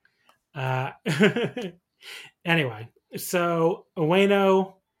 Anyway, so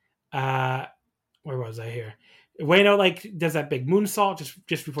Ueno, where was I here? Ueno does that big moonsault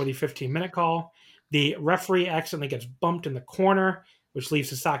just before the 15-minute call. The referee accidentally gets bumped in the corner, which leaves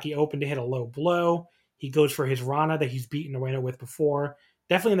Sasaki open to hit a low blow. He goes for his Rana that he's beaten Ueno with before,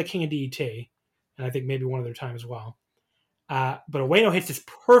 definitely in the King of DDT, and I think maybe one other time as well. But Ueno hits this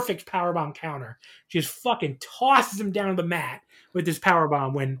perfect powerbomb counter. Just fucking tosses him down to the mat with this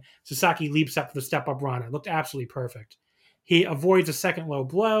powerbomb when Sasaki leaps up for the step-up Rana. It looked absolutely perfect. He avoids a second low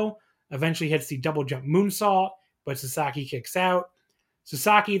blow, eventually hits the double jump moonsault, but Sasaki kicks out.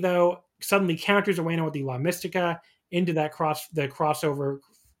 Sasaki, though, suddenly counters Ueno with the La Mystica into that crossover,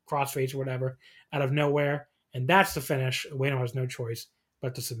 crossface or whatever, out of nowhere. And that's the finish. Ueno has no choice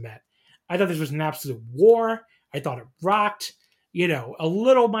but to submit. I thought this was an absolute war. I thought it rocked. A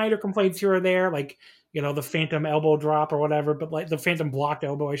little minor complaints here or there, like, the phantom elbow drop or whatever, but like the phantom blocked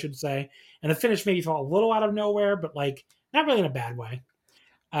elbow, I should say. And the finish maybe felt a little out of nowhere, but like not really in a bad way.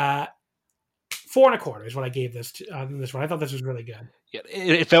 4.25 is what I gave this one. I thought this was really good. Yeah,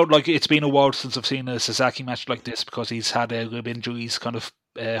 it felt like it's been a while since I've seen a Sasaki match like this because he's had rib injuries kind of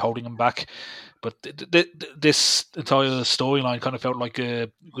holding him back. But this entire storyline kind of felt like a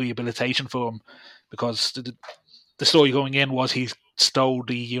rehabilitation for him because the story going in was he stole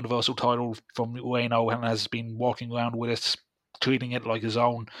the Universal title from Ueno and has been walking around with it, treating it like his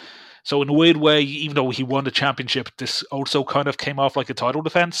own. So in a weird way, even though he won the championship, this also kind of came off like a title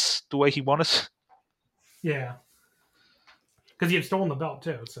defense, the way he won it. Yeah. Because he had stolen the belt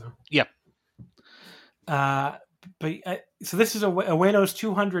too, so. Yep. So this is Ueno's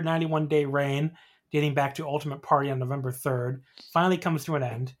 291-day reign, dating back to Ultimate Party on November 3rd, finally comes to an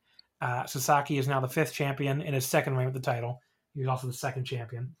end. Sasaki is now the 5th champion in his second reign with the title. He's also the 2nd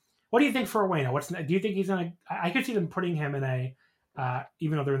champion. What do you think for Ueno? Do you think he's going to... I could see them putting him in a...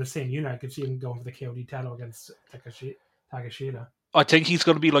 even though they're in the same unit, I could see him going for the KOD title against Takeshita. I think he's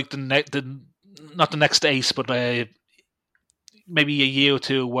going to be like not the next ace, but maybe a year or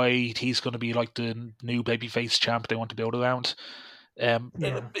two away, he's going to be like the new babyface champ they want to build around.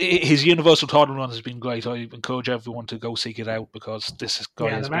 His Universal title run has been great. I encourage everyone to go seek it out because this guy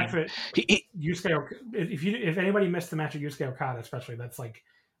has been... If anybody missed the match at Yusuke Okada, especially, that's like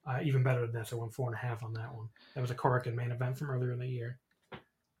even better than this. I won 4.5 on that one. That was a Korakuen main event from earlier in the year.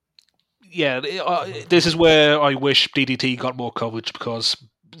 Yeah, this is where I wish DDT got more coverage because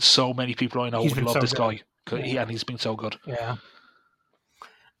so many people I know would love this guy. And he's been so good. Yeah.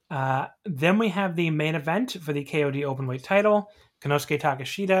 Then we have the main event for the KOD Openweight title. Konosuke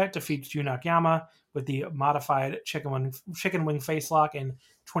Takeshita defeats Jun Akiyama with the modified chicken wing face lock in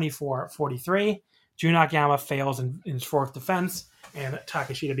 24-43. Jun Akiyama fails in his fourth defense, and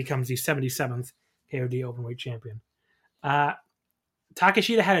Takeshita becomes the 77th KOD Openweight champion.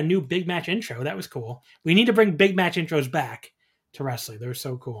 Takeshita had a new big match intro. That was cool. We need to bring big match intros back to wrestling. They're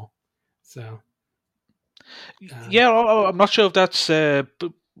so cool. So, I'm not sure if that's the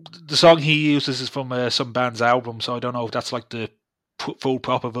song he uses is from some band's album, so I don't know if that's like the full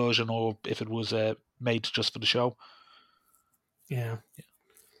proper version or if it was made just for the show. Yeah.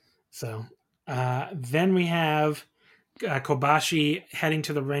 So then we have Kobashi heading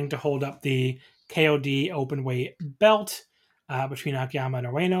to the ring to hold up the KOD Openweight belt between Akiyama and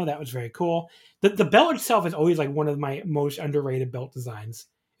Ueno. That was very cool. The belt itself is always like one of my most underrated belt designs.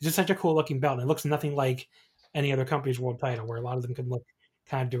 It's just such a cool looking belt. And it looks nothing like any other company's world title, where a lot of them can look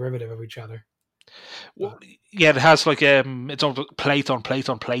kind of derivative of each other. Well, it has like its own plate on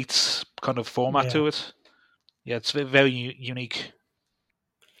plates kind of format to it. Yeah, it's very unique.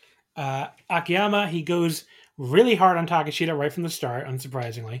 Akiyama, he goes really hard on Takeshita right from the start,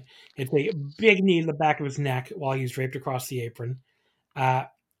 unsurprisingly. It's a big knee to the back of his neck while he's draped across the apron.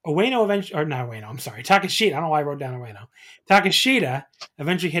 Ueno eventually, or not Ueno, I'm sorry, Takeshita. I don't know why I wrote down Ueno. Takeshita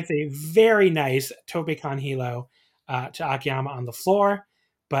eventually hits a very nice Tope Con Hilo to Akiyama on the floor,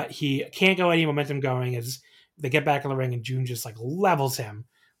 but he can't go any momentum going as they get back in the ring and Jun just like levels him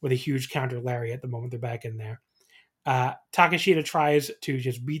with a huge counter lariat the moment they're back in there. Takeshita tries to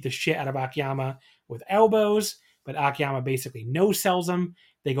just beat the shit out of Akiyama with elbows, but Akiyama basically no-sells him.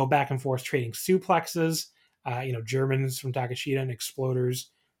 They go back and forth trading suplexes, Germans from Takeshita and exploders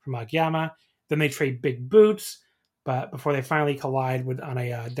from Akiyama. Then they trade big boots, but before they finally collide on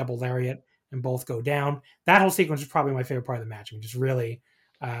a double lariat and both go down. That whole sequence is probably my favorite part of the match. I mean, just really,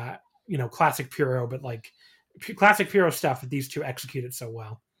 classic Puro, but like classic Puro stuff that these two executed so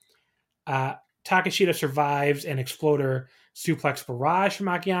well. Takeshita survives an exploder suplex barrage from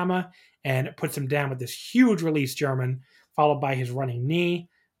Akiyama and puts him down with this huge release German, followed by his running knee.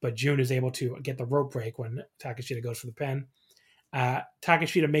 But Jun is able to get the rope break when Takeshita goes for the pin.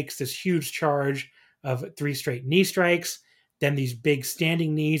 Takeshita makes this huge charge of 3 straight knee strikes. Then these big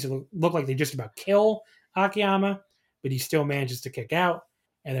standing knees look like they just about kill Akiyama, but he still manages to kick out.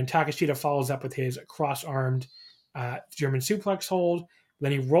 And then Takeshita follows up with his cross-armed German suplex hold.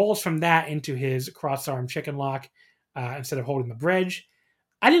 Then he rolls from that into his cross-arm chicken lock instead of holding the bridge.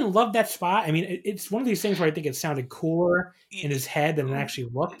 I didn't love that spot. I mean, it's one of these things where I think it sounded cooler in his head than it actually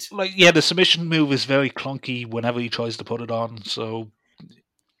looked. The submission move is very clunky whenever he tries to put it on. So,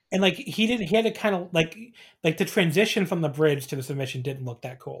 and he had to kind of like the transition from the bridge to the submission didn't look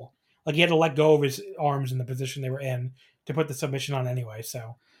that cool. Like he had to let go of his arms in the position they were in to put the submission on anyway.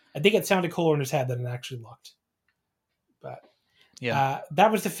 So I think it sounded cooler in his head than it actually looked. But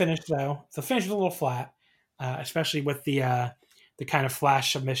that was the finish though. The finish was a little flat, especially with the kind of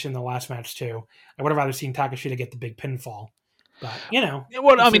flash submission in the last match too. I would have rather seen Takeshita get the big pinfall, but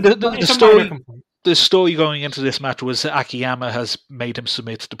the story going into this match was Akiyama has made him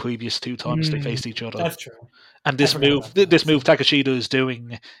submit the previous 2 times they faced each other. That's true. And this move Takeshita is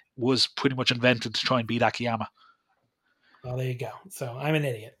doing was pretty much invented to try and beat Akiyama. Well, there you go. So I'm an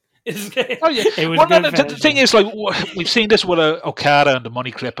idiot. The thing is, we've seen this with Okada and the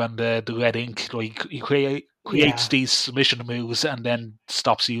Money Clip and the Red Ink. Like he creates these submission moves and then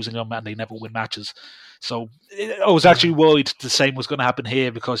stops using them, and they never win matches. So I was actually worried the same was going to happen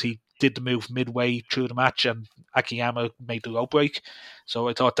here because he did the move midway through the match and Akiyama made the rope break. So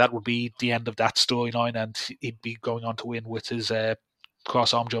I thought that would be the end of that storyline, and he'd be going on to win with his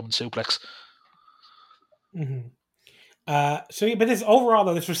cross-arm German suplex. Mm-hmm. But this overall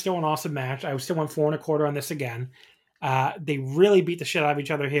though, this was still an awesome match. I still went 4 1/4 on this again. They really beat the shit out of each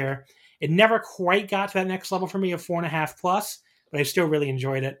other here. It never quite got to that next level for me of 4.5 plus, but I still really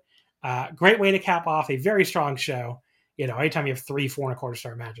enjoyed it. Great way to cap off a very strong show. Anytime you have 3 4 1/4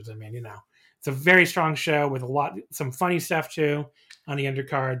 star matches, it's a very strong show with some funny stuff too on the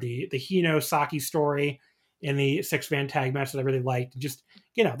undercard. The Hino Saki story in the 6-man tag match that I really liked. Just,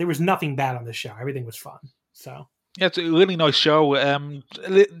 there was nothing bad on this show. Everything was fun. So. Yeah, it's a really nice show.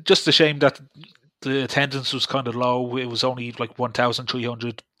 Just a shame that the attendance was kind of low. It was only like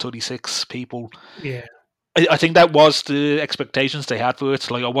 1,336 people. Yeah. I think that was the expectations they had for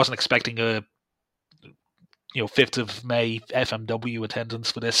it. Like I wasn't expecting a 5th of May FMW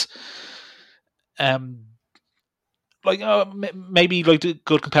attendance for this. Maybe like the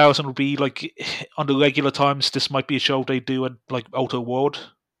good comparison would be like on the regular times, this might be a show they do at like Outer Ward.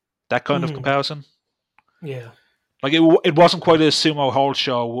 That kind of comparison. Yeah. Like it wasn't quite a sumo hall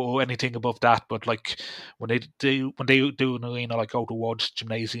show or anything above that, but like when they do an arena like Outer Ward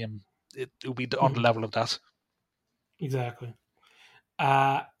Gymnasium, it'll be on the level of that. Exactly.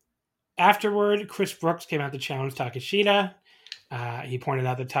 Afterward, Chris Brooks came out to challenge Takeshita. He pointed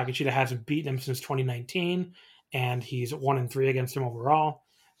out that Takeshita hasn't beaten him since 2019, and he's 1-3 against him overall.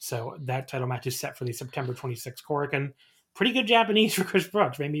 So that title match is set for the September 26th Korakuen. Pretty good Japanese for Chris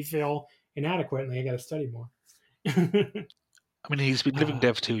Brooks. Made me feel inadequate, and I got to study more. I mean, he's been living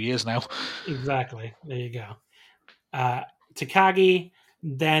there for 2 years now. Exactly. There you go. Takagi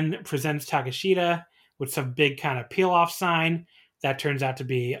then presents Takeshita with some big kind of peel-off sign. That turns out to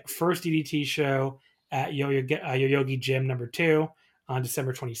be first DDT show at Yoyogi Gym number 2 on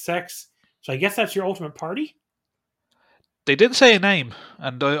December 26th. So I guess that's your Ultimate Party? They didn't say a name,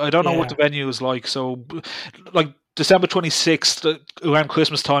 and I don't know what the venue is like. So, like, December 26th, around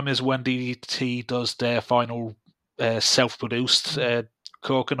Christmas time, is when DDT does their final self-produced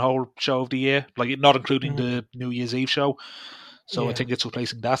Korakuen Hall show of the year, like not including the New Year's Eve show. So I think it's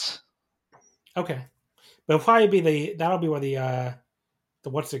replacing that. Okay. But it'll probably that'll be where the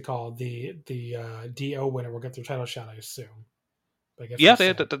what's it called? The DO winner will get their title shot, I assume. But I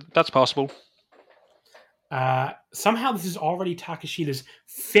guess that's possible. Somehow this is already Takeshita's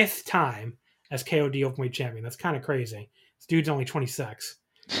 5th time as KOD Openweight Champion. That's kind of crazy. This dude's only 26.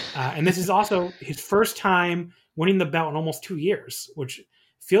 And this is also his first time winning the belt in almost 2 years, which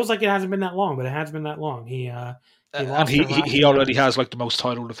feels like it hasn't been that long, but it has been that long. He already has like the most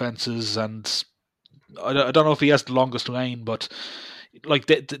title defenses, and I don't know if he has the longest reign, but like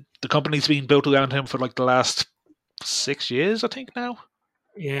the company's been built around him for like the last 6 years, I think now.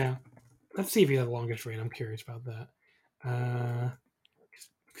 Yeah. Let's see if he has the longest reign. I'm curious about that.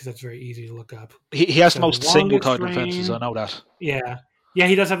 Because that's very easy to look up. He has the most single title defenses, I know that. Yeah. Yeah,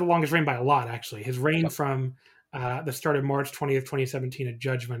 he does have the longest reign by a lot, actually. His reign from the start of March 20th, 2017 at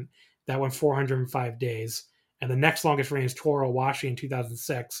Judgment, that went 405 days. And the next longest reign is Toru Owashi in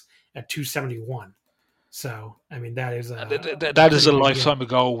 2006 at 271. So, I mean, that is that is a lifetime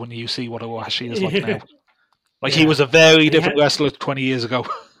ago when you see what Owashi is like now. Like, he was a very different wrestler 20 years ago.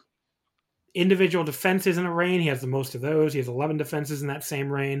 Individual defenses in a reign, he has the most of those. He has 11 defenses in that same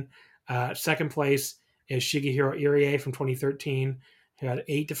reign. Second place is Shigehiro Irie from 2013, who had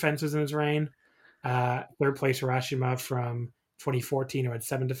 8 defenses in his reign. Third place, Hiroshima from 2014, who had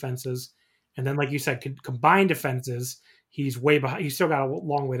 7 defenses. And then, like you said, combined defenses, he's way behind. He's still got a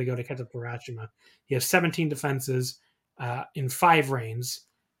long way to go to catch up to Hiroshima. He has 17 defenses in 5 reigns,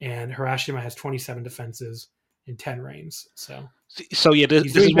 and Hiroshima has 27 defenses in 10 reigns. So yeah,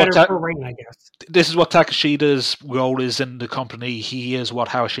 this is what reign, I guess. This is what Takeshita's role is in the company. He is what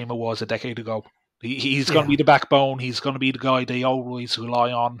Hiroshima was a decade ago. He's going to be the backbone. He's going to be the guy they always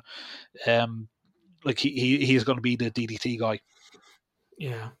rely on. Like he is going to be the DDT guy.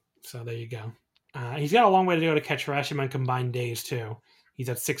 Yeah. So there you go. He's got a long way to go to catch Hiroshima in combined days too. He's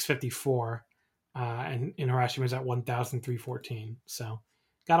at 654, and Hiroshima's at 1,314. So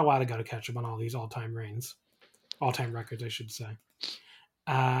got a while to go to catch him on all these all-time reigns. All-time records, I should say.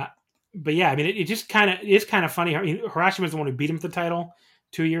 But yeah, I mean, it is kind of funny. I mean, Hiroshima is the one who beat him for the title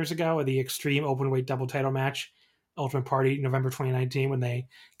 2 years ago at the Extreme Openweight Double Title match, Ultimate Party, November 2019, when they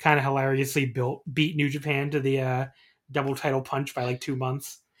kind of hilariously beat New Japan to the double title punch by like 2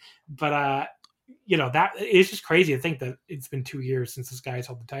 months. But that it's just crazy to think that it's been 2 years since this guy's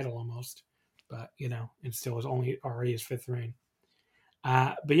held the title almost. But it still is already his 5th reign.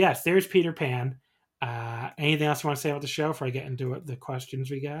 But yes, there's Peter Pan. Anything else you want to say about the show before I get into the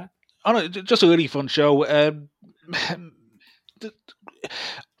questions we got? Oh, no, just a really fun show. I'm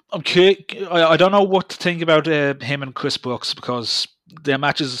curious. I don't know what to think about him and Chris Brooks, because their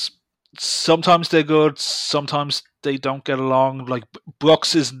matches, sometimes they're good, sometimes they don't get along. Like,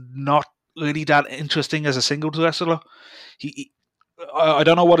 Brooks is not really that interesting as a singles wrestler. I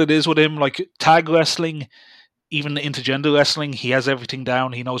don't know what it is with him. Like, tag wrestling, even intergender wrestling, he has everything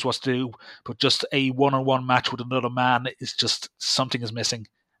down. He knows what to do. But just a one-on-one match with another man is just, something is missing.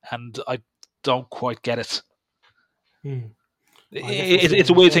 And I don't quite get it. It's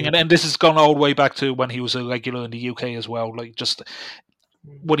a weird thing. And this has gone all the way back to when he was a regular in the UK as well. Like, just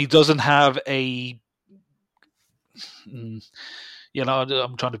when he doesn't have a... I'm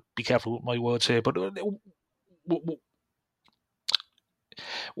trying to be careful with my words here, but...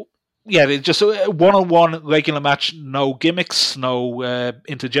 Yeah, it's just a one-on-one regular match, no gimmicks, no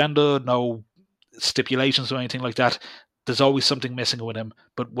intergender, no stipulations or anything like that. There's always something missing with him.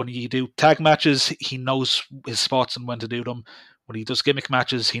 But when you do tag matches, he knows his spots and when to do them. When he does gimmick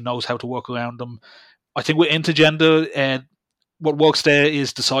matches, he knows how to work around them. I think with intergender, what works there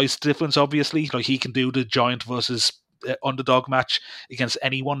is the size difference, obviously. Like, he can do the giant versus underdog match against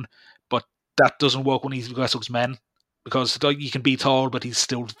anyone, but that doesn't work when he wrestles men. because like, you can be tall, but he's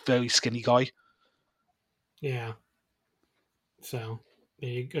still a very skinny guy. Yeah. So,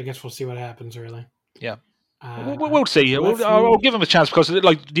 I guess we'll see what happens, really. Yeah. We'll see. I'll give him a chance because,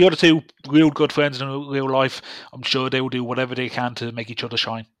 like, the other two real good friends in real life, I'm sure they will do whatever they can to make each other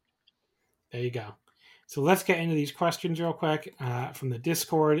shine. There you go. So let's get into these questions real quick from the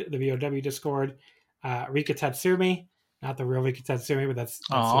Discord, the VOW Discord. Rika Tatsumi, not the real Rika Tatsumi, but that's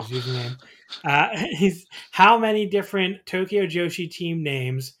his username. How many different Tokyo Joshi team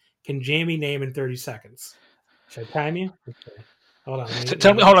names can Jamie name in 30 seconds? Should I time you? Okay. Hold on.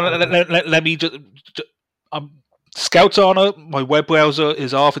 Let me just. Scout's on it. My web browser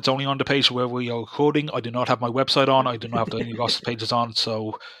is off. It's only on the page where we are recording. I do not have my website on. I do not have any roster pages on.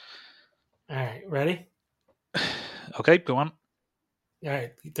 So, all right, ready? Okay, go on. All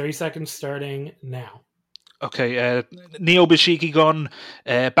right, 30 seconds starting now. Okay, Neo Bishiki Gun,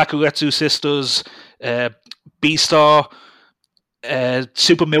 Bakuretsu Sisters, B-Star,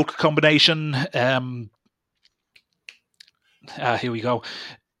 Super Milk Combination. Here we go.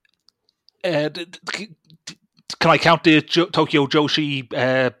 Can I count the Tokyo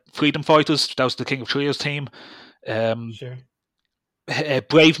Joshi Freedom Fighters? That was the King of Trios team. Sure.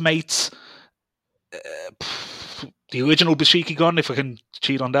 Brave Mates. The original Bishiki Gun, if I can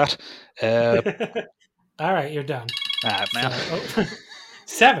cheat on that. All right, you're done. Man. So,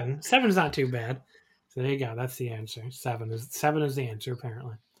 7. 7's not too bad. So there you go. That's the answer. 7 is the answer,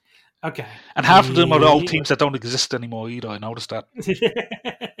 apparently. Okay. And half of them are the old teams that don't exist anymore either. I noticed that.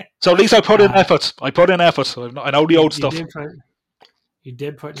 So at least I put in effort. I know the old stuff. You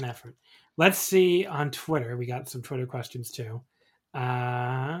did put in effort. Let's see on Twitter. We got some Twitter questions too.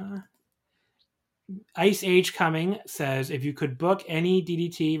 Ice Age Coming says, if you could book any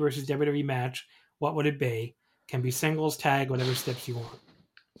DDT versus WWE match, what would it be? Can be singles, tag, whatever steps you want.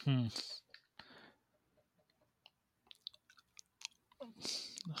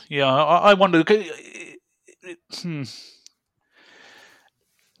 Yeah, I wonder.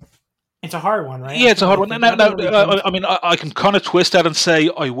 It's a hard one, right? Yeah, it's a hard one. Now, I mean, I can kind of twist that and say,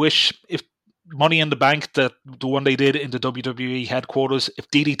 I wish if Money in the Bank, the one they did in the WWE headquarters, if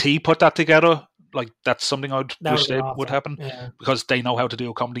DDT put that together, like that's something I'd wish would happen because they know how to do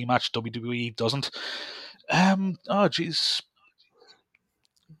a comedy match. WWE doesn't. Oh, jeez.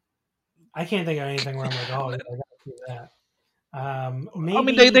 I can't think of anything where I'm like, oh, I gotta do that. Maybe... I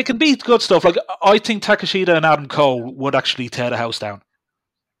mean, they can be good stuff. Like I think Takeshita and Adam Cole would actually tear the house down.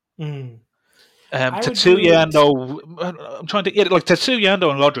 Tetsuya Endo, I'm trying to like Tetsuya Endo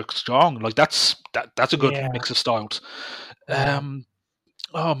and Roderick Strong. Like that's a good mix of styles.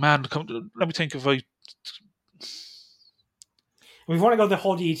 Oh man, let me think if I. We want to go the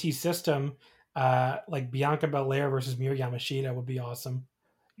whole DDT system. Like Bianca Belair versus Miyu Yamashita would be awesome.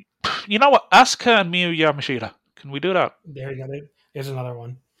 You know what? Asuka and Miyu Yamashita. Can we do that? There you go. There's another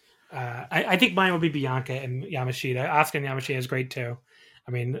one. I think mine would be Bianca and Yamashita. Asuka and Yamashita is great too.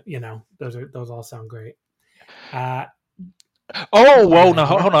 I mean, you know, those all sound great. No, hold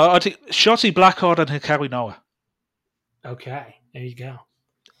on. I think Shotzi Blackheart and Hikaru Noah. Okay, there you go.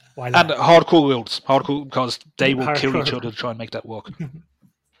 Why not? And Hardcore Rules. Hardcore, because they will kill each other to try and make that work.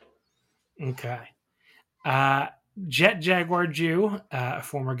 Okay. Jet Jaguar Jew, a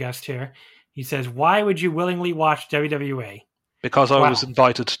former guest here, he says, why would you willingly watch WWE? Because I was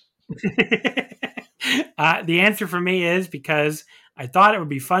invited. The answer for me is because I thought it would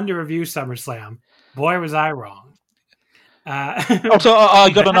be fun to review SummerSlam. Boy, was I wrong. Also, I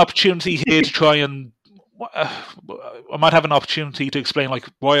got an opportunity here to try and... I might have an opportunity to explain like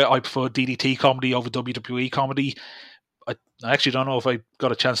why I prefer DDT comedy over WWE comedy. I actually don't know if I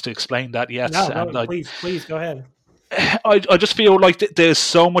got a chance to explain that yet. No, please go ahead. I just feel like there's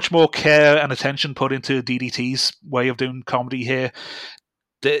so much more care and attention put into DDT's way of doing comedy here.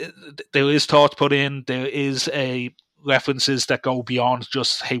 There is thought put in. There is references that go beyond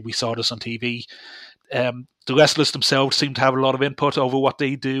just, hey, we saw this on TV. The wrestlers themselves seem to have a lot of input over what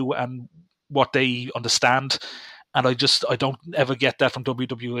they do and what they understand. And I don't ever get that from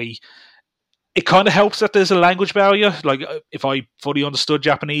WWE. It kind of helps that there's a language barrier. Like, if I fully understood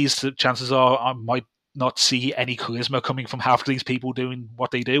Japanese, the chances are I might not see any charisma coming from half of these people doing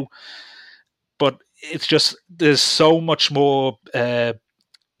what they do. But it's just, there's so much more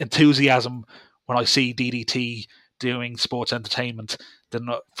enthusiasm when I see DDT doing sports entertainment than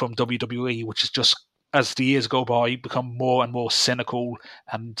from WWE, which is just, as the years go by, become more and more cynical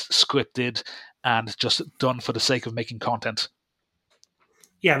and scripted and just done for the sake of making content.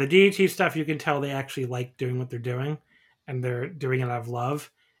 Yeah, the DDT stuff, you can tell they actually like doing what they're doing, and they're doing it out of love.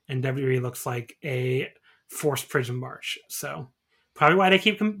 And WWE looks like a forced prison march. So probably why they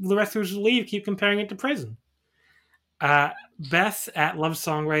keep the wrestlers leave, keep comparing it to prison. Beth at Love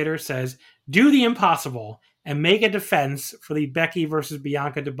Songwriter says, "Do the impossible and make a defense for the Becky versus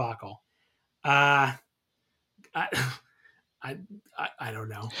Bianca debacle." I don't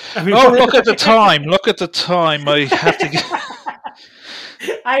know. I mean, look at the time! Look at the time! I have to.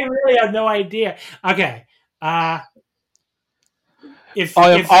 I really have no idea. Okay. If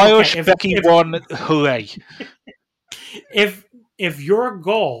Irish Becky won, hooray! If your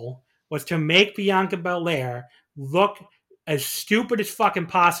goal was to make Bianca Belair look as stupid as fucking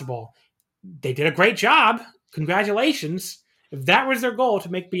possible, they did a great job. Congratulations. If that was their goal,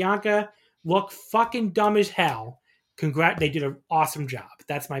 to make Bianca look fucking dumb as hell, they did an awesome job.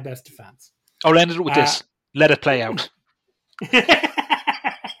 That's my best defense. I'll end it with this. Let it play out.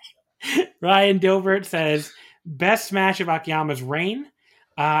 Ryan Dilbert says, best match of Akiyama's reign.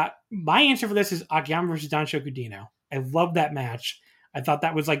 My answer for this is Akiyama versus Don Shokudino. I love that match. I thought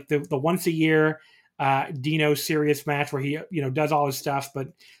that was like the once a year Dino serious match where he does all his stuff but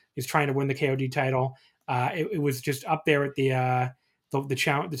is trying to win the KOD title. It was just up there at the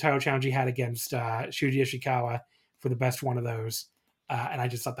title challenge he had against Shuji Ishikawa for the best one of those. And I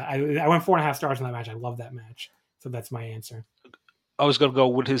just thought that I went 4.5 stars on that match. I love that match. So that's my answer. I was going to go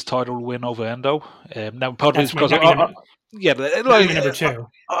with his title win over Endo. Now, partly That's because number 2.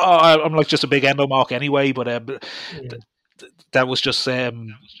 I'm like just a big Endo mark anyway, but that was just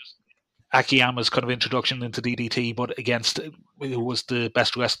Akiyama's kind of introduction into DDT, but against who was the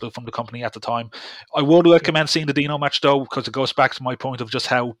best wrestler from the company at the time. I would recommend seeing the Dino match though, because it goes back to my point of just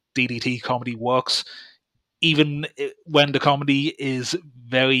how DDT comedy works. Even when the comedy is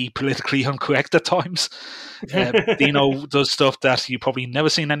very politically incorrect at times, Dino does stuff that you've probably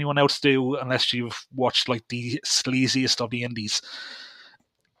never seen anyone else do unless you've watched like the sleaziest of the indies.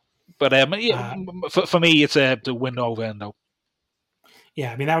 But for me, it's the win over Endo.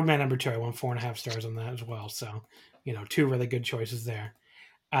 Yeah, I mean, that would be my number 2. I won 4.5 stars on that as well. So, 2 really good choices there.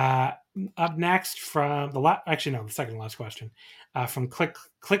 Up next from the second to last question, from Click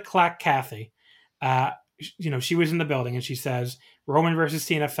Clack Kathy. She was in the building and she says, Roman versus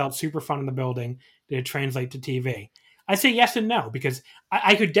Cena felt super fun in the building. Did it translate to TV? I say yes and no, because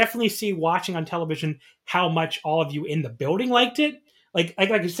I could definitely see watching on television how much all of you in the building liked it. Like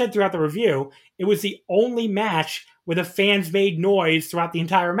I said throughout the review, it was the only match where the fans made noise throughout the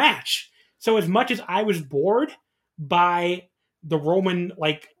entire match. So as much as I was bored by the Roman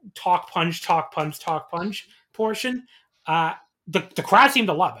talk punch portion, the crowd seemed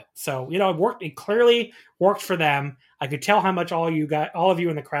to love it. So, it worked. It clearly worked for them. I could tell how much all of you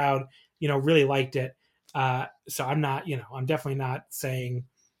in the crowd, really liked it. So I'm not, I'm definitely not saying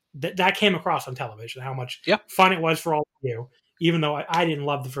that came across on television, how much fun it was for all of you, even though I didn't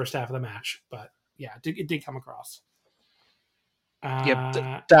love the first half of the match, but yeah, it did come across.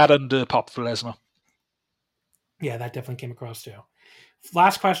 That and the pop for Lesnar. Yeah, that definitely came across too.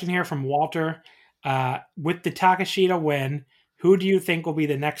 Last question here from Walter. With the Takeshita win, who do you think will be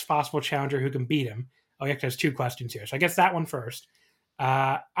the next possible challenger who can beat him? Oh, yeah, there's 2 questions here. So I guess that one first.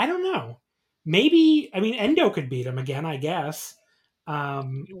 I don't know. Maybe, Endo could beat him again, I guess.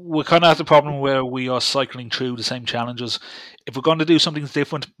 We're kind of at the problem where we are cycling through the same challenges. If we're going to do something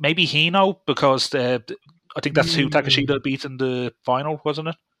different, maybe Hino, because I think that's who Takeshita beat in the final, wasn't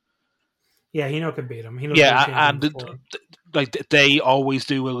it? Yeah, Hino could beat him. They always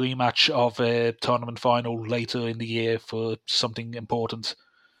do a rematch of a tournament final later in the year for something important.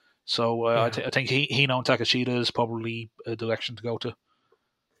 So I think Hino and Takeshita is probably a direction to go to.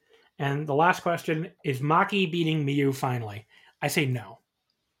 And the last question, is Maki beating Miyu finally? I say no.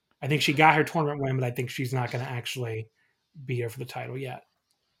 I think she got her tournament win, but I think she's not going to actually beat her for the title yet.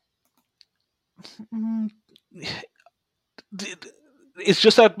 It's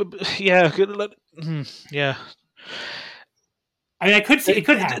just that, yeah. I could see it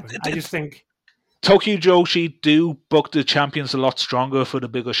could happen. I just think Tokyo Joshi do book the champions a lot stronger for the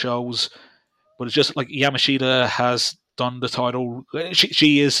bigger shows, but it's just like Yamashita has done the title.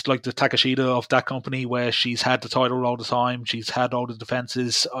 She is like the Takeshita of that company, where she's had the title all the time. She's had all the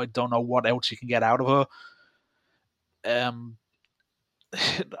defenses. I don't know what else you can get out of her.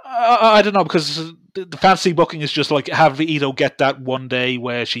 I don't know, because the fantasy booking is just like have Ito get that one day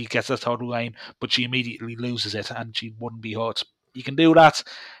where she gets that title reign, but she immediately loses it and she wouldn't be hurt. You can do that,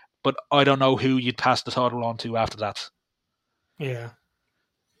 but I don't know who you'd pass the title on to after that. Yeah.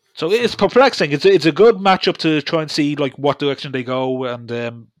 So it's perplexing. It's a good matchup to try and see like what direction they go,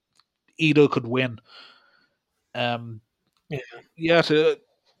 and Ito could win.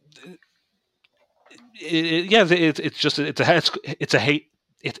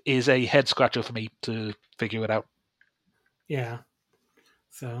 It is a head scratcher for me to figure it out. Yeah.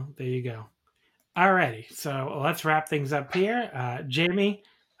 So there you go. Alrighty, so let's wrap things up here. Jamie,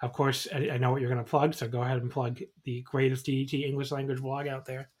 of course, I know what you're going to plug, so go ahead and plug the greatest DDT English language blog out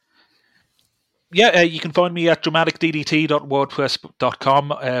there. Yeah, you can find me at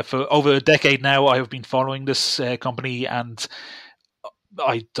dramaticddt.wordpress.com. For over a decade now, I have been following this company, and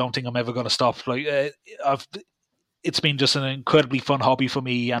I don't think I'm ever going to stop. It's been just an incredibly fun hobby for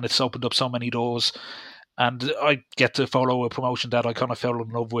me, and it's opened up so many doors. And I get to follow a promotion that I kind of fell in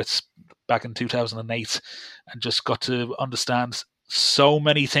love with back in 2008, and just got to understand so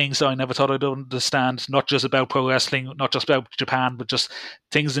many things that I never thought I'd understand, not just about pro wrestling, not just about Japan, but just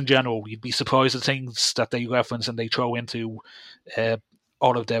things in general. You'd be surprised at things that they reference and they throw into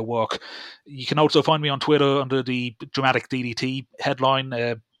all of their work. You can also find me on Twitter under the Dramatic DDT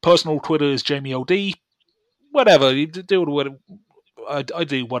headline. Personal Twitter is Jamie OD. Whatever, you do whatever. I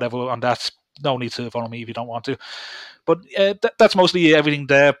do whatever on that. No need to follow me if you don't want to. But that's mostly everything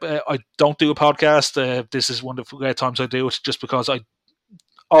there. I don't do a podcast. This is one of the great times I do it, just because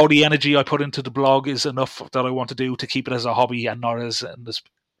all the energy I put into the blog is enough that I want to do to keep it as a hobby and not as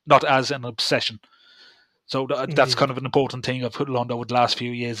an obsession. So that's kind of an important thing I've learned over the last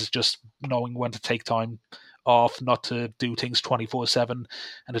few years, is just knowing when to take time off, not to do things 24/7,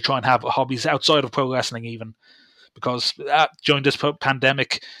 and to try and have hobbies outside of pro wrestling even. Because during this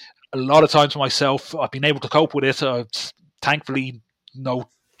pandemic, a lot of times for myself, I've been able to cope with it. Thankfully, no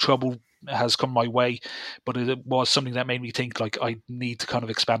trouble has come my way, but it was something that made me think like I need to kind of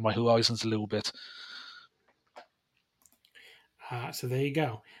expand my horizons a little bit. So there you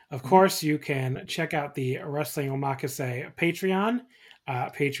go. Of course, you can check out the Wrestling Omakase Patreon,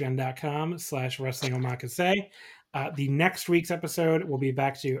 patreon.com/Wrestling Omakase. The next week's episode will be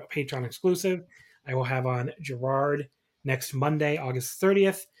back to a Patreon exclusive. I will have on Gerard next Monday, August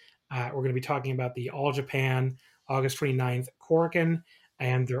 30th. We're going to be talking about the All Japan August 29th Korakuen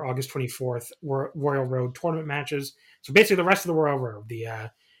and their August 24th Royal Road tournament matches. So basically the rest of the Royal Road, the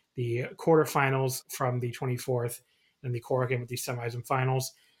quarterfinals from the 24th and the Korakuen with the semis and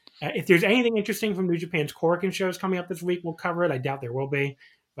finals. If there's anything interesting from New Japan's Korakuen shows coming up this week, we'll cover it. I doubt there will be,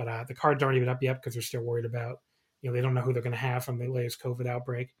 but the cards aren't even up yet because they're still worried about, they don't know who they're going to have from the latest COVID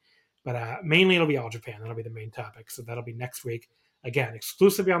outbreak. But mainly it'll be All Japan. That'll be the main topic. So that'll be next week. Again,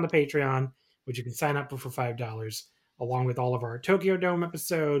 exclusively on the Patreon, which you can sign up for $5, along with all of our Tokyo Dome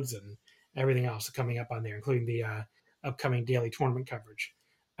episodes and everything else coming up on there, including the upcoming daily tournament coverage.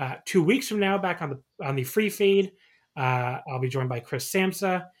 2 weeks from now, back on the free feed, I'll be joined by Chris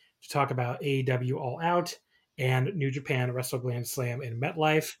Samsa to talk about AEW All Out and New Japan WrestleGlam Slam in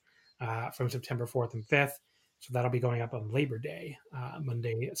MetLife from September 4th and 5th. So that'll be going up on Labor Day,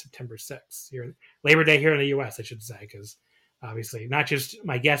 Monday, September 6th. Labor Day here in the U.S., I should say, because obviously not just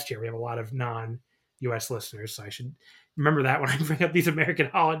my guest here. We have a lot of non-U.S. listeners, so I should remember that when I bring up these American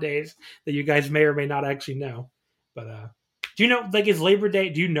holidays that you guys may or may not actually know. But do you know, is Labor Day,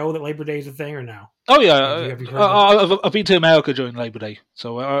 do you know that Labor Day is a thing or no? Oh, yeah. I've been to America during Labor Day.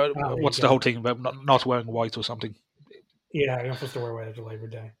 So what's the whole thing about not wearing white or something? Yeah, you're not supposed to wear white after Labor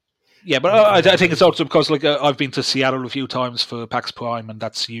Day. Yeah, but I think it's also because I've been to Seattle a few times for PAX Prime, and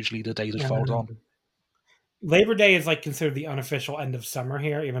that's usually the day that falls on. Labor Day is considered the unofficial end of summer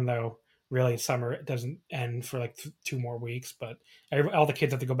here, even though really summer doesn't end for 2 more weeks. But all the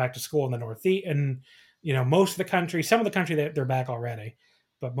kids have to go back to school in the Northeast, and most of the country, some of the country they're back already,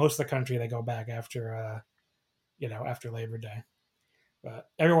 but most of the country they go back after after Labor Day. But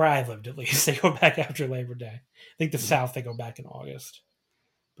everywhere I've lived, at least, they go back after Labor Day. I think the South they go back in August.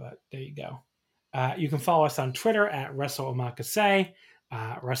 But there you go. You can follow us on Twitter at WrestleOmakase,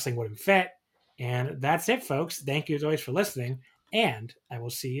 Wrestling Wouldn't Fit. And that's it, folks. Thank you as always for listening, and I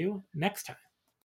will see you next time.